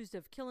 He's accused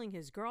of killing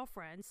his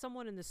girlfriend.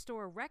 Someone in the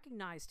store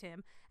recognized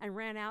him and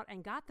ran out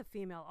and got the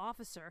female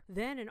officer.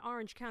 Then an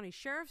Orange County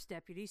Sheriff's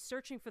deputy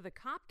searching for the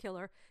cop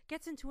killer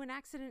gets into an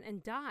accident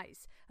and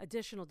dies.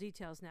 Additional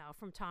details now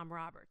from Tom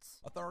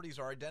Roberts. Authorities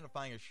are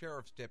identifying a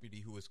sheriff's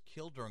deputy who was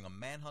killed during a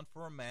manhunt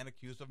for a man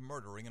accused of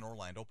murdering an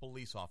Orlando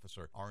police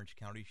officer. Orange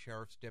County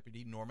Sheriff's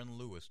Deputy Norman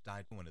Lewis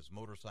died when his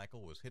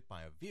motorcycle was hit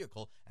by a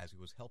vehicle as he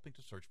was helping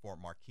to search for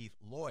Markeith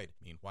Lloyd.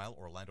 Meanwhile,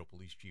 Orlando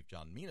Police Chief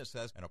John Mina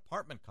says an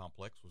apartment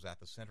complex was at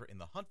the center in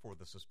the hunt for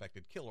the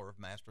suspected killer of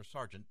Master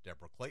Sergeant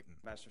Deborah Clayton.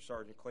 Master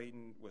Sergeant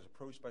Clayton was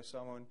approached by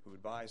someone who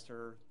advised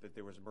her that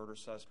there was a murder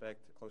suspect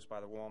close by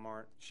the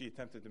Walmart. She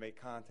attempted to make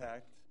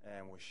contact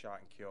and was shot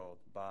and killed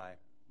by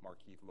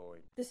Markeith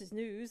Lloyd. This is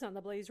news on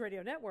the Blaze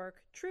Radio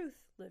Network. Truth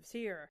lives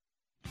here.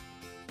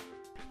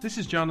 This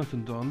is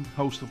Jonathan Dunn,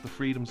 host of the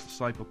Freedom's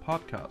Disciple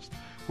podcast,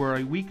 where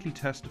I weekly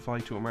testify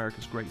to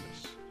America's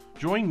greatness.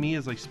 Join me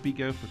as I speak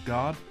out for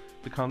God,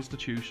 the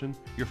Constitution,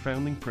 your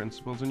founding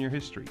principles, and your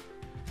history.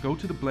 Go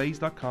to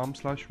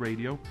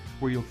theblaze.com/radio,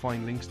 where you'll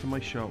find links to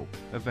my show,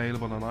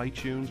 available on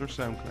iTunes or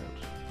SoundCloud.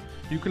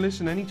 You can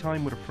listen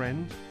anytime with a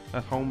friend,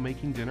 at home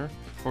making dinner,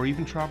 or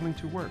even traveling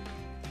to work.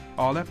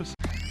 All episodes.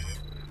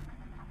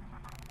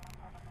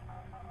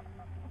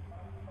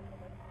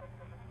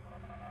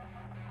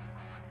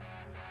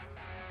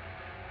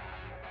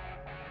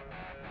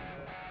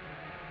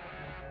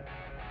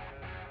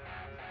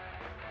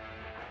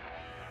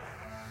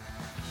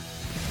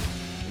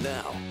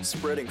 Now,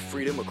 spreading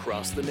freedom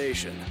across the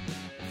nation.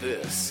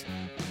 This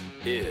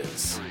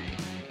is 3,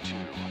 2,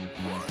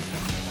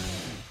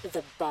 1.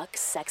 The Buck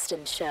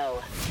Sexton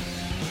Show.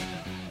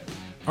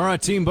 All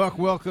right, Team Buck,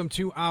 welcome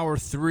to Hour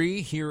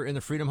 3 here in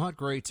the Freedom Hut.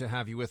 Great to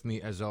have you with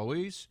me, as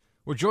always.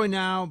 We're joined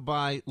now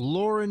by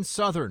Lauren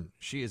Southern.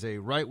 She is a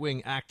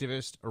right-wing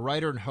activist, a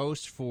writer and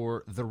host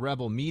for The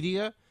Rebel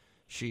Media.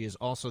 She is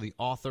also the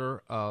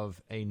author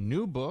of a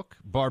new book,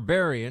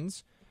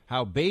 Barbarians,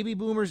 How Baby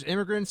Boomers,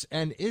 Immigrants,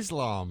 and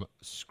Islam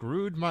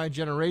Screwed My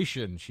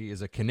Generation. She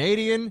is a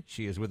Canadian.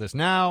 She is with us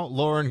now.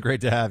 Lauren, great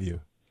to have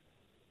you.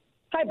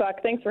 Hi,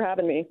 Buck. Thanks for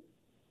having me.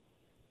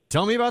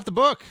 Tell me about the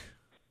book.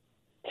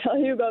 Tell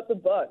you about the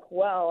book.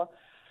 Well,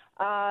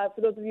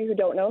 for those of you who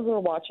don't know, who are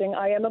watching,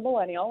 I am a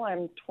millennial.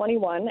 I'm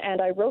 21, and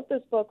I wrote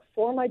this book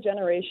for my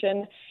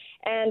generation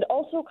and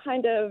also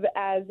kind of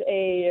as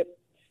a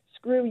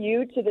screw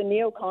you to the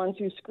neocons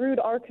who screwed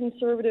our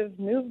conservative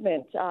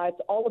movement. It's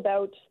all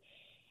about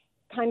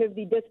kind of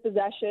the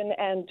dispossession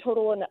and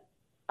total and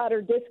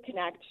utter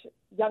disconnect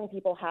young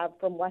people have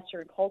from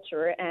Western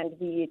culture and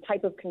the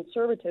type of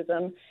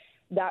conservatism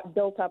that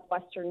built up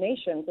Western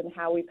nations and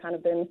how we've kind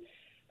of been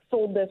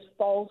sold this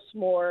false,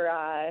 more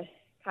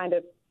kind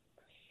of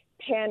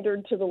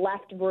pandered to the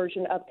left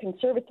version of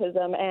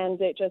conservatism, and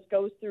it just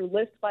goes through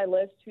list by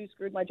list who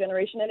screwed my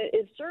generation. And it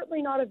is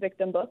certainly not a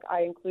victim book.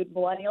 I include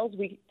millennials.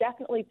 We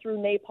definitely threw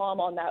napalm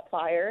on that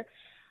fire,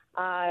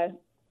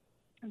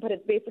 but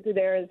it's basically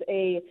there is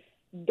a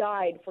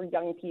guide for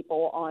young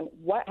people on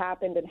what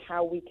happened and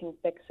how we can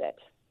fix it.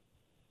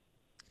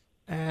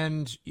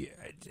 And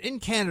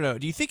in Canada,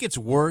 do you think it's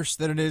worse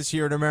than it is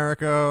here in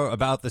America?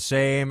 About the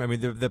same? I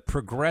mean, the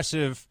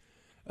progressive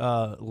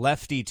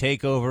lefty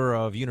takeover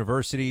of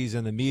universities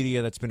and the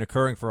media that's been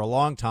occurring for a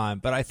long time.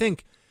 But I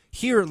think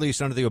here, at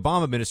least under the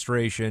Obama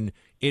administration,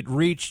 it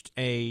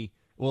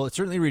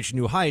certainly reached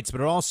new heights,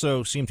 but it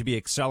also seemed to be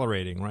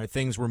accelerating, right?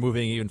 Things were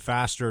moving even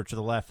faster to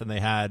the left than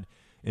they had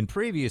in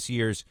previous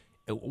years.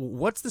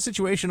 What's the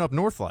situation up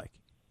north like?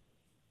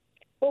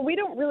 Well, we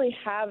don't really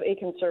have a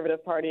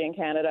conservative party in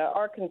Canada.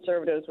 Our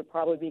conservatives would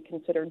probably be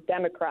considered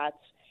Democrats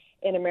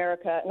in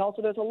America. And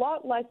also there's a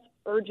lot less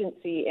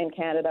urgency in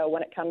Canada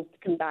when it comes to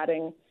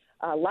combating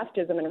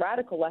leftism and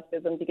radical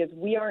leftism because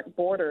we aren't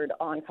bordered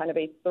on kind of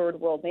a third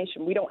world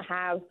nation. We don't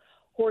have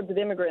hordes of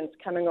immigrants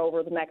coming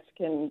over the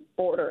Mexican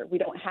border. We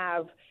don't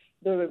have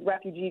the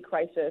refugee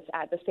crisis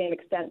at the same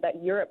extent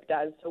that Europe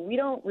does. So we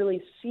don't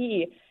really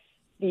see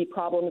the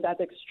problems as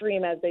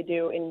extreme as they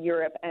do in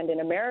Europe and in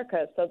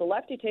America. So the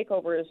lefty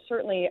takeover is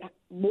certainly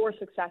more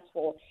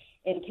successful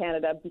in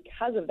Canada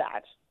because of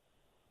that.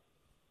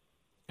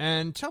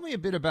 And tell me a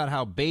bit about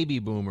how baby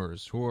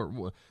boomers,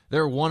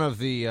 they're one of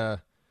the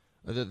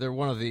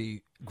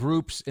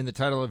groups in the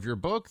title of your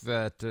book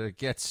that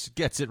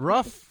gets it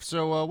rough.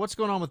 So what's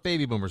going on with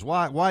baby boomers?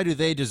 Why do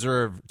they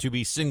deserve to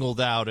be singled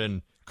out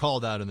and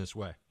called out in this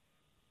way?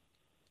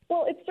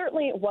 Well, it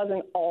certainly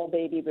wasn't all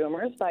baby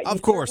boomers. But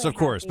of course.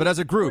 But as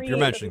a group, you're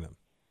mentioning them.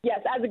 Yes,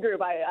 as a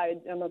group, I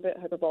am a bit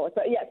hyperbolic.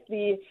 But yes,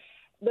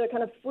 the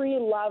kind of free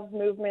love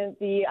movement,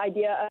 the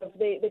idea of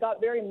they got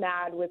very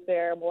mad with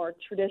their more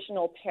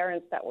traditional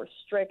parents that were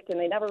strict, and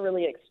they never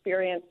really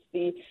experienced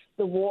the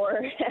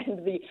war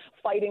and the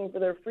fighting for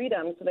their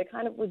freedom. So they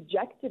kind of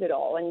rejected it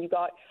all. And you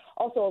got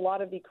also a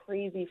lot of the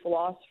crazy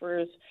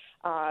philosophers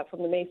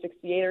from the May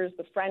 68ers,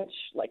 the French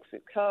like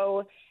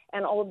Foucault,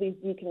 and all of these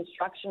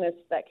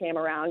deconstructionists that came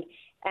around.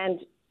 And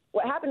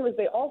what happened was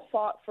they all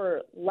fought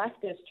for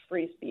leftist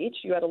free speech.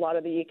 You had a lot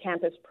of the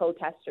campus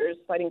protesters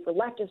fighting for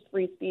leftist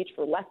free speech,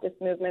 for leftist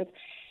movements,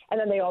 and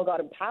then they all got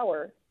in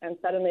power, and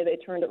suddenly they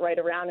turned it right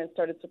around and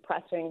started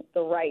suppressing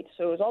the right.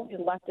 So it was all these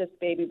leftist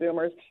baby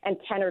boomers and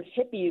tenured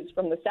hippies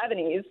from the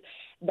 70s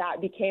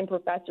that became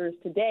professors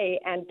today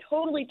and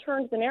totally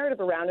turned the narrative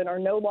around and are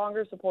no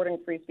longer supporting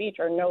free speech,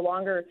 are no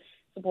longer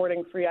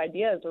supporting free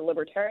ideas or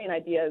libertarian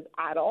ideas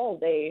at all.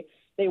 They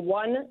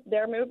won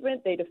their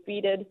movement. They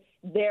defeated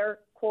their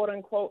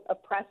quote-unquote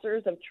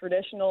oppressors of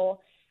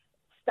traditional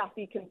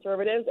stuffy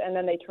conservatives, and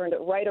then they turned it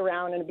right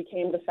around and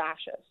became the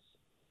fascists.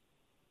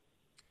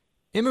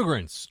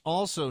 Immigrants,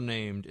 also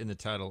named in the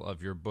title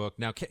of your book.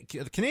 Now,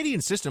 the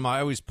Canadian system, I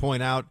always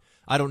point out,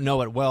 I don't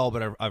know it well,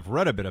 but I've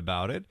read a bit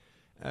about it.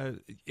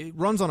 It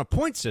runs on a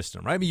point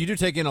system, right? I mean, you do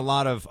take in a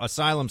lot of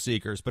asylum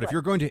seekers, but if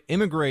you're going to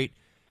immigrate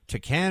to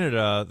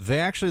Canada, they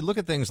actually look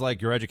at things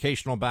like your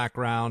educational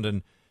background,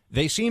 and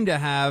they seem to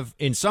have,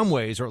 in some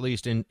ways, or at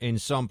least in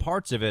some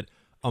parts of it,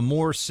 a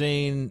more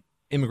sane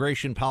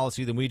immigration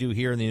policy than we do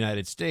here in the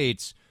United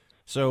States.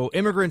 So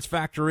immigrants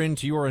factor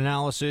into your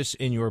analysis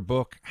in your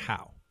book.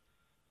 How?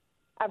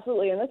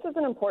 Absolutely, and this is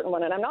an important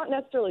one, and I'm not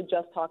necessarily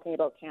just talking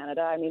about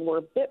Canada. I mean, we're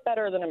a bit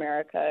better than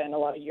America and a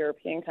lot of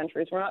European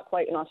countries. We're not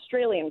quite an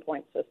Australian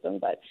point system,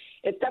 but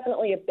it's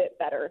definitely a bit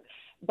better.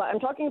 But I'm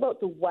talking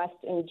about the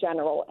West in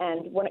general,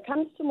 and when it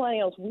comes to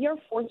millennials, we are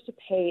forced to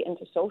pay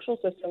into social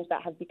systems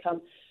that have become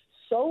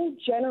so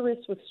generous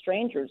with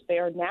strangers. They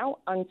are now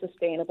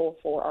unsustainable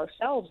for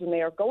ourselves, and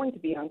they are going to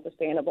be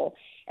unsustainable.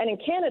 And in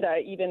Canada,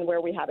 even where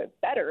we have it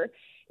better,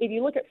 if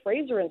you look at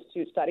Fraser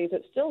Institute studies,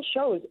 it still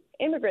shows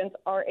immigrants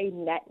are a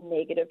net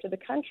negative to the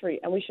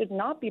country, and we should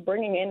not be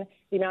bringing in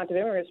the amount of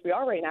immigrants we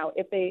are right now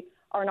if they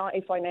are not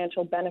a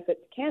financial benefit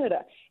to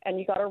Canada. And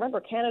you got to remember,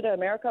 Canada,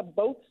 America,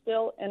 both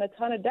still in a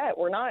ton of debt.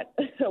 We're not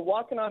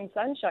walking on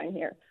sunshine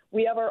here.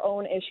 We have our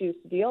own issues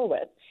to deal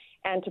with.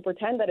 And to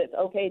pretend that it's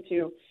okay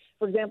to,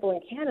 for example, in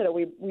Canada,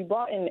 we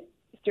brought in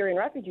Syrian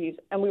refugees,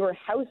 and we were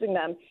housing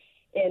them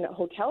in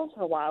hotels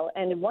for a while.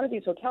 And in one of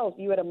these hotels,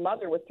 you had a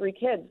mother with 3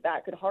 kids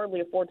that could hardly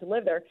afford to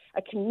live there,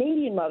 a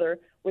Canadian mother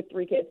with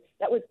 3 kids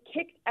that was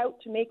kicked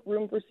out to make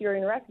room for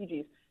Syrian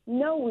refugees.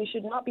 No, we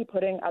should not be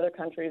putting other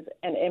countries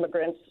and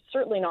immigrants,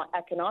 certainly not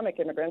economic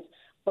immigrants,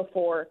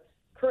 before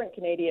current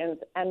Canadians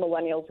and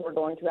millennials who are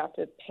going to have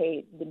to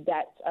pay the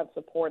debt of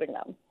supporting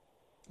them.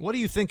 What do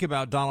you think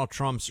about Donald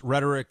Trump's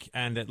rhetoric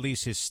and at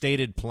least his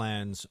stated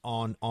plans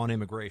on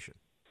immigration?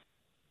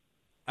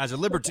 As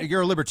a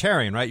you're a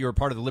libertarian, right? You're a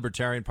part of the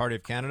Libertarian Party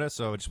of Canada,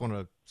 so I just want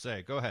to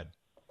say, go ahead.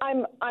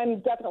 I'm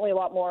definitely a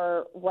lot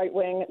more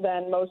right-wing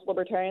than most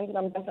libertarians, and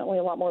I'm definitely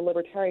a lot more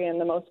libertarian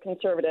than most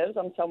conservatives.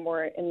 I'm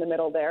somewhere in the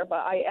middle there, but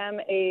I am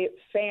a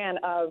fan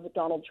of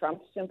Donald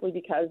Trump simply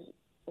because,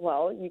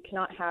 well, you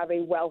cannot have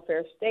a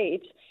welfare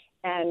state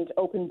and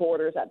open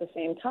borders at the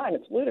same time.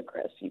 It's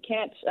ludicrous. You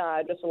can't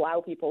just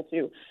allow people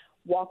to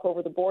walk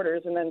over the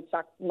borders and then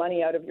suck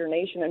money out of your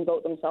nation and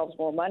vote themselves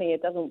more money.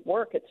 It doesn't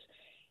work. It's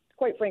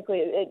quite frankly,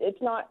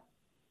 it's not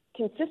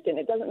consistent.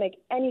 It doesn't make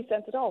any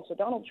sense at all. So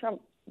Donald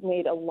Trump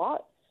made a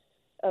lot.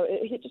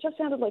 It just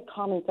sounded like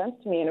common sense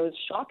to me, and it was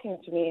shocking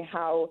to me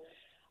how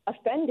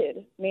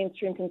offended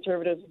mainstream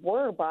conservatives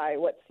were by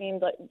what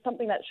seemed like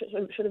something that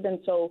should have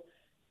been so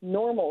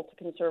normal to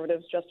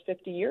conservatives just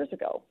 50 years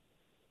ago.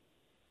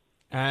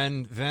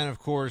 And then, of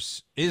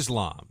course,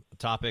 Islam, a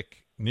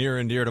topic near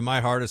and dear to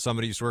my heart as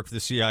somebody who's worked for the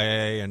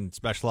CIA and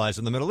specialized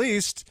in the Middle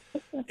East.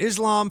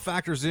 Islam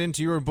factors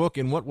into your book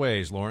in what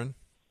ways, Lauren?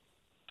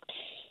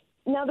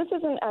 Now, this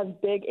isn't as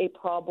big a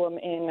problem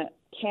in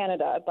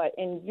Canada, but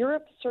in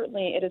Europe,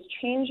 certainly it is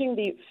changing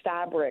the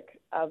fabric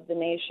of the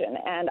nation.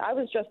 And I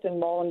was just in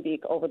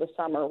Molenbeek over the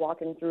summer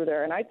walking through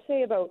there, and I'd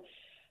say about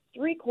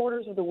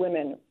 3/4 of the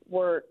women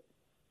were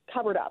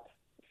covered up,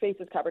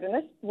 faces covered. And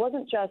this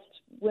wasn't just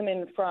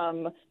women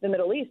from the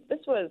Middle East.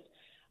 This was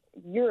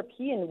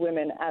European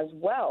women as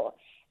well.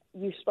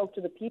 You spoke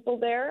to the people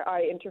there.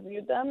 I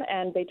interviewed them,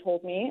 and they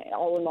told me,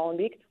 all in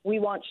Molenbeek, we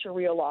want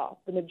Sharia law.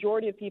 The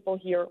majority of people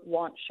here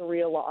want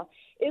Sharia law.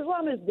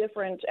 Islam is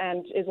different,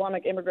 and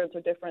Islamic immigrants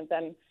are different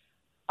than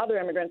other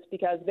immigrants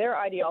because their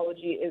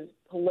ideology is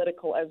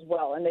political as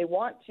well, and they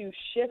want to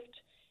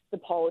shift the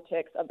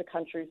politics of the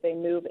countries they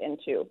move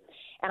into.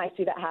 And I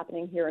see that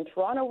happening here in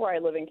Toronto, where I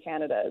live in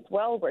Canada as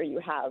well, where you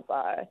have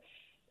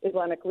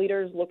Islamic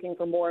leaders looking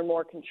for more and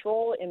more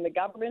control in the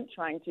government,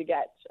 trying to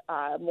get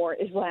more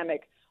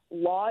Islamic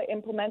law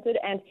implemented.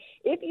 And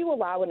if you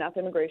allow enough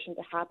immigration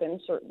to happen,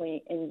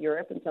 certainly in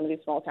Europe and some of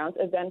these small towns,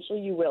 eventually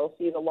you will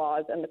see the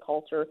laws and the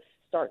culture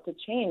start to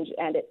change.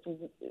 And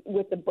it's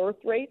with the birth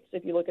rates,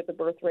 if you look at the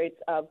birth rates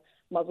of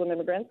Muslim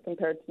immigrants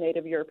compared to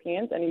native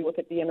Europeans, and you look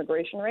at the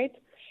immigration rates,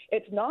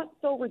 it's not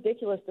so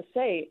ridiculous to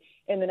say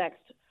in the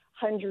next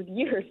 100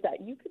 years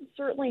that you could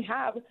certainly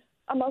have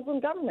a Muslim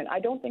government.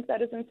 I don't think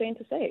that is insane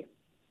to say.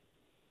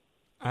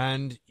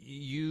 And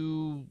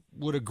you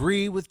would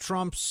agree with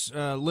Trump's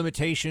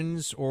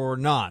limitations or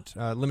not?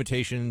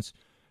 Limitations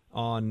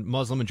on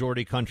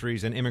Muslim-majority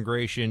countries and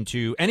immigration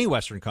to any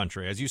Western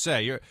country. As you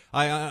say,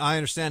 I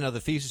understand now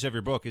the thesis of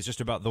your book is just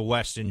about the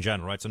West in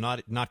general, right? So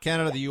not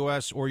Canada, the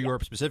U.S., or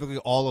Europe specifically,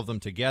 all of them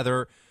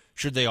together.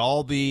 Should they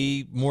all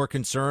be more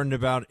concerned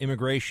about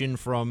immigration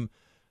from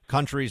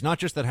countries, not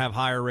just that have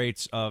higher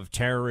rates of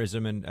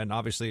terrorism and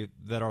obviously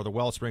that are the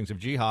wellsprings of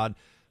jihad,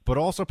 but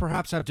also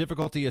perhaps have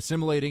difficulty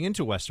assimilating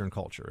into Western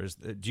culture?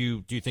 Do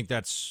you think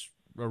that's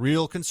a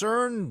real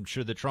concern?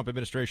 Should the Trump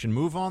administration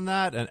move on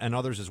that and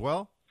others as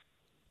well?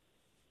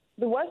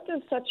 The West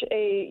is such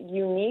a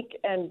unique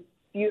and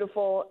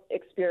beautiful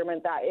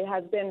experiment that it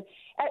has been.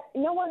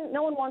 No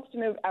one wants to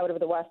move out of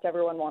the West.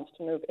 Everyone wants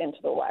to move into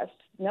the West.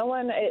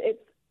 It's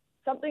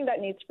something that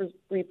needs to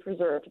be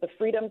preserved. The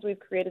freedoms we've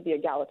created, the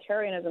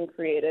egalitarianism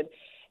created,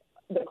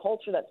 the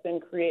culture that's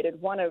been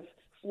created, one of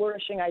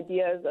flourishing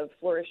ideas, of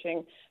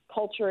flourishing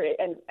culture,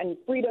 and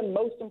freedom,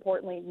 most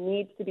importantly,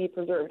 needs to be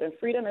preserved. And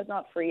freedom is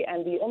not free,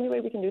 and the only way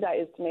we can do that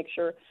is to make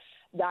sure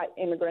that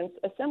immigrants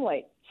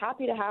assimilate.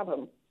 Happy to have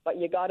them, but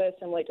you got to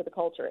assimilate to the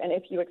culture. And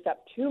if you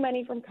accept too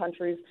many from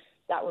countries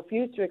that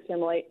refuse to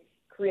assimilate,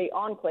 create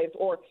enclaves,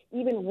 or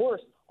even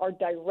worse, are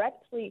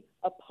directly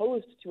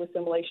opposed to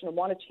assimilation and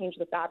want to change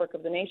the fabric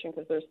of the nation,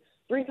 because there's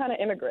 3 kinds of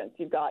immigrants.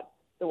 You've got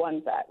the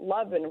ones that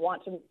love and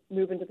want to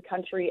move into the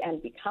country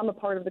and become a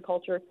part of the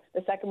culture,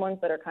 the second ones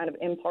that are kind of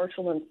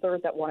impartial, and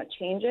third that want to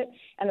change it.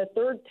 And the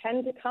third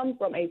tend to come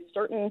from a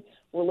certain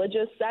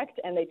religious sect,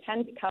 and they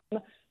tend to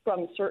come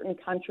from certain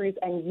countries.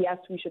 And yes,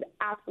 we should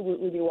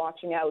absolutely be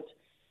watching out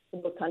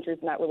for those countries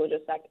in that religious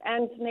sect.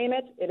 And to name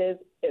it, it is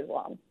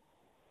Islam.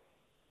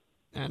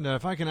 And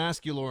if I can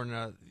ask you,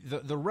 Lauren,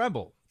 the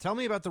Rebel, tell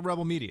me about the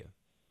Rebel media.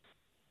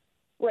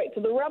 Right,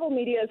 so the Rebel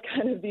media is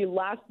kind of the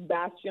last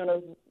bastion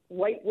of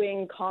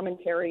right-wing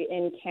commentary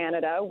in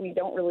Canada. We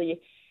don't really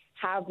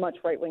have much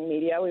right-wing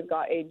media. We've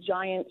got a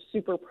giant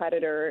super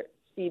predator,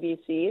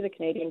 CBC, the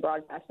Canadian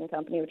Broadcasting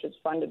Company, which is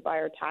funded by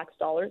our tax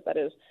dollars, that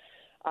is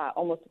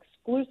almost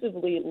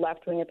exclusively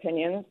left-wing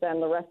opinions. Then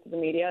the rest of the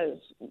media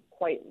is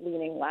quite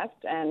leaning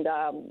left. And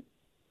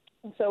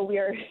So we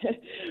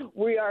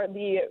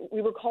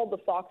were called the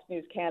Fox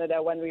News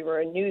Canada when we were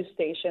a news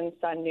station,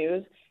 Sun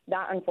News.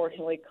 That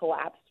unfortunately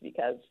collapsed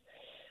because,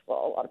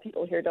 well, a lot of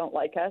people here don't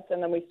like us.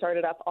 And then we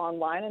started up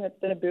online, and it's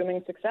been a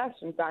booming success.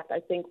 In fact,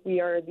 I think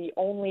we are the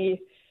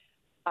only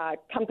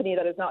company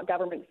that is not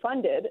government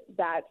funded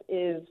that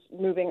is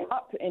moving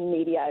up in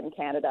media in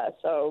Canada.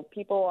 So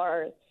people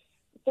are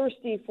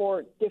thirsty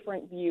for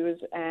different views,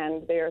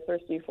 and they are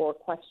thirsty for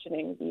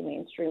questioning the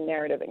mainstream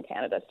narrative in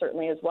Canada,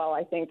 certainly as well.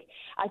 I think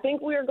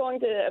we are going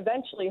to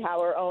eventually have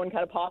our own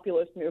kind of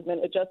populist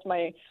movement, adjust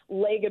my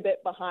leg a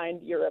bit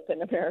behind Europe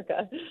and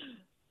America.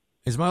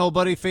 Is my old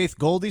buddy Faith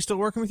Goldie still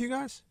working with you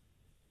guys?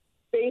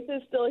 Faith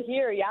is still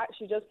here. Yeah,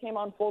 she just came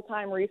on full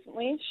time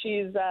recently.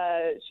 She's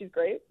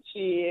great.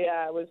 She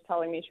was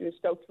telling me she was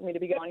stoked for me to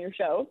be on your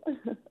show.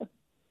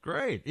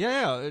 Great.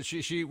 Yeah.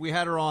 We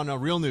had her on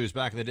Real News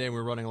back in the day. We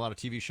were running a lot of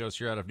TV shows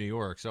here out of New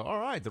York. So, all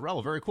right, The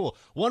Rebel, very cool.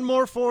 One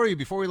more for you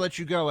before we let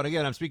you go. And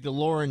again, I'm speaking to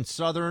Lauren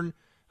Southern,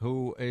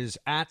 who is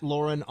at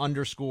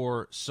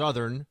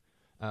Lauren_Southern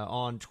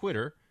on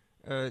Twitter.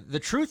 The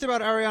truth about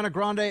Ariana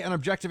Grande and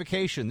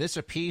objectification. This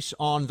a piece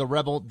on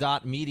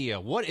therebel.media.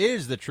 What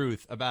is the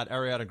truth about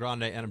Ariana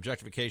Grande and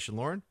objectification,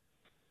 Lauren?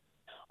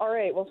 All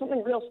right, well,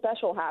 something real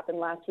special happened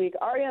last week.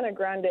 Ariana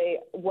Grande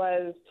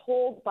was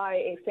told by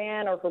a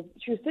fan,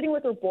 she was sitting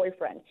with her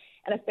boyfriend,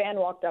 and a fan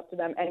walked up to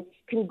them and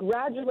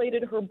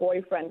congratulated her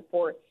boyfriend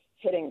for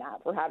hitting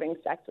that, for having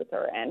sex with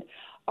her. And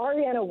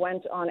Ariana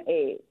went on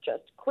a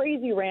just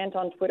crazy rant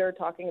on Twitter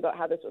talking about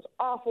how this was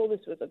awful,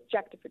 this was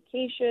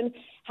objectification,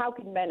 how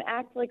can men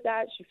act like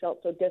that? She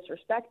felt so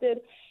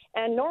disrespected.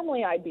 And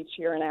normally I'd be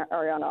cheering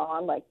Ariana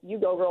on, like, you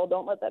go, girl,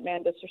 don't let that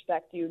man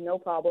disrespect you, no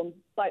problem.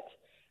 But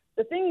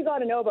the thing you got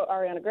to know about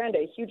Ariana Grande,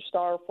 huge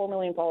star, 4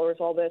 million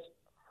followers, all this,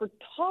 her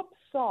top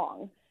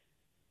song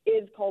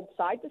is called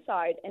Side to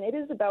Side, and it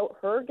is about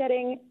her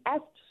getting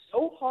effed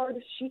so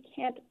hard she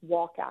can't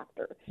walk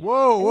after.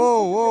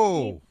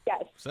 Whoa.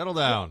 Yes. Settle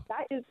down.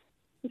 That is,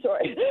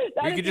 sorry.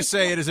 We could just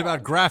say it is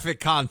about graphic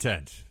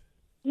content.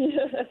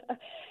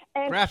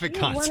 And graphic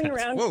she's content. running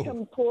around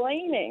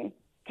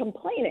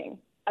complaining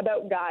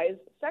about guys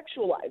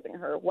sexualizing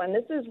her when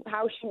this is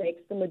how she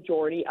makes the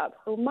majority of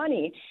her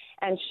money.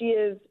 And she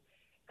is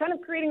kind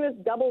of creating this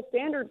double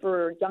standard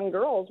for young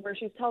girls where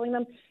she's telling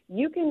them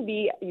you can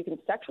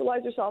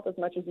sexualize yourself as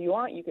much as you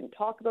want, you can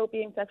talk about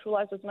being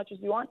sexualized as much as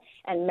you want,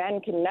 and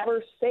men can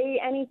never say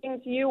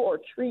anything to you or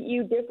treat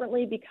you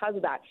differently because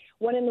of that.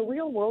 When in the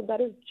real world,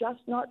 that is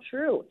just not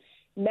true.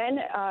 Men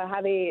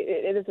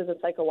this is a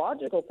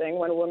psychological thing.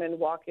 When women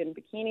walk in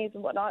bikinis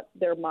and whatnot,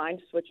 their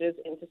mind switches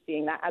into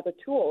seeing that as a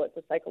tool. It's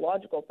a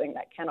psychological thing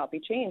that cannot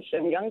be changed.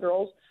 And young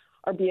girls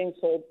are being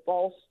sold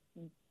false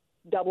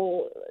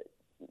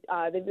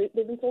they've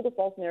been sold a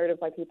false narrative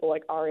by people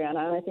like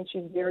Ariana, and I think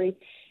she's very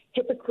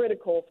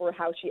hypocritical for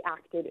how she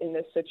acted in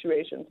this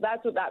situation. So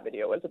that's what that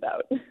video was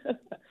about.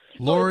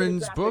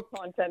 Lauren's book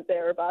content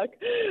there, Buck.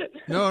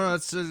 No,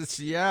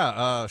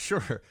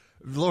 sure.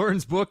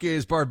 Lauren's book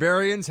is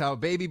Barbarians: How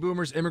Baby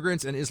Boomers,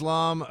 Immigrants, and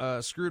Islam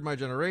Screwed My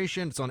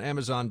Generation. It's on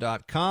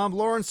Amazon.com.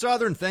 Lauren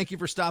Southern, thank you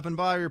for stopping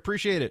by. We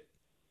appreciate it.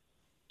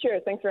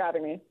 Cheers. Thanks for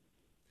having me.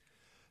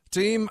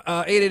 Team,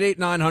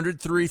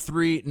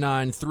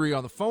 888-900-3393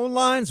 on the phone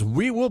lines.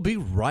 We will be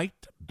right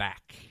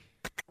back.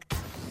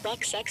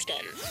 Buck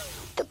Sexton,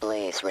 the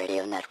Blaze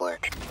Radio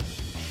Network.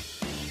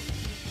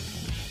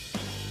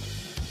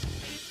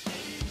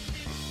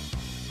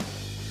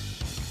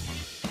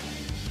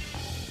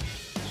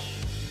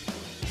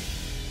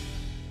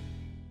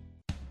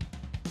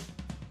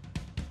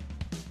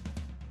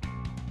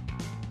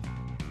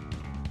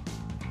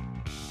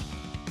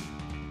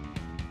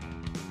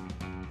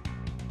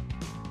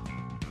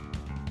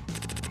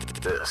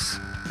 This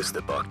is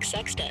the Buck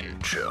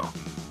Sexton Show.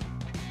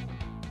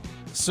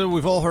 So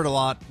we've all heard a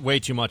lot, way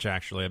too much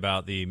actually,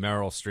 about the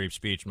Meryl Streep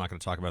speech. I'm not going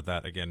to talk about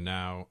that again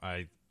now.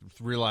 I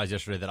realized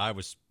yesterday that I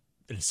was,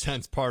 in a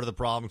sense, part of the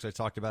problem because I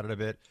talked about it a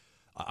bit.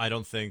 I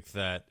don't think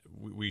that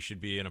we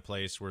should be in a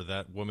place where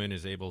that woman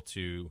is able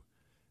to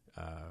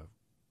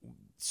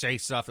say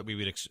stuff that we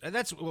would and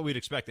that's what we'd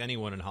expect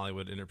anyone in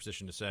Hollywood in their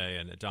position to say,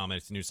 and it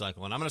dominates the news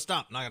cycle. And I'm going to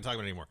stop. I'm not going to talk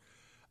about it anymore.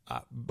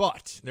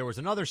 But there was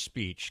another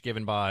speech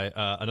given by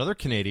another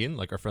Canadian,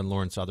 like our friend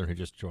Lauren Southern, who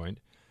just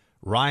joined,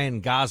 Ryan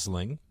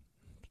Gosling.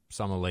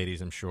 Some of the ladies,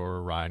 I'm sure,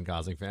 are Ryan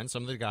Gosling fans.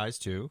 Some of the guys,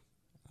 too.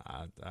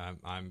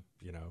 I'm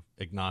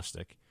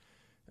agnostic.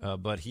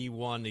 But he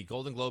won the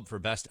Golden Globe for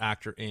Best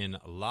Actor in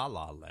La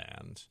La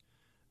Land.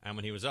 And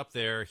when he was up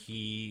there,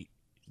 he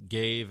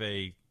gave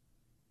a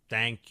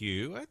thank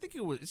you. I think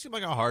it seemed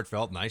like a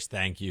heartfelt, nice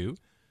thank you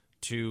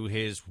to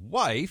his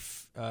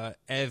wife,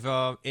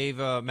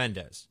 Eva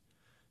Mendes.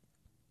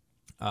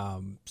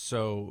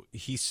 So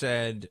he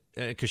said,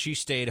 because she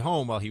stayed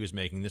home while he was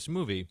making this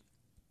movie,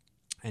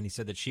 and he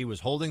said that she was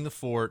holding the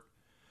fort,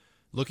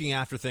 looking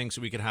after things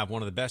so we could have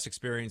one of the best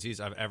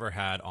experiences I've ever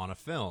had on a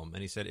film.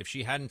 And he said if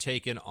she hadn't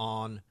taken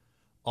on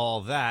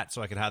all that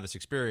so I could have this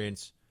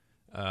experience,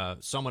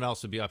 someone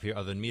else would be up here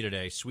other than me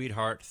today.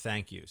 Sweetheart,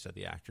 thank you, said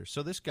the actor.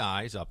 So this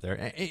guy's up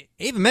there.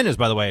 Eva Mendes,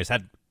 by the way, has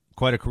had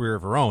quite a career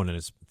of her own and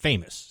is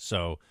famous.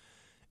 So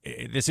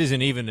this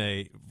isn't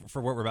even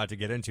for what we're about to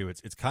get into.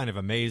 It's kind of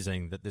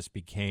amazing that this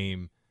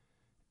became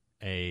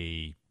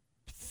a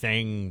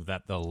thing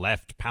that the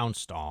left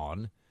pounced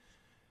on.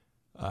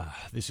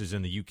 This is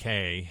in the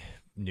UK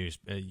news,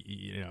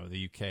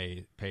 the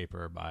UK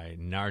paper by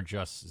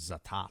Narjus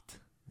Zatat.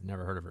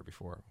 Never heard of her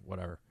before.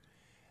 Whatever.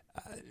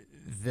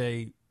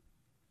 They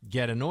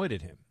get annoyed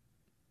at him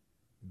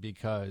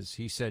because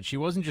he said she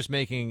wasn't just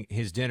making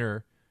his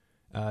dinner.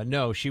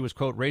 No, she was,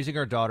 quote, raising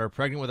our daughter,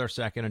 pregnant with our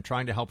second, and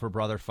trying to help her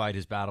brother fight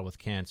his battle with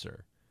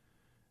cancer.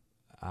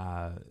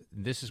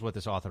 This is what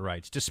this author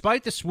writes.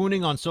 Despite the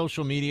swooning on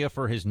social media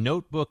for his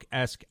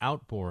Notebook-esque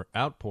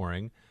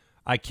outpouring,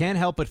 I can't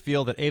help but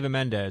feel that Eva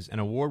Mendes, an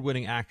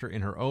award-winning actor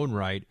in her own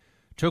right,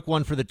 took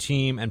one for the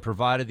team and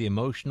provided the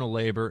emotional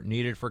labor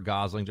needed for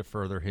Gosling to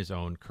further his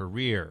own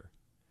career.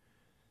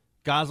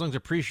 Gosling's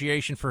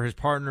appreciation for his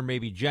partner may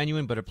be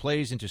genuine, but it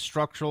plays into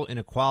structural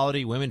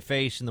inequality women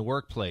face in the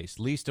workplace,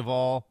 least of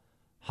all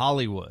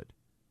Hollywood.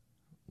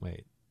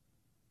 Wait,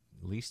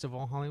 least of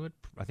all Hollywood?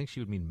 I think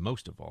she would mean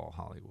most of all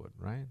Hollywood,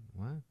 right?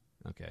 What?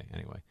 Okay,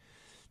 anyway.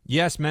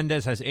 Yes,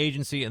 Mendes has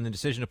agency in the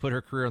decision to put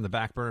her career on the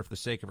back burner for the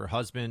sake of her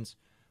husband's,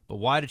 but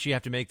why did she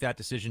have to make that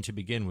decision to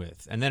begin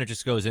with? And then it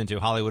just goes into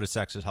Hollywood is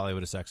sexist,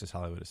 Hollywood is sexist,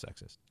 Hollywood is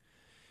sexist.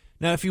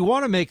 Now, if you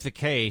want to make the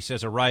case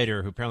as a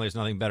writer who apparently has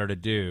nothing better to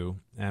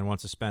do and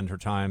wants to spend her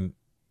time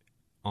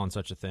on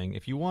such a thing,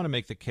 if you want to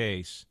make the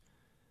case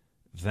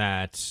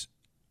that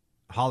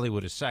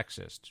Hollywood is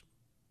sexist,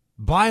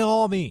 by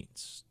all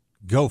means,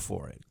 go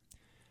for it.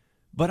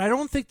 But I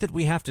don't think that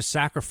we have to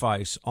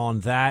sacrifice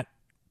on that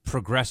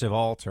progressive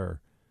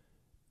altar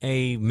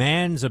a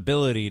man's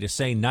ability to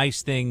say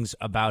nice things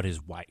about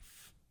his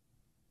wife.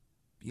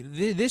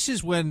 This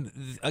is when,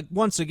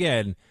 once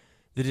again,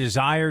 the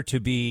desire to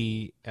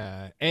be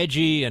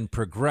edgy and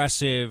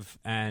progressive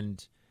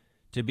and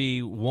to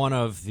be one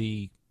of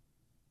the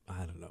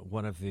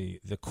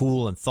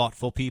cool and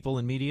thoughtful people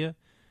in media,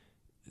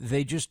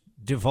 they just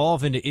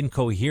devolve into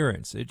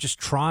incoherence. They're just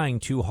trying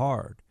too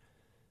hard.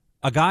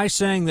 A guy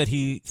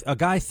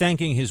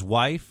thanking his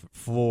wife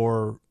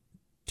for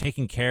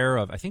taking care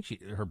of, I think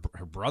her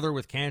brother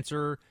with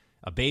cancer,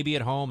 a baby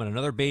at home and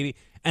another baby,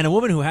 and a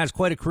woman who has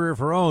quite a career of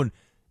her own.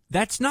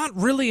 That's not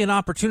really an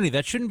opportunity.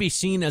 That shouldn't be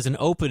seen as an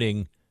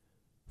opening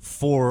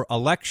for a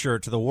lecture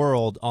to the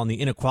world on the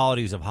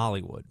inequalities of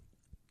Hollywood.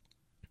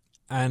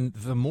 And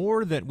the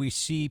more that we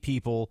see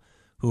people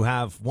who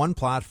have one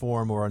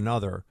platform or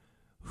another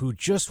who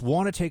just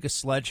want to take a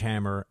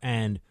sledgehammer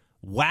and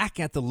whack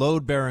at the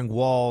load-bearing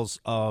walls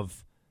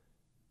of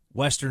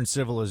Western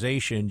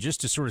civilization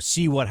just to sort of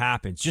see what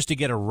happens, just to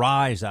get a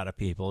rise out of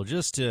people,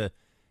 just to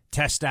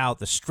test out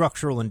the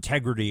structural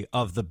integrity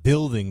of the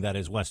building that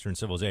is Western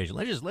civilization.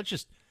 Let's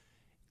just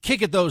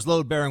kick at those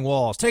load-bearing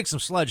walls, take some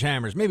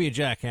sledgehammers, maybe a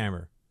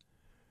jackhammer.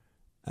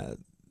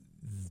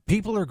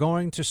 People are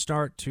going to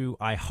start to,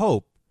 I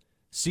hope,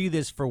 see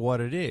this for what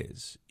it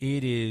is.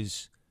 It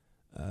is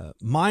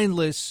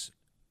mindless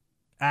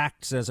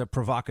acts as a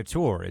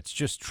provocateur. It's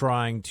just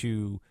trying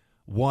to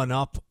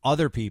one-up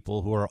other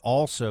people who are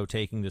also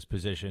taking this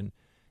position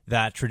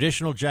that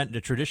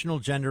the traditional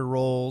gender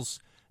roles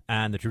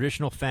and the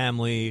traditional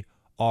family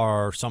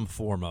are some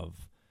form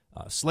of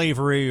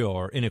slavery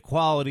or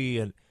inequality.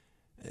 And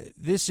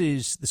this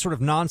is the sort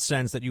of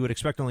nonsense that you would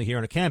expect only here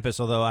on a campus,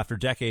 although after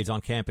decades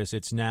on campus,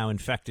 it's now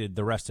infected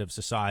the rest of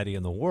society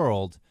and the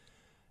world.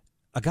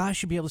 A guy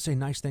should be able to say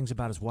nice things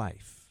about his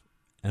wife,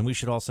 and we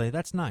should all say,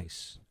 that's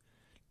nice.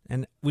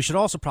 And we should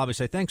also probably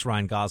say, thanks,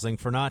 Ryan Gosling,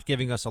 for not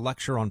giving us a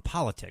lecture on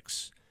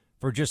politics,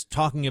 for just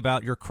talking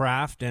about your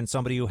craft and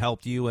somebody who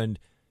helped you and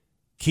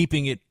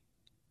keeping it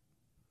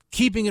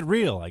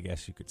real, I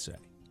guess you could say.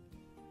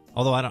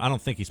 Although I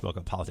don't think he spoke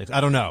of politics. I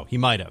don't know. He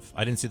might have.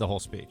 I didn't see the whole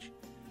speech.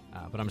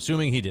 But I'm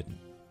assuming he didn't.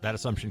 That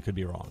assumption could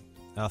be wrong.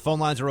 Phone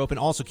lines are open.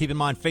 Also, keep in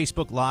mind,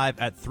 Facebook Live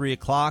at 3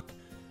 o'clock.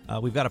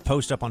 We've got a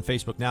post up on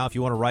Facebook now. If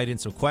you want to write in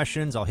some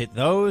questions, I'll hit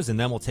those, and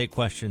then we'll take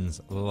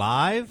questions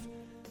live.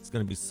 It's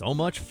going to be so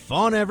much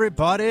fun,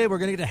 everybody. We're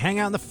going to get to hang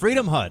out in the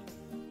Freedom Hut.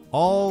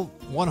 All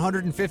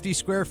 150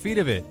 square feet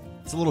of it.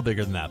 It's a little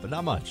bigger than that, but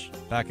not much.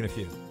 Back in a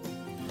few.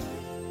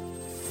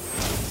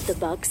 The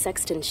Buck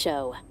Sexton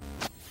Show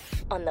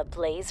on the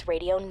Blaze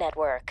Radio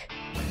Network.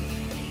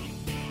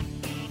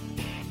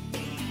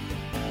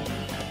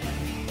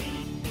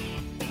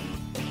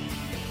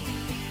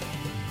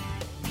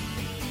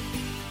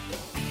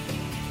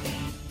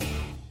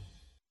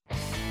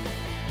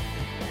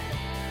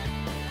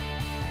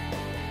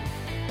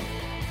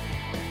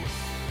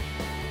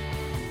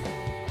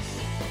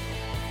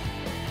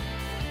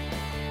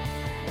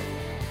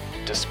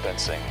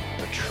 Dispensing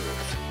the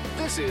truth.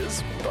 This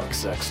is Buck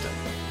Sexton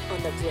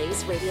on the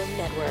Blaze Radio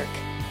Network.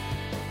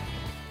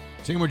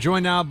 So we're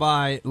joined now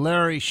by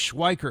Larry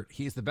Schweikert.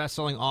 He's the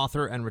best-selling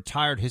author and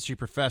retired history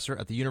professor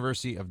at the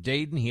University of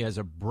Dayton. He has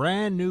a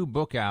brand new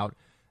book out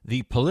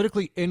The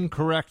Politically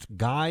Incorrect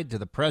Guide to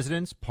the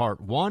Presidents,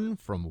 Part 1,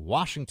 From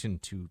Washington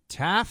to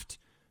Taft.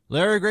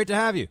 Larry, great to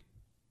have you.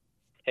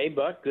 Hey,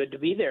 Buck, good to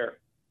be there.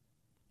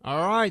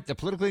 All right, the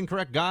Politically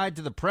Incorrect Guide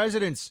to the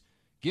Presidents.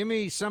 Give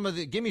me some of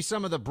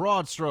the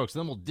broad strokes,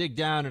 then we'll dig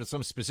down into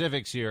some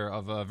specifics here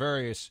of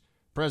various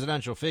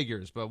presidential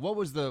figures. But what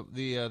was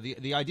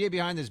the idea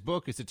behind this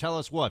book? Is to tell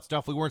us what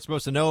stuff we weren't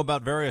supposed to know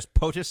about various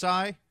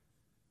POTUSI?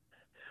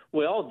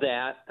 Well,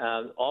 that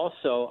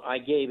also I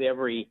gave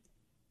every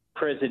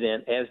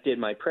president, as did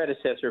my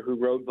predecessor, who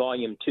wrote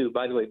Volume 2.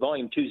 By the way,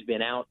 Volume 2's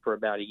been out for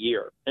about a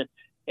year,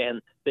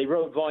 and they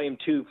wrote Volume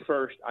 2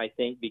 first, I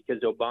think,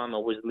 because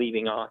Obama was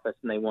leaving office,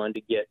 and they wanted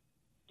to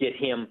get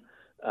him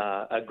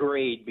a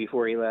grade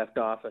before he left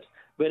office.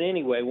 But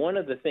anyway, one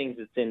of the things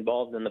that's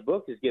involved in the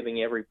book is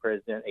giving every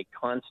president a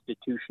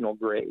constitutional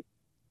grade.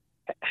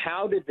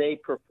 How did they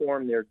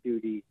perform their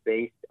duties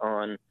based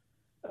on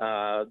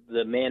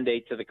the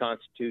mandates of the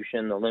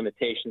Constitution, the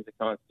limitations of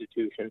the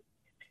Constitution?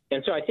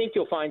 And so I think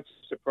you'll find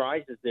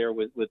surprises there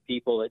with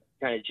people that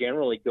kind of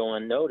generally go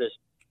unnoticed,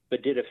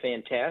 but did a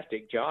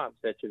fantastic job,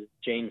 such as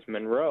James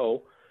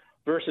Monroe,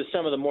 versus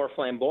some of the more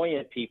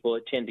flamboyant people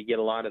that tend to get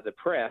a lot of the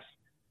press,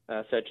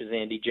 such as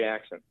Andy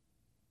Jackson.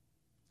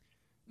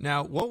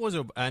 Now,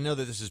 I know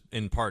that this is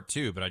in Part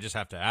 2, but I just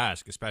have to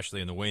ask,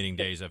 especially in the waning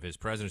days of his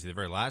presidency, the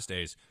very last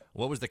days,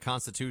 what was the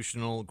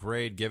constitutional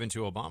grade given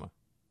to Obama?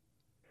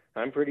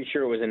 I'm pretty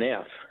sure it was an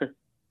F.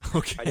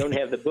 Okay. I don't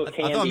have the book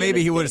handy. I thought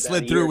maybe he would have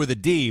slid through with a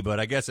D, but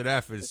I guess an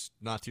F is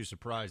not too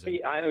surprising.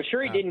 I'm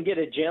sure he didn't get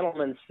a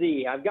gentleman's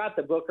C. I've got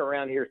the book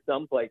around here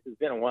someplace. It's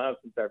been a while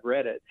since I've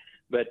read it,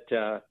 but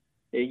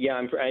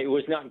it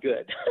was not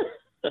good.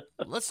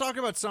 Let's talk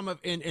about some of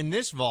in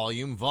this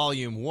volume,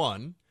 Volume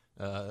 1.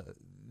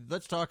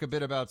 Let's talk a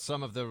bit about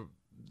some of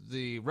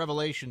the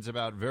revelations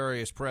about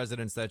various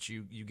presidents that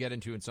you get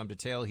into in some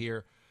detail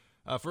here.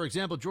 For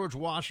example, George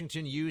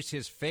Washington used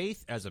his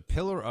faith as a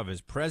pillar of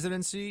his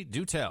presidency.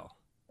 Do tell.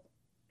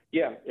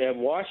 Yeah,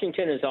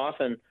 Washington is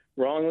often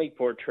wrongly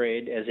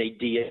portrayed as a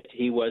deist.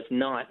 He was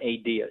not a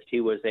deist.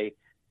 He was a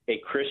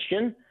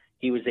Christian.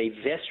 He was a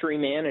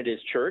vestryman at his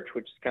church,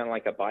 which is kind of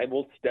like a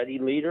Bible study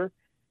leader.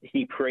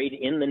 He prayed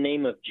in the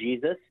name of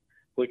Jesus,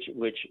 which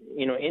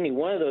any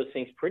one of those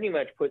things pretty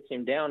much puts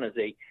him down as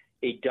a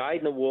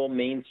dyed-in-the-wool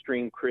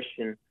mainstream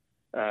Christian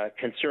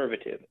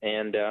conservative.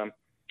 And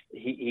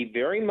he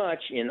very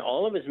much, in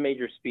all of his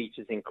major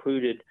speeches,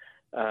 included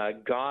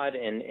God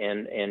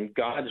and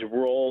God's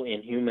role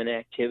in human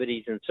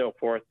activities and so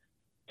forth.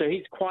 So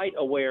he's quite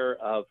aware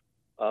of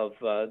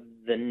the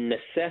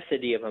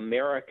necessity of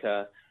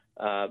America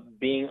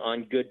being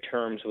on good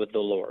terms with the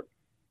Lord.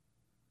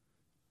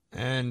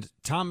 And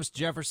Thomas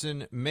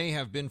Jefferson may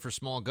have been for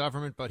small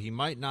government, but he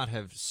might not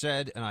have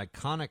said an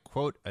iconic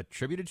quote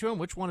attributed to him.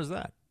 Which one is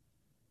that?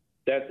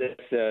 That's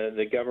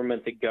the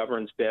government that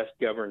governs best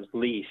governs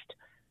least.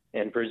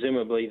 And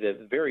presumably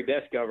the very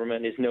best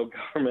government is no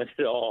government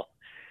at all.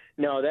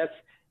 No,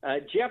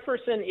 that's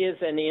Jefferson is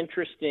an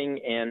interesting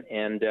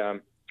and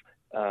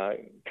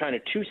kind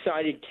of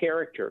two-sided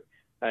character.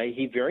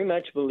 He very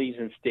much believes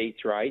in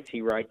states' rights.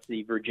 He writes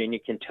the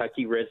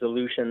Virginia-Kentucky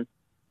resolution,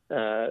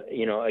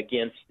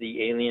 against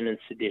the Alien and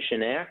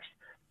Sedition Acts.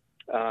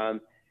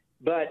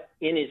 But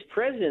in his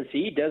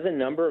presidency, he does a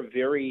number of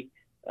very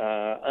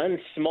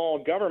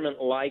unsmall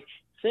government-like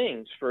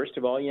things. First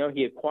of all,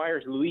 he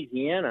acquires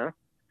Louisiana,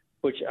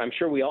 which I'm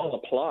sure we all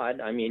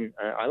applaud. I mean,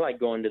 I like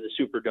going to the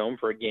Superdome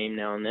for a game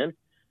now and then.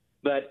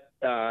 But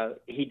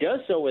he does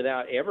so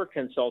without ever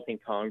consulting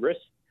Congress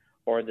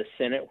or the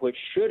Senate, which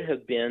should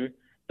have been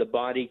the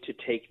body to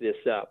take this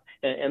up.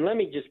 And let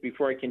me just,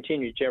 before I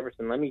continue,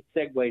 Jefferson, let me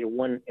segue to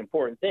one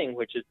important thing,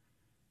 which is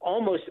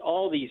almost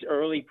all these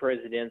early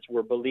presidents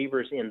were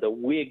believers in the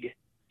Whig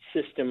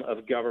system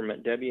of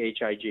government,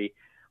 WHIG,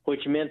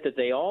 which meant that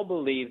they all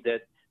believed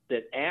that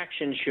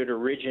action should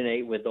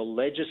originate with the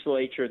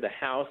legislature, the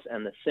House,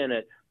 and the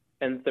Senate,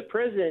 and the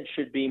president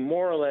should be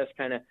more or less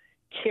kind of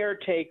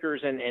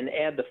caretakers and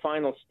add the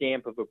final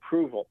stamp of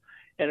approval.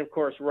 And, of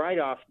course, right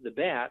off the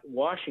bat,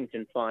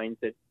 Washington finds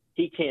that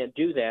he can't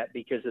do that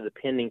because of the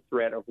pending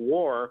threat of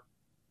war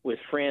with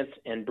France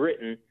and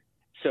Britain.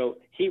 So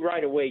he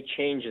right away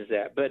changes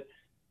that. But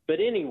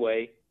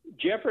anyway,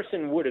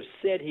 Jefferson would have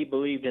said he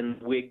believed in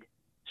the Whig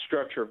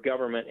structure of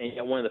government,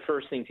 and one of the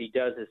first things he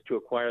does is to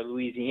acquire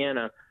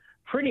Louisiana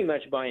pretty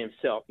much by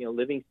himself.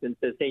 Livingston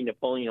says, hey,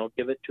 Napoleon will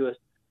give it to us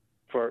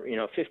for,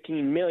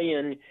 $15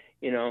 million,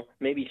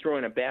 maybe throw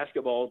in a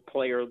basketball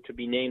player to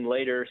be named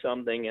later or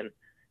something.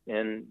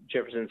 And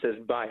Jefferson says,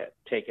 buy it,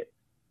 take it.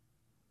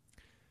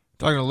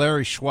 Talking to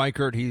Larry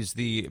Schweikert, he's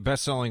the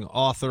best-selling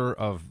author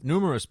of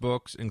numerous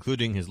books,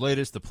 including his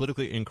latest, The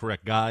Politically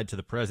Incorrect Guide to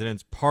the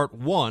Presidents, Part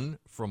 1,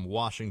 From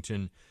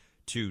Washington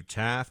to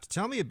Taft.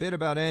 Tell me a bit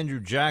about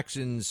Andrew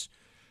Jackson's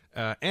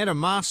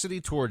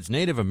animosity towards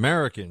Native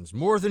Americans,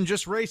 more than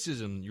just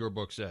racism, your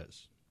book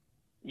says.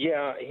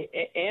 Yeah,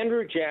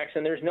 Andrew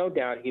Jackson, there's no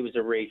doubt he was a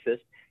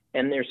racist,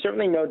 and there's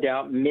certainly no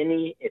doubt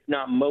many, if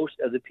not most,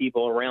 of the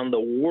people around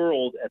the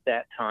world at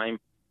that time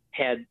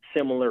had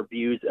similar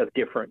views of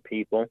different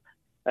people.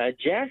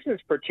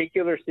 Jackson's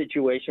particular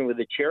situation with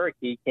the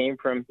Cherokee came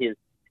from his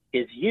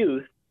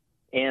youth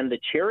and the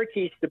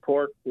Cherokee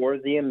support for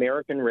the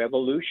American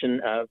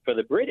Revolution, for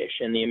the British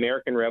and the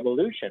American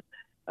Revolution.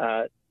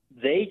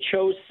 They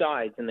chose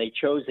sides, and they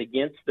chose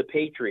against the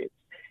Patriots.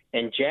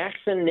 And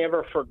Jackson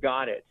never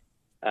forgot it.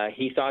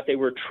 He thought they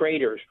were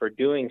traitors for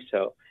doing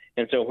so.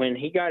 And so when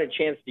he got a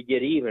chance to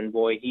get even,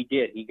 boy, he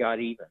did. He got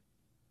even.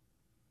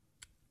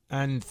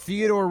 And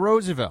Theodore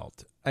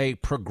Roosevelt, a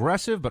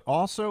progressive but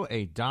also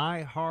a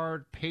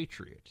die-hard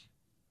patriot.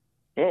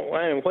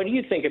 Well, what do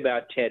you think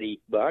about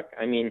Teddy, Buck?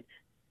 I mean,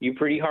 you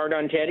pretty hard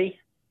on Teddy?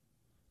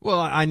 Well,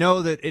 I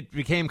know that it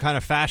became kind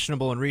of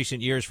fashionable in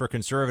recent years for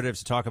conservatives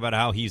to talk about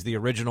how he's the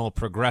original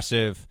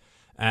progressive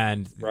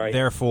and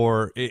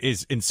therefore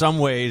is in some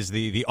ways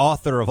the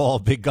author of all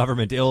big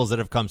government ills that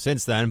have come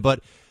since then.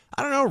 But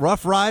I don't know,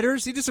 Rough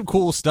Riders, he did some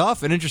cool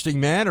stuff, an interesting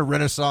man, a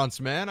Renaissance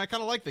man. I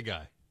kind of like the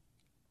guy.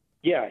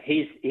 Yeah,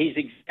 he's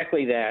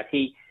exactly that.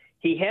 He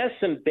has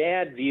some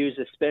bad views,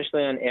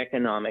 especially on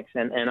economics,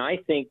 and I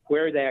think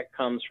where that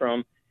comes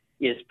from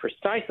is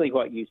precisely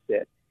what you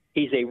said.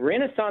 He's a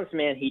Renaissance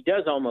man. He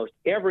does almost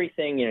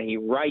everything. You know, he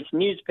writes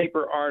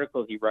newspaper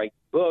articles. He writes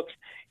books.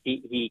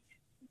 He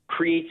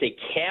creates a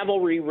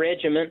cavalry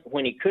regiment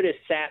when he could have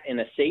sat in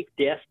a safe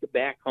desk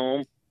back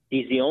home.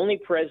 He's the only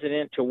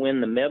president to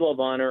win the Medal of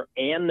Honor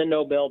and the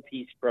Nobel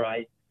Peace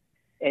Prize.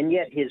 And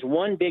yet his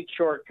one big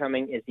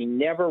shortcoming is he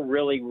never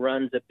really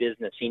runs a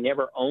business. He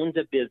never owns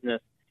a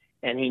business,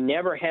 and he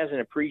never has an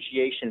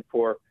appreciation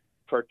for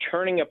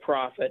turning a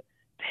profit,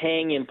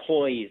 paying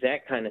employees,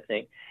 that kind of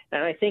thing.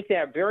 And I think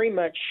that very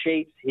much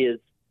shapes his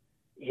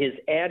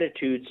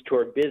attitudes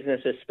toward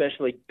business,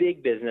 especially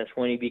big business,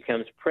 when he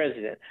becomes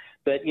president.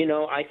 But, you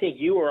know, I think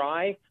you or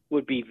I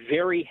would be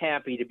very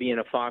happy to be in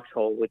a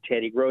foxhole with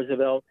Teddy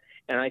Roosevelt,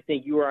 and I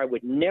think you or I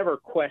would never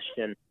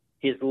question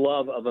his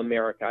love of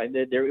America.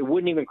 It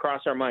wouldn't even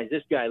cross our minds.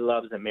 This guy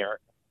loves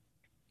America.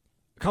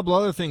 A couple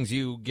other things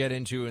you get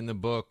into in the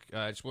book.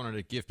 I just wanted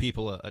to give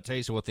people a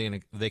taste of what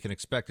they can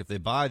expect if they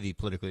buy the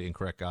Politically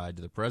Incorrect Guide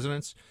to the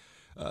Presidents.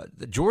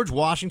 George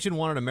Washington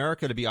wanted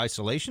America to be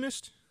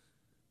isolationist?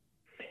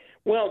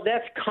 Well,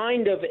 that's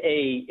kind of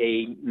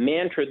a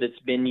mantra that's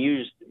been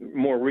used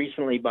more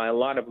recently by a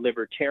lot of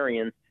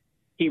libertarians.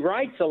 He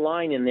writes a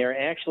line in there,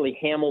 actually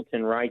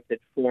Hamilton writes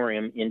it for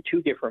him in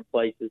two different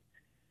places,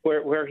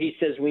 where he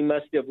says we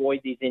must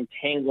avoid these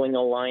entangling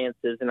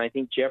alliances, and I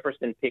think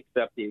Jefferson picks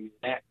up the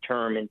exact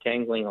term,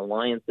 entangling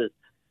alliances.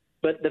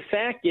 But the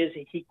fact is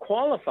he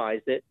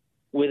qualifies it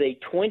with a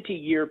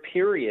 20-year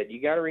period.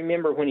 You got to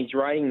remember when he's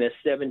writing this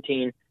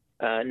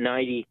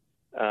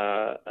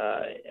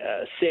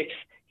 1796,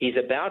 he's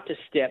about to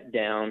step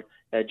down.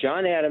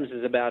 John Adams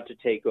is about to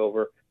take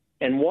over.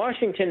 And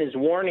Washington is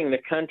warning the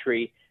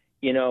country,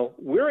 you know,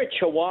 we're a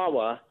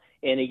Chihuahua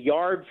in a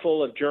yard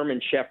full of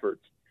German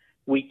Shepherds.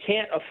 We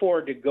can't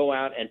afford to go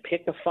out and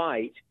pick a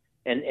fight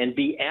and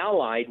be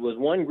allied with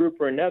one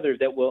group or another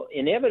that will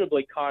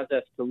inevitably cause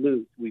us to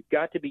lose. We've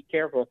got to be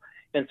careful.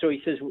 And so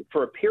he says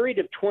for a period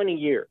of 20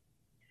 years,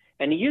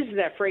 and he uses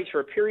that phrase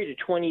for a period of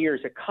 20 years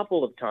a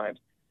couple of times.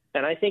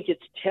 And I think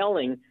it's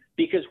telling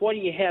because what do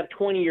you have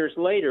 20 years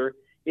later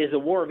is the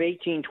War of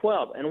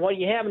 1812. And what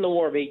do you have in the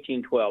War of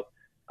 1812?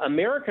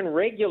 American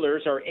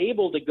regulars are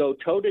able to go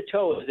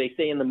toe-to-toe, as they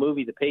say in the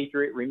movie The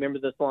Patriot. Remember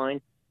this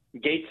line?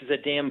 Gates is a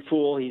damn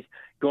fool. He's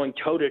going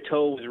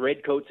toe-to-toe with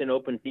redcoats in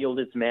open field.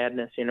 It's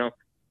madness, you know.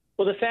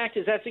 Well, the fact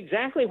is that's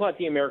exactly what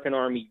the American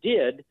Army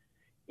did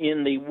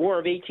in the War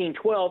of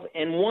 1812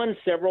 and won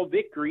several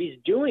victories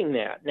doing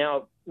that.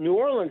 Now, New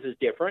Orleans is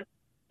different,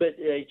 but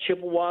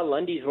Chippewa,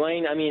 Lundy's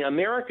Lane, I mean,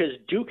 Americans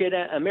duke it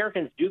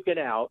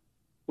out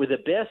with the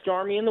best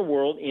army in the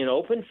world in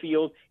open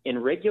field in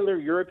regular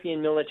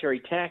European military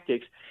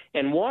tactics,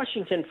 and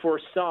Washington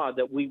foresaw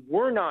that we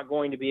were not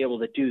going to be able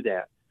to do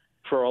that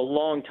for a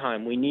long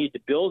time. We need to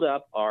build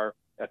up our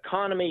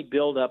economy,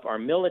 build up our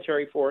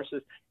military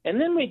forces,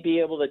 and then we'd be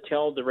able to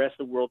tell the rest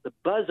of the world to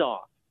buzz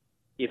off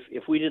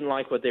if we didn't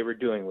like what they were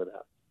doing with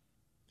us.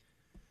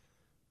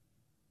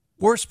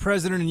 Worst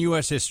president in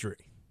U.S. history,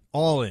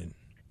 all in.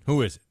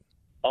 Who is it?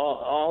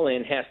 All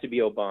in has to be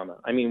Obama.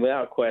 I mean,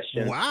 without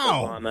question.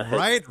 Wow!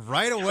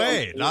 Right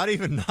away. Not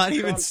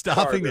even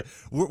stopping it.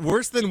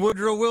 Worse than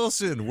Woodrow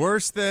Wilson.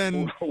 Worse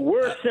than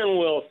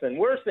Wilson.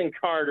 Worse than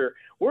Carter.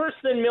 Worse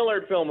than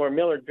Millard Fillmore.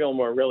 Millard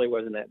Fillmore really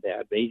wasn't that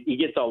bad, but he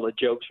gets all the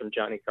jokes from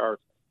Johnny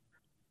Carson.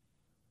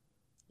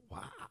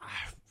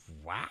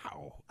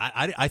 Wow.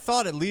 I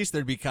thought at least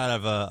there'd be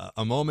kind of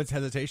a moment's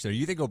hesitation there.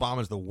 You think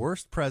Obama's the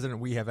worst president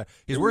we have?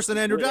 He's worse than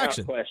Andrew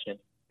Jackson. Without question.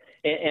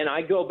 And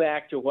I go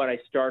back to what I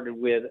started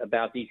with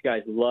about these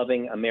guys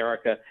loving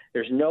America.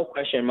 There's no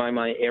question in my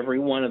mind, every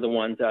one of the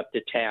ones up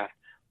to Taft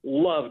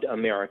loved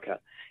America.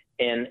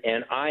 And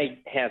I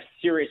have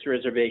serious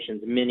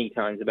reservations many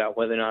times about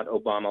whether or not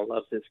Obama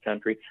loves this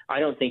country. I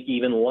don't think he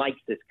even likes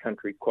this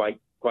country quite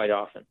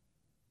often.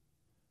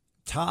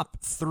 Top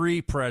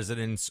three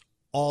presidents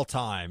all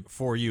time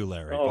for you,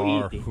 Larry.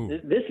 Oh, easy.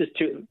 This is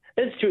too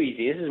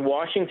easy. This is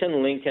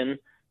Washington, Lincoln,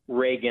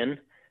 Reagan.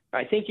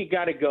 I think you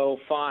got to go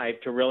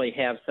 5 to really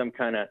have some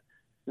kind of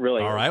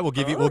really. All right, we'll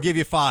give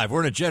you 5.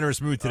 We're in a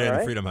generous mood today in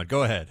the Freedom Hut.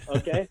 Go ahead.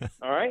 Okay.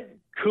 All right.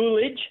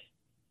 Coolidge,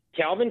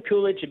 Calvin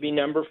Coolidge would be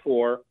number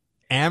 4.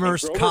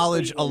 Amherst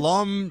College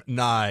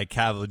alumni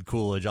Calvin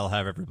Coolidge, I'll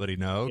have everybody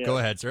know. Yeah. Go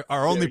ahead, sir.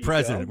 Our only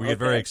president. We get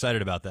very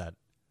excited about that.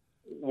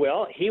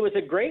 Well, he was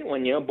a great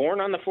one, born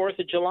on the 4th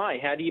of July.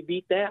 How do you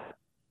beat that?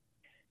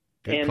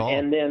 Good call.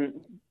 And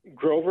then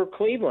Grover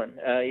Cleveland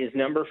is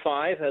number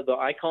 5.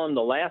 I call him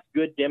the last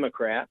good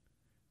Democrat.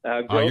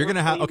 You're going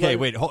to have – okay,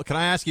 wait. Can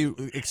I ask you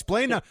 –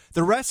 explain now.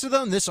 The rest of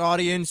them, this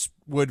audience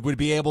would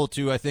be able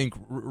to, I think,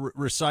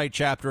 recite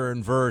chapter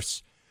and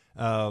verse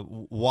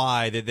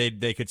why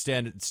they could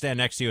stand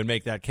next to you and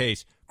make that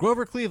case.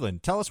 Grover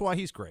Cleveland, tell us why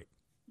he's great.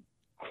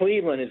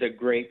 Cleveland is a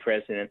great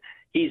president.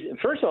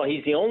 First of all,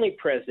 he's the only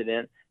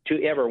president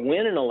to ever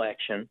win an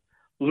election,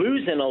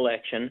 lose an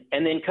election,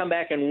 and then come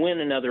back and win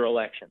another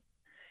election.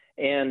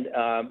 And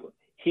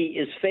he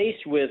is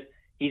faced with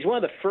 – he's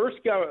one of the first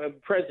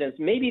presidents,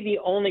 maybe the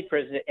only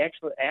president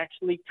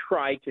actually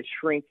tried to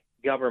shrink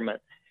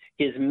government.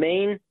 His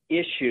main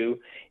issue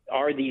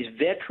are these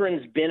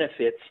veterans'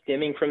 benefits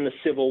stemming from the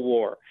Civil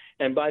War.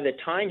 And by the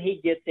time he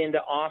gets into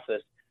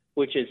office,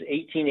 which is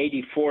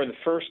 1884, the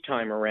first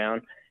time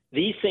around,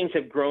 these things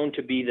have grown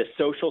to be the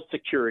Social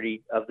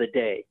Security of the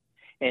day.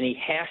 And he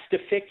has to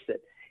fix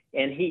it.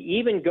 And he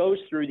even goes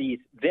through these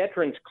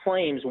veterans'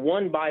 claims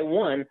one by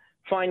one,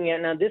 finding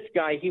out, now this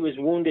guy, he was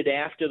wounded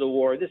after the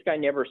war. This guy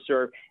never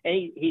served.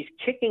 And he's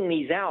kicking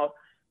these out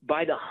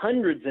by the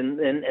hundreds and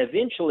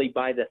eventually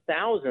by the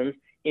thousands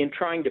in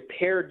trying to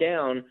pare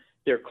down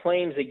their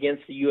claims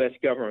against the U.S.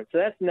 government. So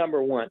that's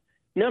number 1.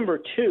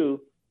 Number 2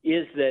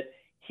 is that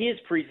he has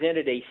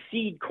presented a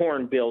seed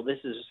corn bill. This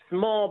is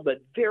small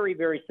but very,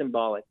 very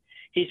symbolic.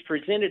 He's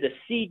presented a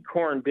seed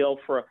corn bill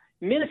for a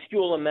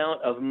minuscule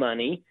amount of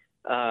money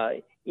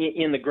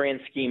in the grand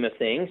scheme of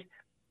things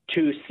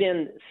to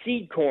send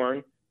seed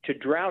corn to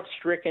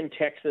drought-stricken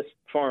Texas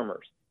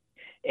farmers.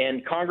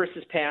 And Congress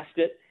has passed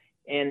it,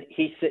 and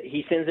he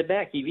sends it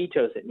back. He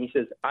vetoes it. And he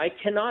says, I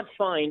cannot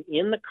find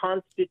in the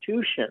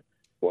Constitution,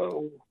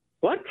 well,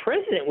 what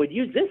president would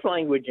use this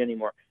language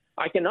anymore?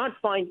 I cannot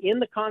find in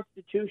the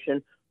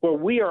Constitution where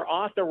we are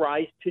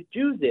authorized to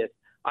do this.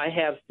 I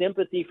have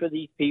sympathy for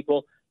these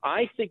people.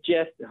 I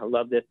suggest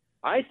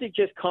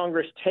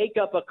Congress take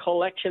up a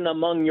collection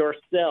among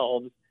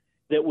yourselves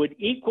that would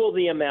equal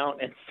the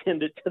amount and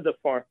send it to the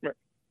farmer.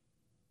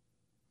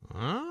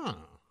 Ah,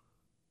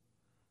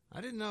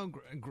 I didn't know.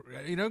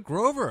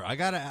 Grover. I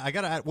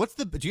gotta.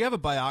 Do you have a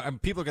bio?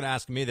 People are gonna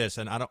ask me this,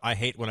 and I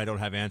hate when I don't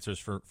have answers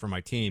for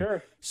my team.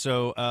 Sure.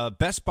 So,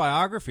 best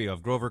biography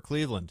of Grover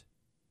Cleveland.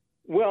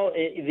 Well,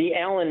 the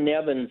Alan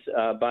Nevins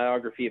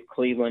biography of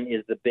Cleveland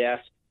is the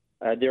best.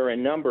 There are a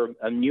number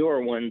of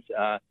newer ones,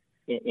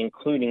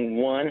 including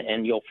one,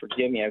 and you'll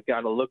forgive me, I've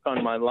got to look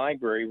on my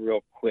library real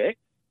quick.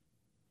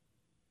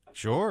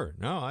 Sure.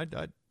 No, I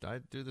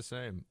do the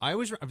same.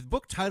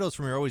 Book titles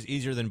for me are always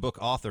easier than book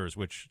authors,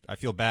 which I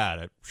feel bad.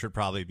 It should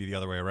probably be the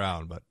other way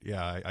around, but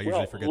yeah, I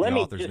usually forget the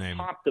author's name. Let me just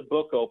pop the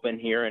book open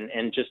here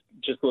and just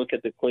look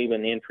at the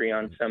Cleveland entry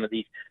on some of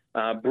these.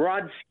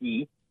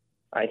 Brodsky,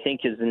 I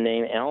think is the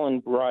name.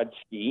 Alan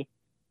Brodsky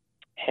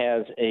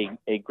has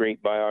a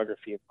great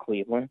biography of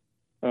Cleveland.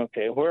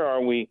 Okay, where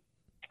are we?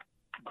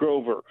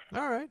 Grover.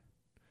 All right.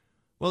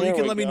 Well, you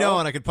can let me know,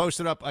 and I could post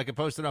it up. I could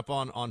post it up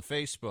on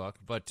Facebook.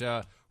 But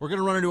we're going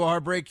to run into a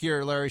hard break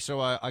here, Larry. So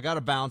I got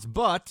to bounce.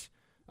 But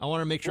I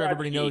want to make sure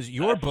everybody knows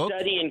your book. A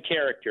Study in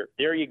Character.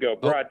 There you go,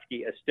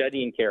 Brodsky. A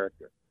Study in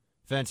Character.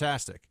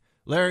 Fantastic.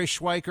 Larry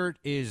Schweikert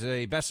is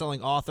a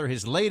best-selling author.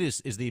 His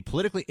latest is The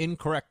Politically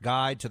Incorrect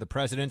Guide to the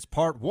Presidents,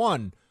 Part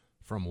 1,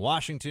 From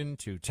Washington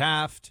to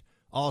Taft.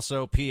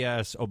 Also,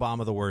 P.S.,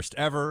 Obama the worst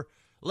ever.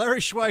 Larry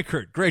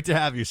Schweikert, great to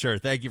have you, sir.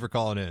 Thank you for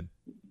calling in.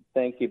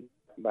 Thank you.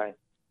 Bye.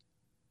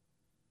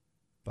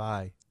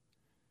 Bye.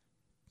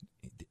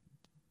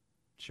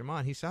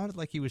 Shimon, he sounded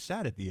like he was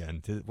sad at the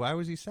end. Why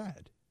was he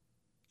sad?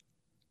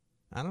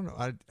 I don't know.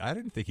 I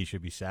didn't think he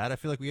should be sad. I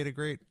feel like we had a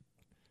great...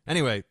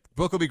 Anyway,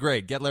 book will be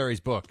great. Get Larry's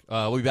book.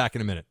 We'll be back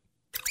in a minute.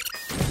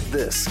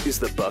 This is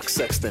the Buck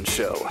Sexton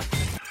Show.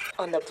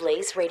 On the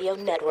Blaze Radio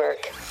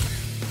Network.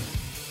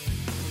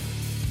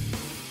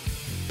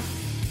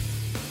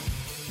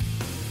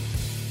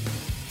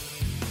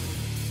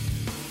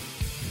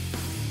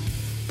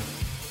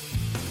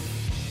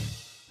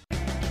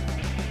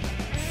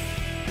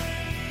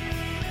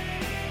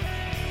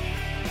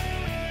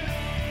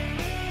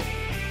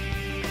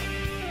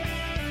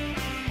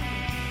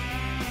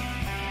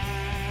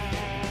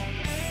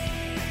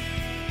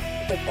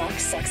 The Buck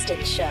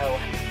Sexton Show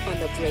on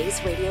the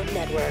Blaze Radio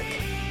Network.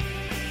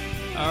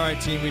 All right,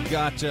 team, we've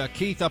got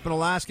Keith up in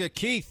Alaska.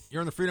 Keith,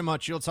 you're in the Freedom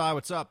Hut. Shields High.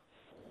 What's up?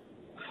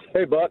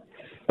 Hey, Buck.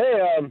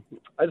 Hey,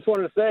 I just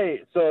wanted to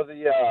say, so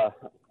the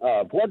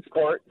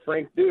Bloodsport,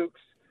 Frank Dukes,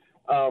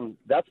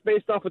 that's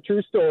based off a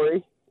true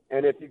story.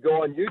 And if you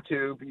go on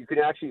YouTube, you can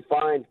actually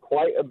find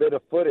quite a bit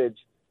of footage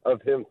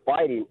of him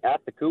fighting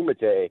at the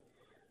Kumite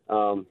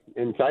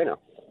in China.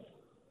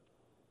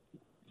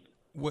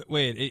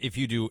 Wait, if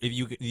you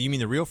mean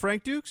the real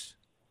Frank Dukes?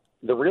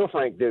 The real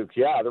Frank Dukes,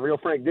 yeah, the real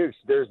Frank Dukes.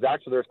 There's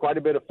quite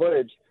a bit of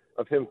footage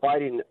of him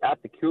fighting at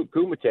the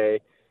Kumite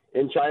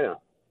in China.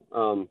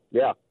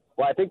 Yeah.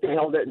 Well, I think they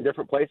held it in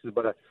different places,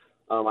 but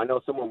I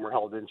know some of them were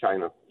held in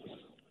China.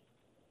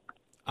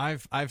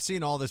 I've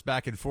seen all this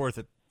back and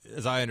forth,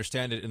 as I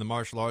understand it, in the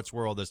martial arts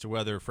world as to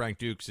whether Frank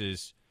Dukes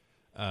is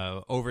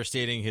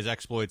overstating his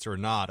exploits or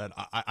not. And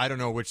I don't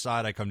know which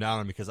side I come down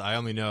on, because I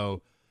only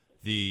know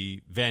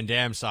the Van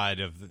Damme side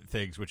of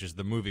things, which is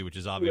the movie, which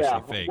is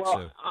obviously fake. Well,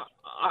 so.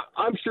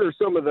 I'm sure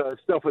some of the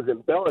stuff was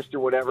embellished or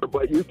whatever,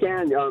 but you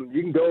can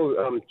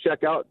go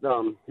check out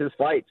his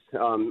fights.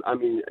 I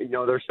mean,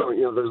 there's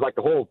like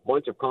a whole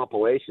bunch of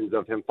compilations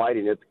of him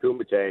fighting at the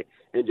Kumite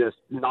and just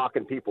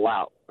knocking people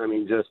out. I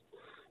mean, just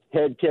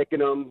head kicking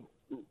them.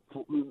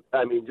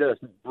 I mean,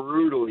 just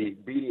brutally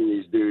beating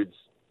these dudes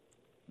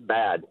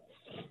bad.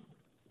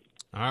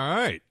 All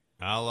right.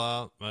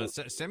 I'll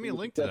send me a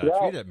link to that.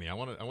 Tweet at me. I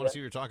want to see what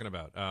you're talking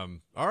about.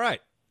 All right.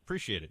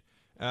 Appreciate it.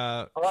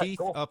 Keith,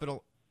 cool. up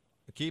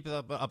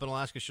in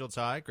Alaska, Shields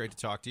High. Great to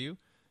talk to you.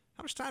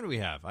 How much time do we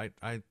have?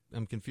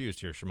 I'm confused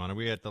here, Shimon. Are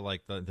we at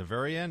the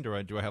very end,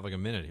 or do I have like a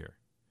minute here?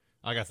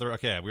 I got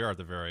okay, we are at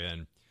the very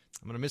end.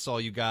 I'm gonna miss all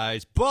you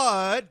guys,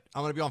 but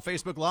I'm gonna be on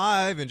Facebook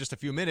Live in just a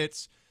few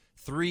minutes,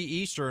 3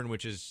 Eastern,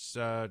 which is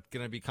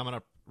gonna be coming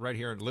up right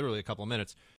here in literally a couple of minutes.